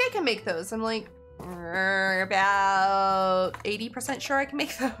 I think I can make those. I'm like about 80% sure I can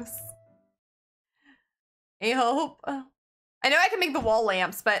make those. I hope. I know I can make the wall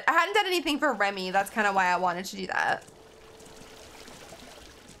lamps, but I hadn't done anything for Remy. That's kind of why I wanted to do that.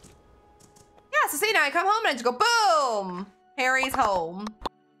 Yeah, so see, now I come home and I just go boom. Harry's home.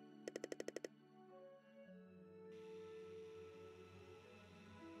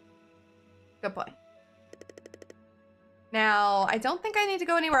 Good boy. Now, I don't think I need to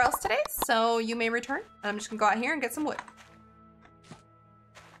go anywhere else today, so you may return. I'm just gonna go out here and get some wood.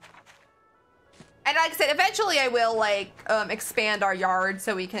 And like I said, eventually I will like expand our yard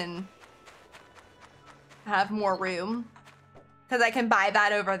so we can have more room. Because I can buy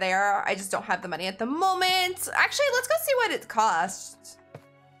that over there. I just don't have the money at the moment. Actually, let's go see what it costs.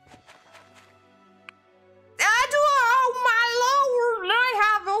 Oh my lord,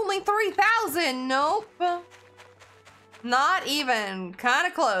 I have only 3,000. Nope. Not even. Kind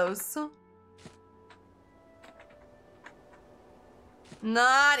of close.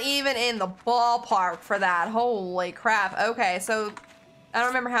 Not even in the ballpark for that. Holy crap. Okay, so I don't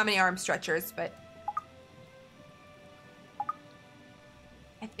remember how many arm stretchers, but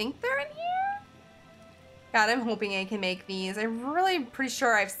I think they're in here. God, I'm hoping I can make these. I'm really pretty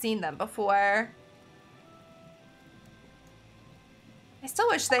sure I've seen them before. I still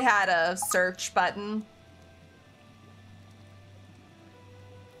wish they had a search button.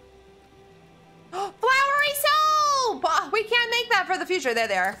 Flowery soap! Oh, we can't make that for the future. There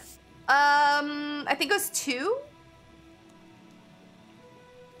they are. I think it was 2.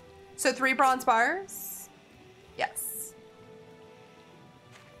 So 3 bronze bars. Yes.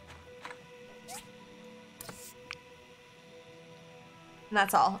 And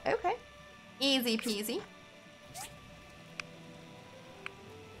that's all. Okay. Easy peasy.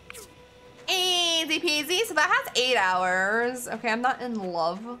 Easy peasy. So that has 8 hours. Okay, I'm not in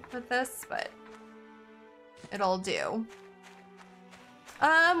love with this, but it'll do.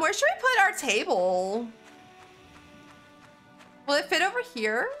 Where should we put our table? Will it fit over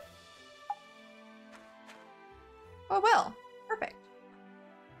here? Oh, it will. Perfect.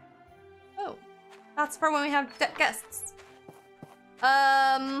 Oh, that's for when we have guests.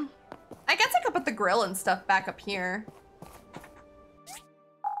 I guess I could put the grill and stuff back up here.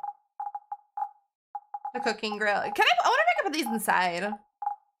 The cooking grill. I wonder if I can put these inside.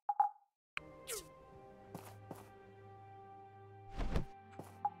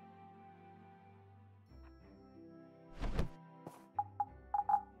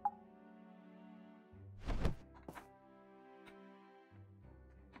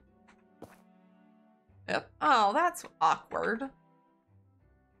 Yep. Oh, that's awkward.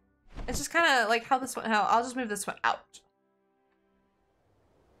 It's just kind of like how this one, I'll just move this one out.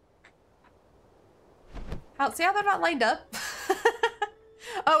 See how they're not lined up?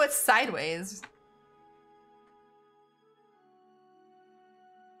 Oh, it's sideways.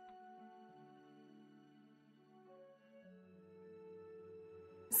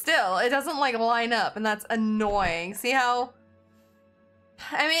 Still, it doesn't like line up, and that's annoying. See how?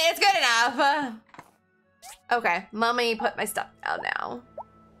 I mean, it's good enough. Okay, let me put my stuff down now.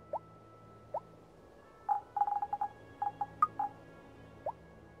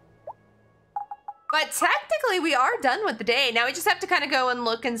 But technically, we are done with the day. Now we just have to kind of go and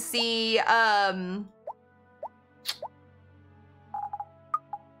look and see, Alright,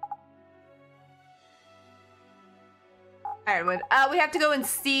 we have to go and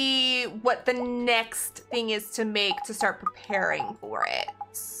see what the next thing is to make to start preparing for it.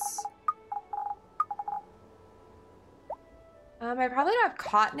 I probably don't have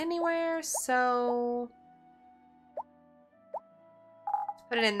cotton anywhere, so let's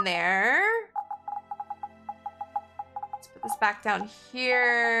put it in there. Let's put this back down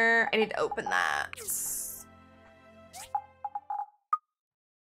here. I need to open that.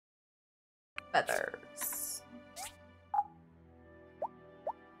 Feathers.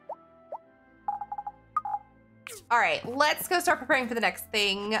 All right, let's go start preparing for the next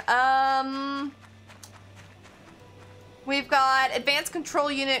thing. We've got advanced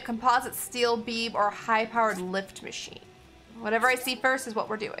control unit, composite steel beam, or high-powered lift machine. Whatever I see first is what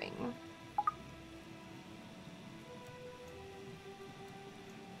we're doing.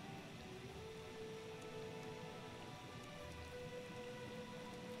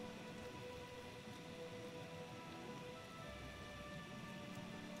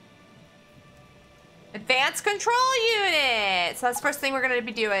 Advanced control unit. So that's the first thing we're gonna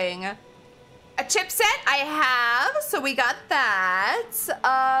be doing. A chipset I have, so we got that.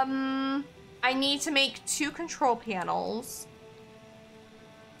 I need to make 2 control panels.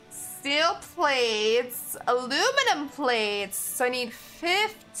 Steel plates, aluminum plates. So I need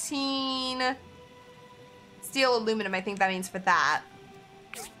 15 steel aluminum, I think that means for that.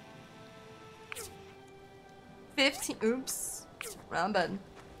 15, oops, wrong button.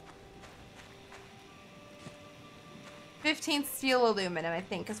 15 steel aluminum, I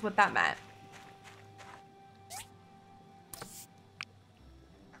think, is what that meant.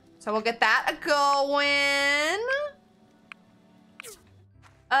 So we'll get that going.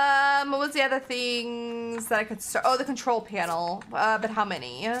 What was the other things that I could start? Oh, the control panel. But how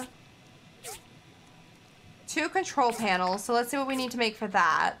many? 2 control panels. So let's see what we need to make for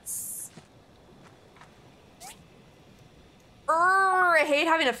that. I hate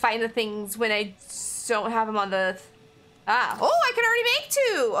having to find the things when I don't have them on the... Ah, oh, I can already make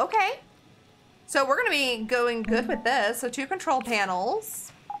 2. Okay. So we're going to be going good with this. So 2 control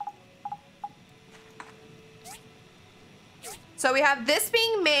panels. So we have this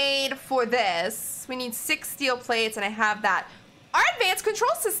being made for this. We need 6 steel plates, and I have that. Our advanced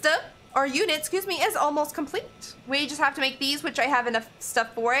control system, or unit, excuse me, is almost complete. We just have to make these, which I have enough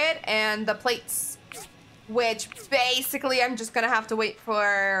stuff for it, and the plates, which basically I'm just going to have to wait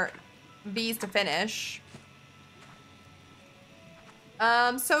for these to finish.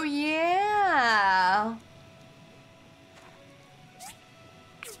 So yeah.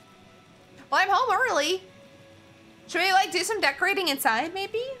 Well, I'm home early. Should we like do some decorating inside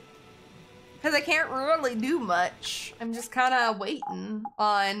maybe? Because I can't really do much. I'm just kind of waiting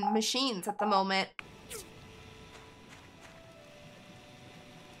on machines at the moment.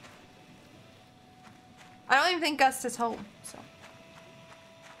 I don't even think Gust is home, so.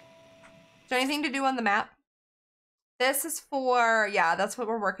 Is there anything to do on the map? This is for, yeah, that's what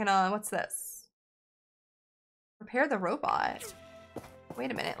we're working on. What's this? Repair the robot.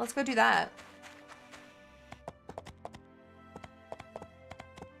 Wait a minute, let's go do that.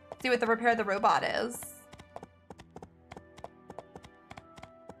 See what the repair the robot is.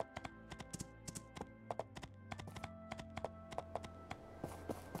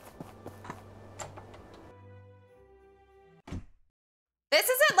 This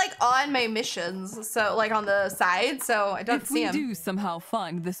isn't like on my missions, so like on the side, so I don't see him. If we do somehow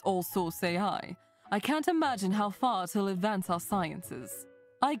find this all-source AI, I can't imagine how far it'll advance our sciences.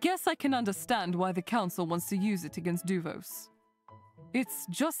 I guess I can understand why the Council wants to use it against Duvos. It's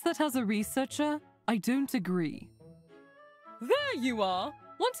just that as a researcher, I don't agree. There you are!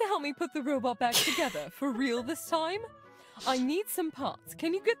 Want to help me put the robot back together, for real this time? I need some parts.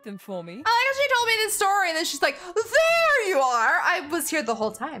 Can you get them for me? I like how she told me this story and then she's like, there you are! I was here the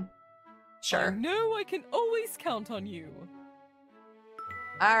whole time. Sure. I know I can always count on you.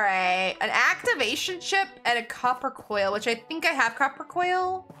 Alright, an activation chip and a copper coil, which I think I have copper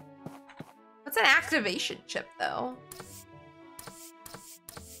coil. What's an activation chip though?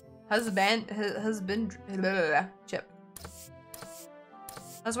 Husband chip.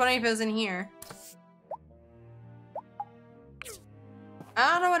 I was wondering if it was in here.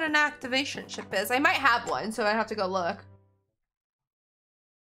 I don't know what an activation chip is. I might have one, so I have to go look.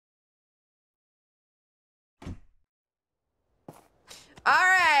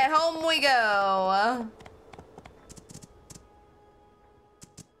 Alright, home we go.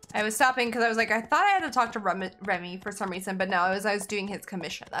 I was stopping because I was like, I thought I had to talk to Remy for some reason, but no, I was doing his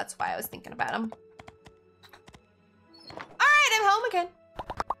commission. That's why I was thinking about him. Alright, I'm home again.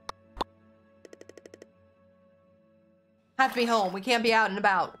 Have to be home. We can't be out and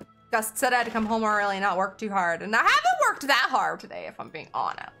about. Gus said I had to come home early and not work too hard. And I haven't worked that hard today, if I'm being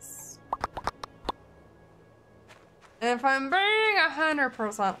honest. If I'm being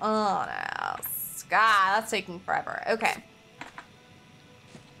 100% honest. God, that's taking forever. Okay.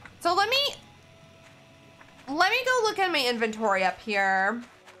 So let me go look at my inventory up here.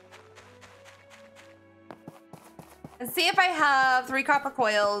 And see if I have 3 copper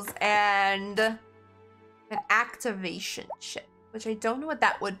coils and an activation chip, which I don't know what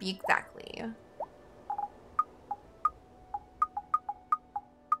that would be exactly.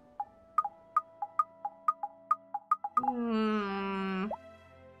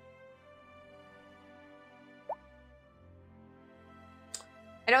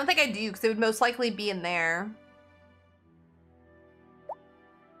 I don't think I do, because it would most likely be in there.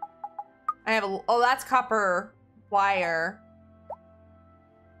 I have a... Oh, that's copper wire.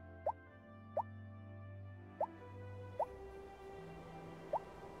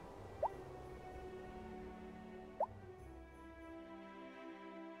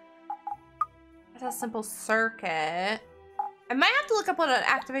 That's a simple circuit. I might have to look up what an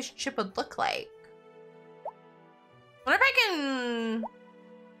activation chip would look like. Wonder if I can...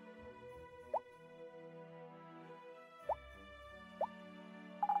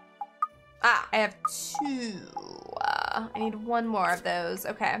 Ah, I have 2. I need 1 more of those.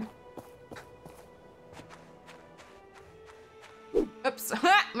 Okay. Oops.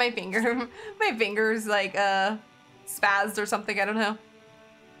 My finger's like spazzed or something. I don't know.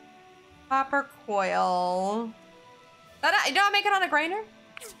 Copper coil. You don't make it on a grinder?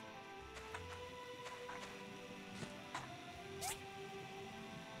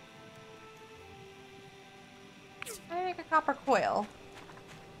 How do I make a copper coil?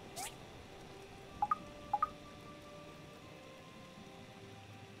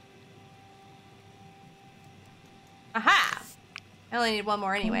 Aha! I only need 1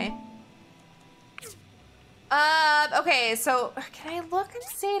 more anyway. Okay, so can I look and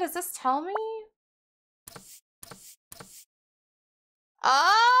see? Does this tell me?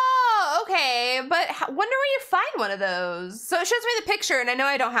 Oh, okay. But wonder where you find one of those. So it shows me the picture, and I know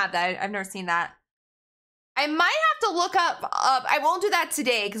I don't have that. I've never seen that. I might have to look up. I won't do that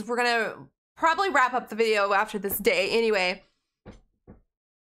today because we're gonna probably wrap up the video after this day anyway.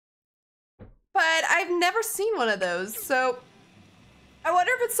 But I've never seen one of those, so I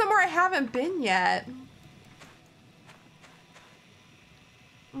wonder if it's somewhere I haven't been yet.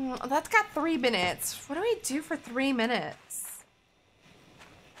 That's got 3 minutes. What do I do for 3 minutes?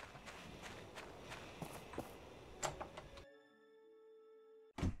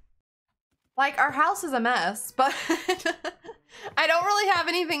 Like, our house is a mess, but I don't really have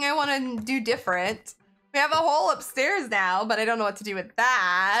anything I want to do different. We have a hole upstairs now, but I don't know what to do with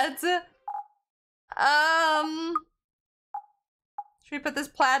that. Should we put this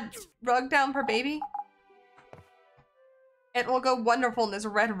plaid rug down for baby? It will go wonderful in this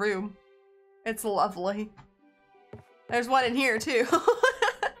red room. It's lovely. There's one in here too.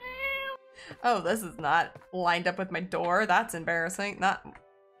 Oh, this is not lined up with my door. That's embarrassing. Not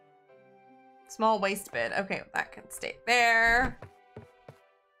small waste bit. Okay, that can stay there.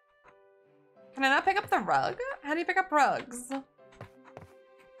 Can I not pick up the rug? How do you pick up rugs?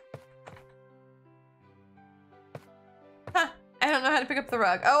 Huh, I don't know how to pick up the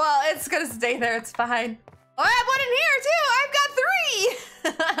rug. Oh, well, it's gonna stay there. It's fine. Oh, I have one in here, too! I've got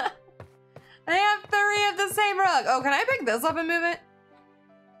 3! I have 3 of the same rug. Oh, can I pick this up and move it?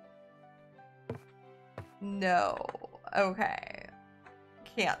 No. Okay.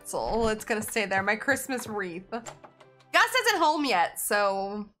 Cancel. It's gonna stay there. My Christmas wreath. Gus isn't home yet,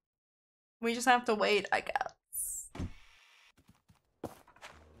 so we just have to wait, I guess.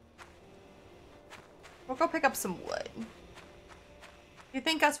 We'll go pick up some wood. You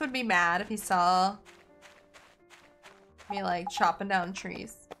think Gus would be mad if he saw me, like, chopping down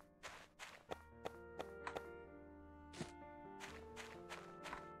trees?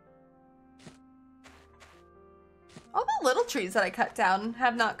 All the little trees that I cut down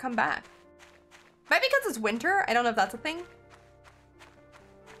have not come back. Maybe because it's winter? I don't know if that's a thing.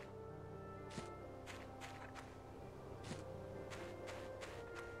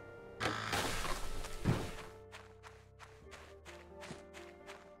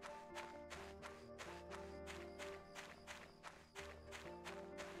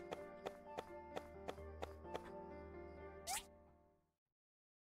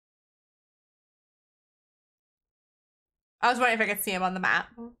 I was wondering if I could see him on the map.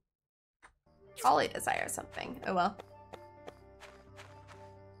 Holly desire something. Oh well.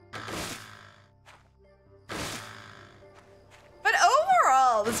 But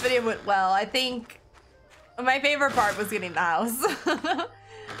overall, this video went well. I think my favorite part was getting the house.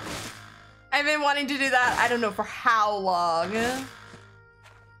 I've been wanting to do that, I don't know for how long.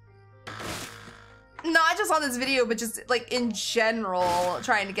 Not just on this video, but just like in general,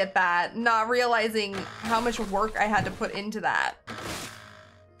 trying to get that, not realizing how much work I had to put into that.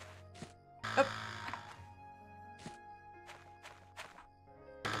 Oh.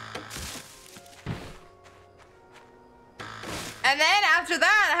 And then after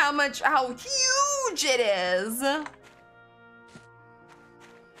that, how huge it is.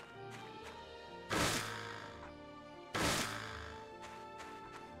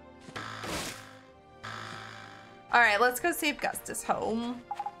 All right, let's go see if Gust is home.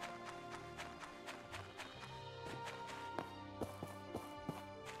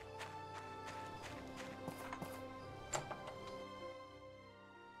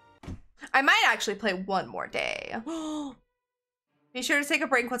 I might actually play one more day. Be sure to take a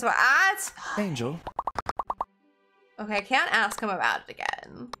break once about Angel. Okay, I can't ask him about it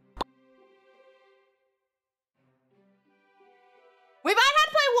again. We might have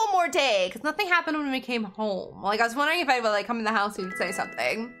to play one more day because nothing happened when we came home. Like, I was wondering if I would like come in the house and say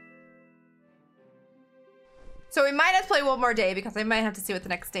something. So we might have to play one more day because I might have to see what the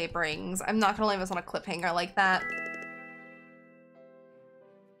next day brings. I'm not gonna leave us on a cliffhanger like that.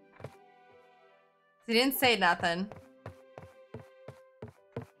 He didn't say nothing.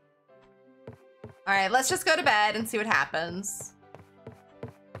 All right, let's just go to bed and see what happens.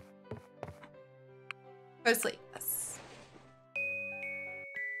 Go to sleep. Yes.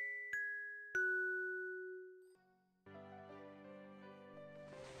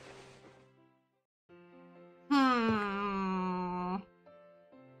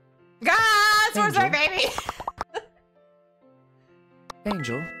 Guys, where's my baby?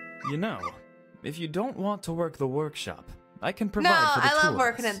 Angel, you know, if you don't want to work the workshop, I can provide for the No, I love tours.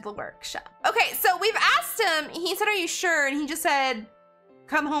 working at the workshop. Okay, so we've asked him. He said, "Are you sure?" And he just said,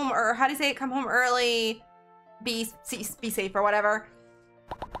 "Come home," or how do you say it? Come home early, be safe or whatever.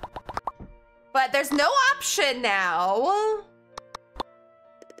 But there's no option now.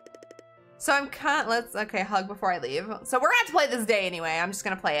 So I'm okay, hug before I leave. So we're gonna have to play this day anyway. I'm just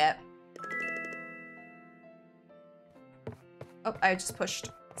gonna play it. Oh, I just pushed.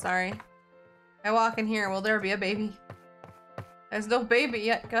 Sorry. I walk in here. Will there be a baby? There's no baby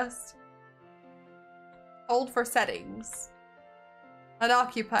yet, Gus. Hold for settings.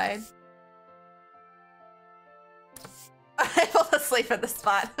 Unoccupied. I fell asleep at the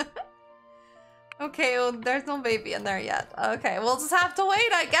spot. Okay, well, there's no baby in there yet. Okay, we'll just have to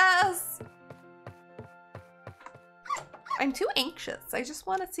wait, I guess. I'm too anxious. I just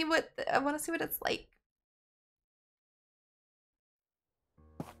want to see what it's like.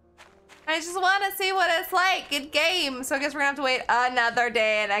 I just want to see what it's like in game. So I guess we're gonna have to wait another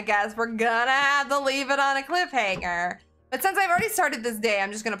day, and I guess we're gonna have to leave it on a cliffhanger. But since I've already started this day,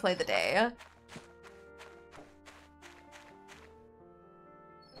 I'm just gonna play the day.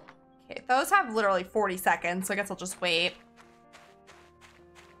 Okay, those have literally 40 seconds, so I guess I'll just wait.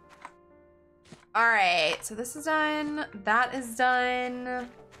 All right, so this is done. That is done.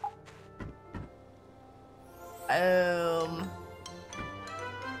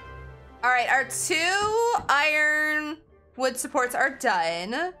 All right, our 2 iron wood supports are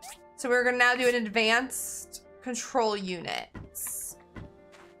done. So we're gonna now do an advanced control unit,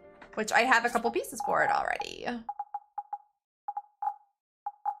 which I have a couple pieces for it already.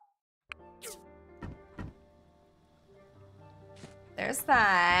 There's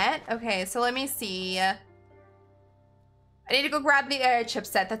that. Okay, so let me see. I need to go grab the air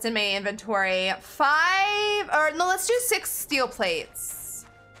chipset that's in my inventory. 5, or no, let's do 6 steel plates.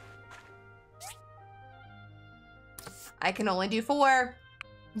 I can only do 4.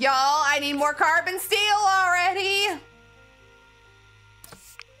 Y'all, I need more carbon steel already.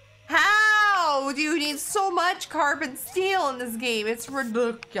 How do you need so much carbon steel in this game? It's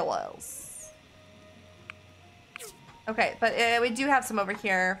ridiculous. Okay, but we do have some over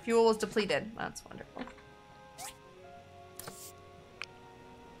here. Fuel was depleted. That's wonderful.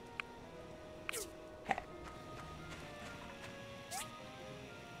 Okay.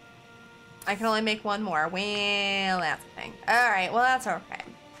 I can only make 1 more. Well, that's the thing. All right, well, that's okay.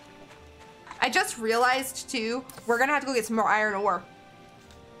 I just realized, too, we're gonna have to go get some more iron ore.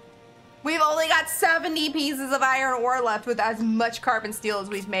 We've only got 70 pieces of iron ore left with as much carbon steel as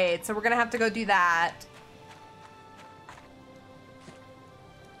we've made, so we're gonna have to go do that.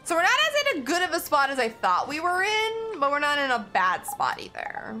 So we're not as in a good of a spot as I thought we were in, but we're not in a bad spot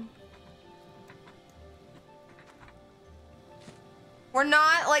either. We're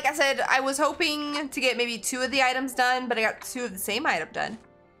not, like I said, I was hoping to get maybe 2 of the items done, but I got 2 of the same item done.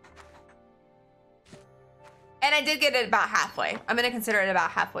 And I did get it about halfway. I'm gonna consider it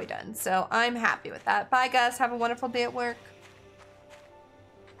about halfway done. So I'm happy with that. Bye guys, have a wonderful day at work.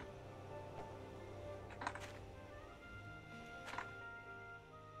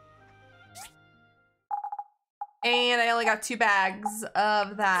 And I only got 2 bags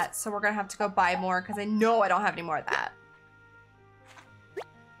of that. So we're gonna have to go buy more because I know I don't have any more of that.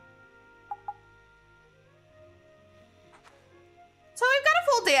 So we've got a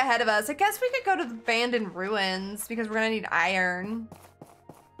full day ahead of us. I guess we could go to the abandoned ruins because we're gonna need iron.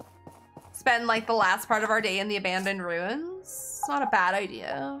 Spend like the last part of our day in the abandoned ruins. It's not a bad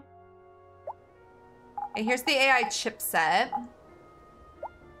idea. Okay, here's the AI chipset.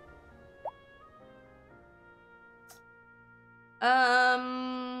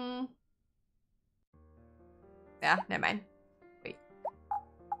 Yeah, never mind. Wait.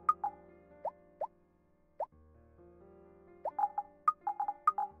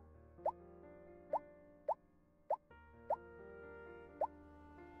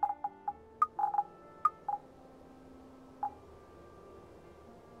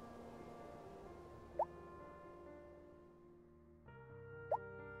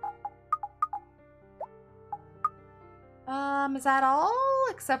 Is that all?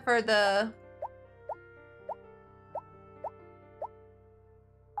 Except for the...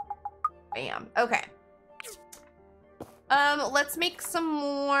 Bam. Okay. Let's make some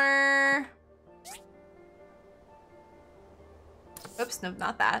more... Oops, no,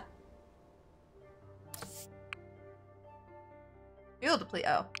 not that. Fuel deplete,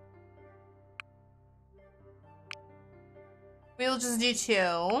 oh. We'll just do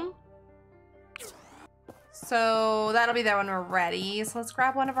 2. So that'll be there when we're ready. So let's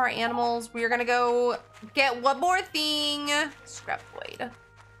grab one of our animals. We're gonna go get one more thing. Scrap void.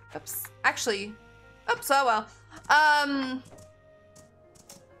 Oops. Actually, oops, oh well.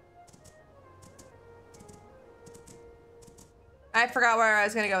 I forgot where I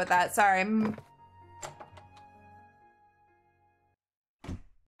was gonna go with that. Sorry.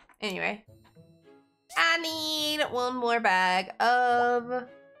 Anyway. I need one more bag of...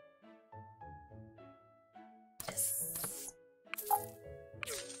 this.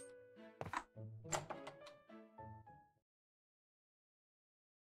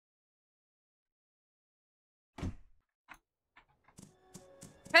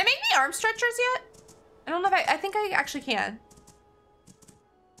 Can I make the arm stretchers yet? I don't know if I think I actually can.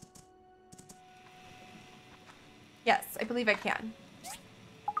 Yes, I believe I can.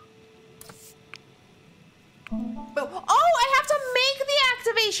 Oh, I have to make the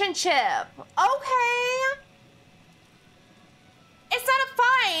activation chip. Okay. It's not a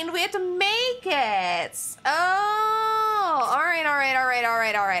find. We have to make it. Oh, all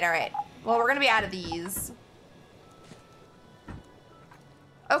right. Well, we're gonna be out of these.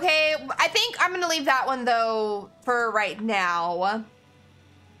 Okay, I think I'm gonna leave that one though for right now.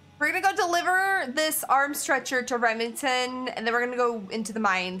 We're gonna go deliver this arm stretcher to Remington, and then we're gonna go into the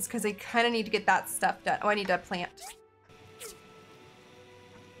mines because I kind of need to get that stuff done. Oh, I need to plant.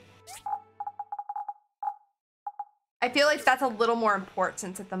 I feel like that's a little more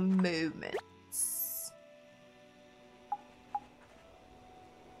important at the moment.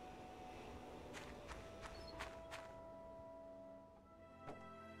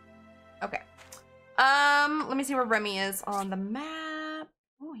 Okay. Let me see where Remy is on the map.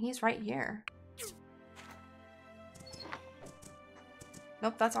 Oh, he's right here.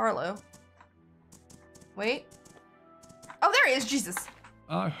 Nope, that's Arlo. Wait. Oh, there he is, Jesus.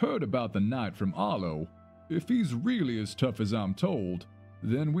 I heard about the knight from Arlo. If he's really as tough as I'm told,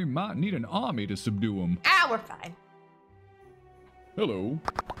 then we might need an army to subdue him. Ah, we're fine. Hello.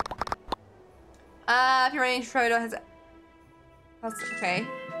 If you're running Frodo has... That's okay.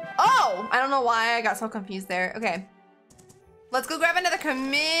 Oh! I don't know why I got so confused there. Okay. Let's go grab another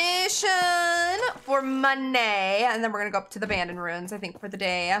commission for money, and then we're gonna go up to the abandoned ruins, I think, for the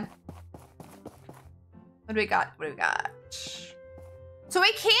day. What do we got? What do we got? So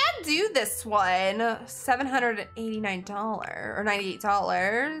we can do this one. $789 or $98.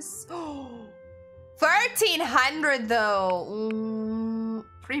 $1,300 though.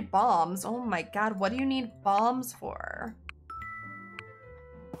 Free bombs. Oh my god, what do you need bombs for?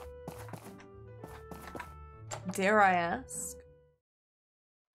 Dare I ask?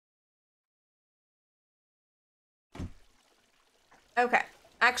 Okay.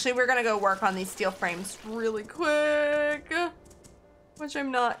 Actually, we're gonna go work on these steel frames really quick. Which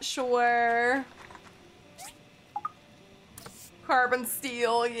I'm not sure. Carbon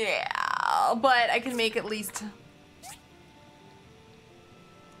steel, yeah. But I can make at least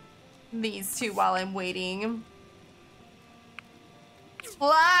these two while I'm waiting.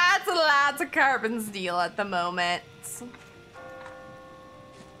 Lots and lots of carbon steel at the moment. Is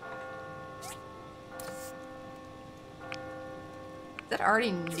it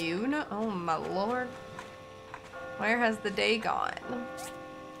already noon? Oh my lord. Where has the day gone?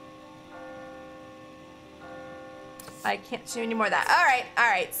 I can't do any more of that. All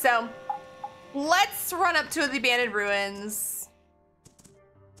right, so let's run up to the abandoned ruins.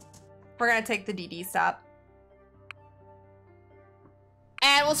 We're gonna take the DD stop.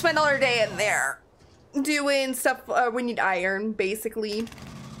 And we'll spend all our day in there doing stuff. We need iron, basically.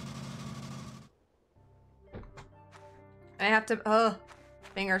 And I have to,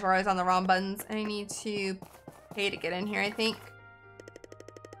 fingers were always on the wrong buttons. I need to pay to get in here, I think.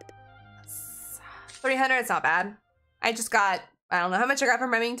 300, it's not bad. I just got, I don't know how much I got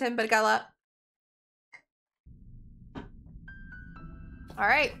from Remington, but I got a lot. All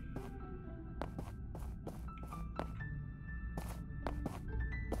right.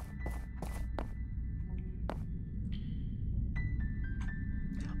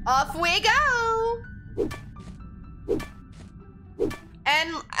 Off we go!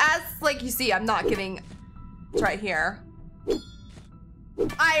 And as, like, you see, I'm not getting, it's right here,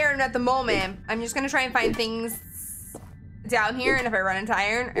 iron at the moment. I'm just gonna try and find things down here, and if I run into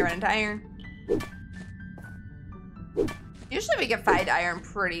iron, I run into iron. Usually we can find iron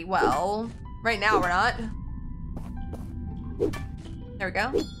pretty well. Right now we're not. There we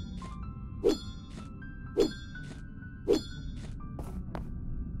go.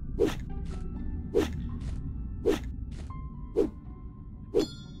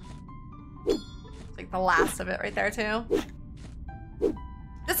 It's like the last of it right there too.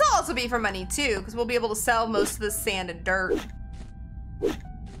 This will also be for money too, because we'll be able to sell most of the sand and dirt.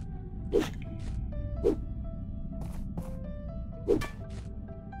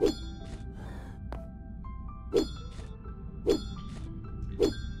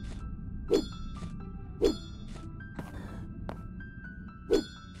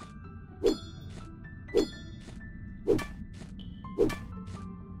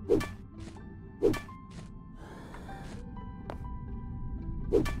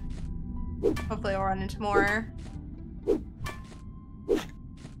 Hopefully we'll run into more.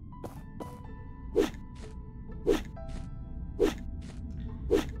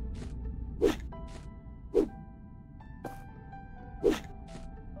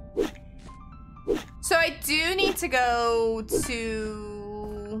 So I do need to go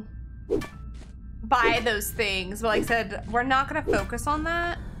to buy those things, but like I said, we're not gonna focus on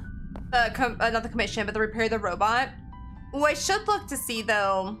that. Not the commission, but the repair the robot. Oh, I should look to see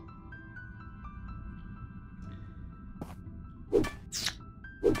though.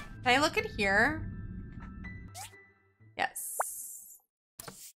 Can I look at here? Yes.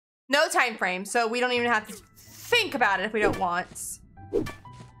 No time frame, so we don't even have to think about it if we don't want. When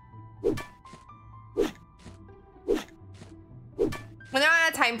they're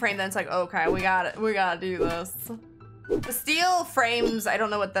on a time frame, then it's like, okay, we gotta do this. The steel frames, I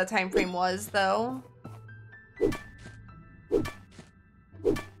don't know what the time frame was though.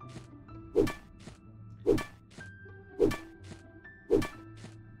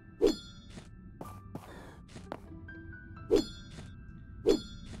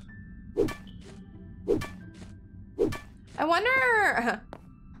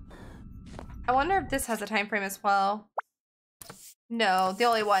 I wonder if this has a time frame as well. No, the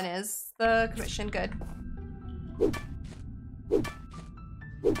only one is the commission. Good.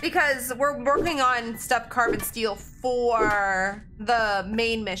 Because we're working on stuff carbon steel for the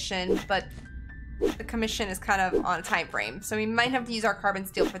main mission, but the commission is kind of on a time frame, so we might have to use our carbon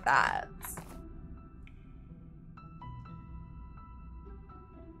steel for that.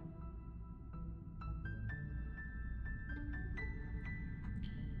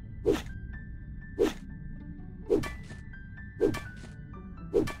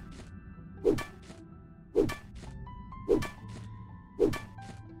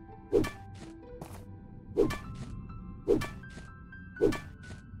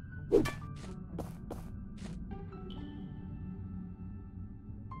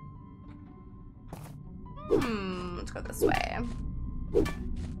 Let's go this way.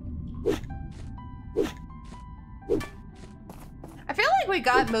 I feel like we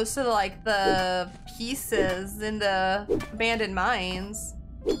got most of the pieces in the abandoned mines.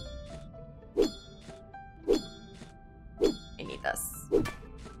 I need this.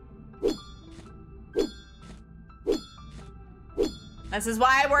 This is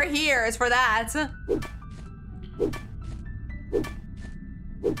why we're here, is for that.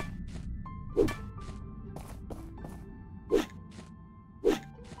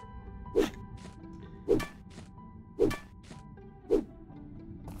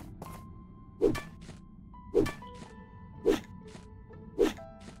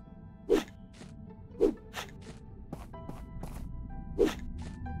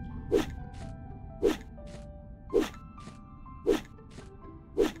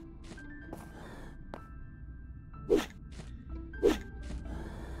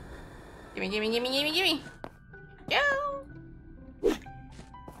 Gimme. Go.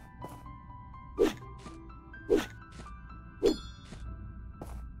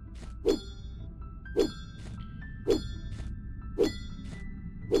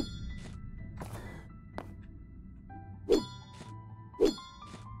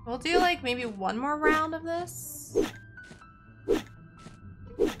 We'll do like maybe one more round of this.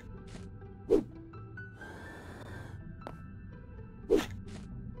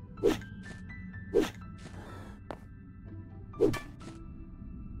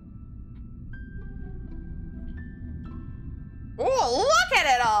 Oh, look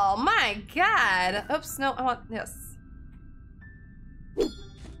at it all! My God! Oops, no, I want this.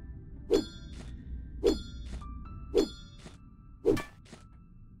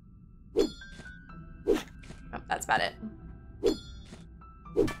 Oh, that's about it.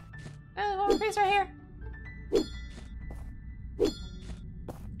 Oh, little piece right here.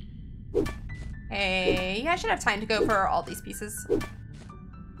 Okay, yeah, I should have time to go for all these pieces. Don't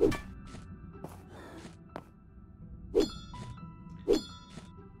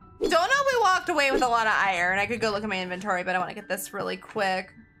know if we walked away with a lot of iron. I could go look at my inventory, but I want to get this really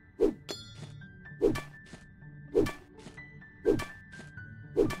quick.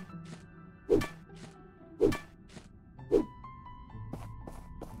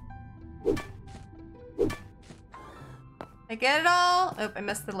 I get it all? Oh, I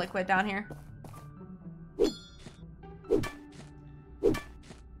missed the liquid down here.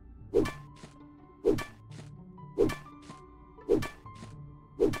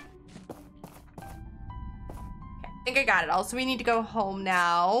 I think I got it all, so we need to go home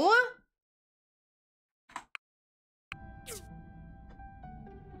now.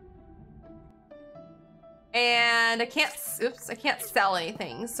 And I can't sell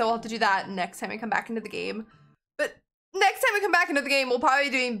anything, so I'll have to do that next time I come back into the game. But next time we come back into the game, we'll probably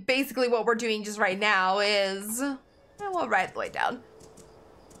be doing basically what we're doing just right now is, we'll write the way down.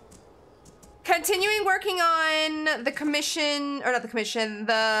 Continuing working on the commission, or not the commission,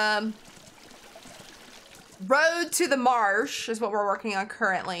 the road to the marsh is what we're working on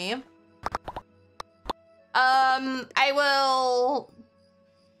currently. I will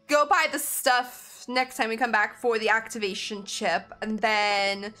go buy the stuff next time we come back for the activation chip, and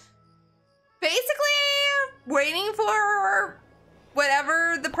then basically waiting for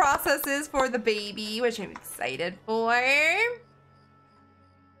whatever the process is for the baby, which I'm excited for.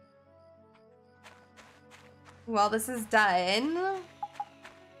 Well, this is done.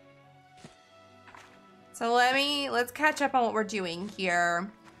 So let's catch up on what we're doing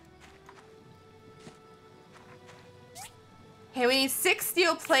here. Okay, we need 6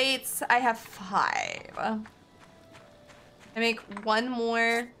 steel plates. I have 5. I make 1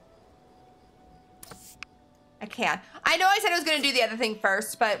 more. I can. I know I said I was gonna do the other thing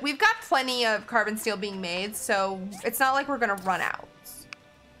first, but we've got plenty of carbon steel being made, so it's not like we're gonna run out.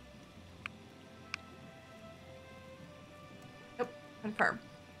 Nope, confirm.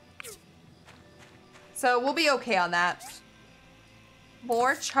 So we'll be okay on that.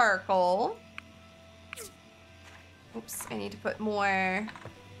 More charcoal. Oops, I need to put more.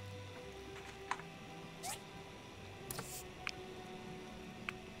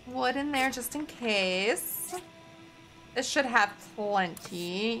 Wood in there just in case. This should have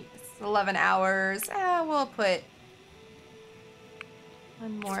plenty. It's 11 hours. We'll put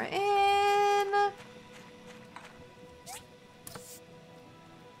 1 more in.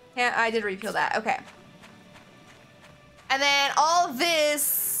 Yeah, I did refill that. Okay. And then all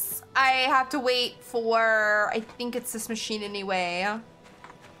this, I have to wait for, I think it's this machine anyway.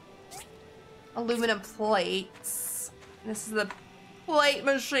 Aluminum plates. This is the plate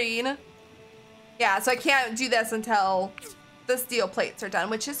machine. Yeah, so I can't do this until the steel plates are done,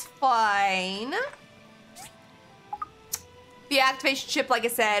 which is fine. The activation chip, like I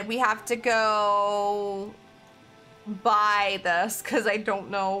said, we have to go buy this because I don't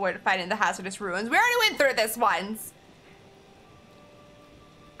know where to find it in the hazardous ruins. We already went through this once.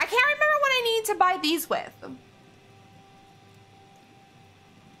 I can't remember what I need to buy these with.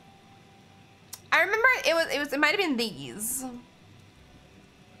 I remember it might have been these.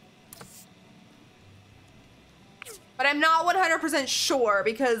 But I'm not 100% sure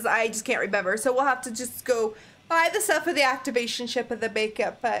because I just can't remember. So we'll have to just go buy the stuff for the activation chip and the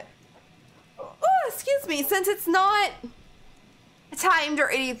makeup. But, oh, excuse me, since it's not timed or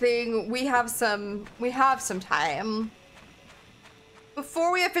anything, we have some time.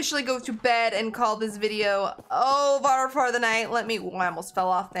 Before we officially go to bed and call this video over for the night, I almost fell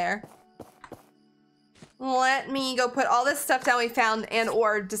off there. Let me go put all this stuff down we found and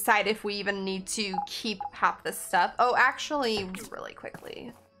or decide if we even need to keep half this stuff. Oh, actually, really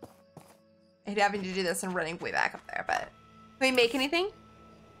quickly. I hate having to do this and running way back up there, but can we make anything?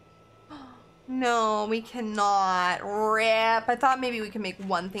 No, we cannot. Rip. I thought maybe we could make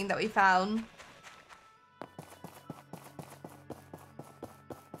one thing that we found.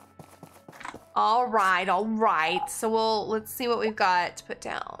 All right. So let's see what we've got to put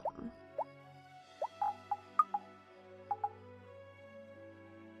down.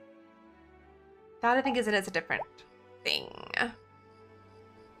 That I think is a different thing.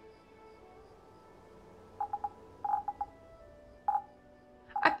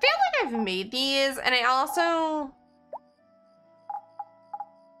 I feel like I've made these, and I also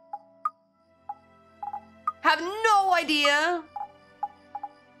have no idea.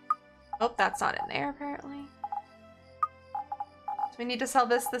 Oh, that's not in there apparently. So we need to sell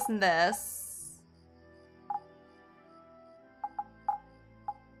this, this, and this.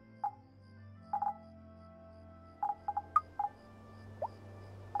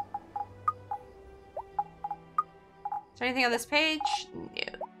 there anything on this page?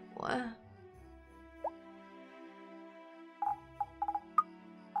 No.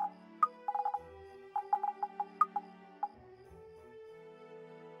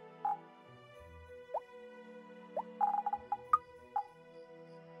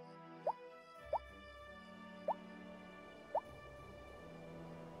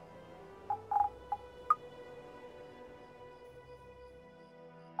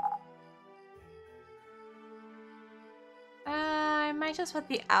 I might just put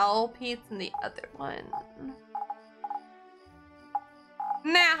the owl piece in the other one.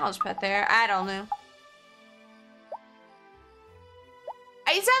 Nah, I'll just put it there. I don't know.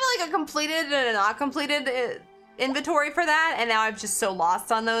 I used to have like a completed and a not completed inventory for that, and now I'm just so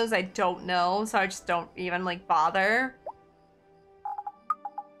lost on those, I don't know, so I just don't even like bother.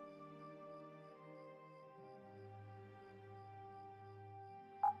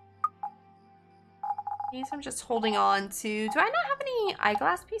 These I'm just holding on to. Do I not have any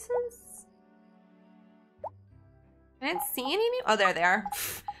eyeglass pieces? I didn't see any. Oh, there they are.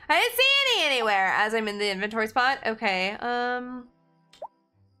 I didn't see any anywhere as I'm in the inventory spot. Okay.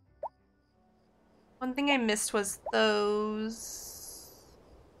 One thing I missed was those.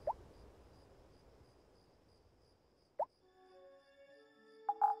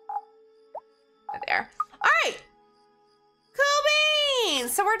 There. All right. Cool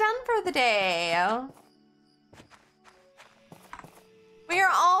beans. So we're done for the day. We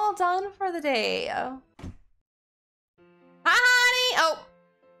are all done for the day. Hi, honey. Oh,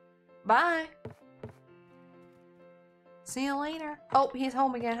 bye. See you later. Oh, he's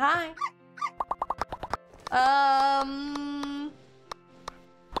home again. Hi.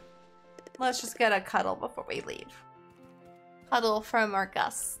 Let's just get a cuddle before we leave. Cuddle from our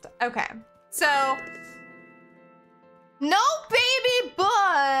guest. Okay. So, no baby,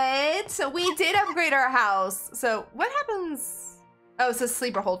 but we did upgrade our house. So what happens? Oh, it says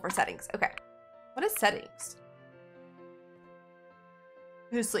sleep or hold for settings. Okay. What is settings?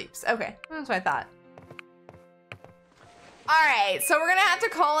 Who sleeps? Okay. That's what I thought. Alright, so we're gonna have to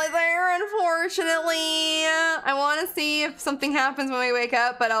call it there, unfortunately. I want to see if something happens when we wake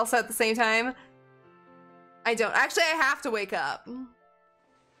up, but also at the same time, I don't. Actually, I have to wake up.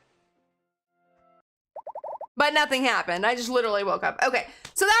 But nothing happened. I just literally woke up. Okay,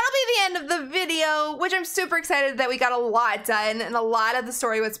 so that'll be the end of the video, which I'm super excited that we got a lot done and a lot of the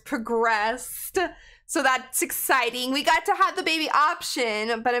story was progressed. So that's exciting. We got to have the baby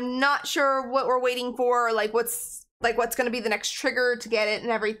option, but I'm not sure what we're waiting for, or like what's going to be the next trigger to get it and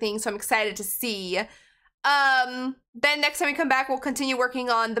everything. So I'm excited to see. Then next time we come back, we'll continue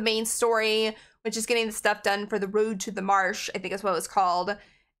working on the main story, which is getting the stuff done for the road to the marsh, I think is what it's called.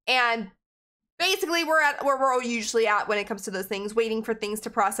 And basically, we're at where we're usually at when it comes to those things, waiting for things to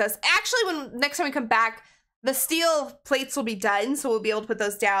process. Actually, when next time we come back, the steel plates will be done, so we'll be able to put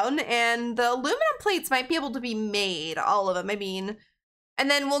those down. And the aluminum plates might be able to be made, all of them, I mean.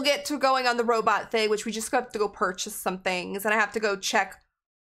 And then we'll get to going on the robot thing, which we just have to go purchase some things. And I have to go check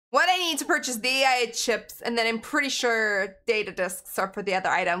what I need to purchase the AI chips. And then I'm pretty sure data disks are for the other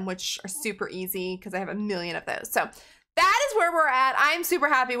item, which are super easy because I have a million of those. So that is where we're at. I'm super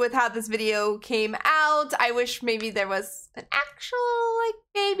happy with how this video came out. I wish maybe there was an actual like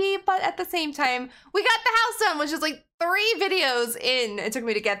baby, but at the same time, we got the house done, which is like 3 videos in. It took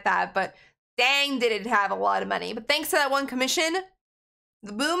me to get that, but dang, did it have a lot of money. But thanks to that one commission,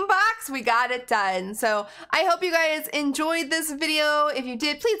 the boombox, we got it done. So I hope you guys enjoyed this video. If you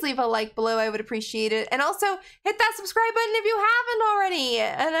did, please leave a like below. I would appreciate it. And also hit that subscribe button if you haven't already.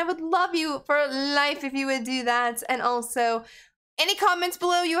 And I would love you for life if you would do that. And also any comments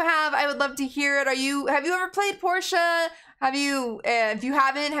below you have, I would love to hear it. Have you ever played Portia? Have you, if you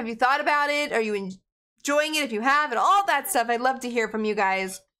haven't, have you thought about it? Are you enjoying it if you have, and all that stuff? I'd love to hear from you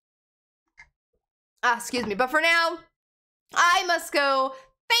guys. Excuse me. But for now, I must go.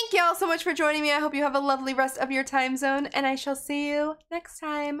 Thank y'all so much for joining me. I hope you have a lovely rest of your time zone, and I shall see you next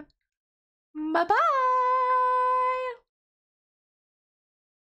time. Bye-bye.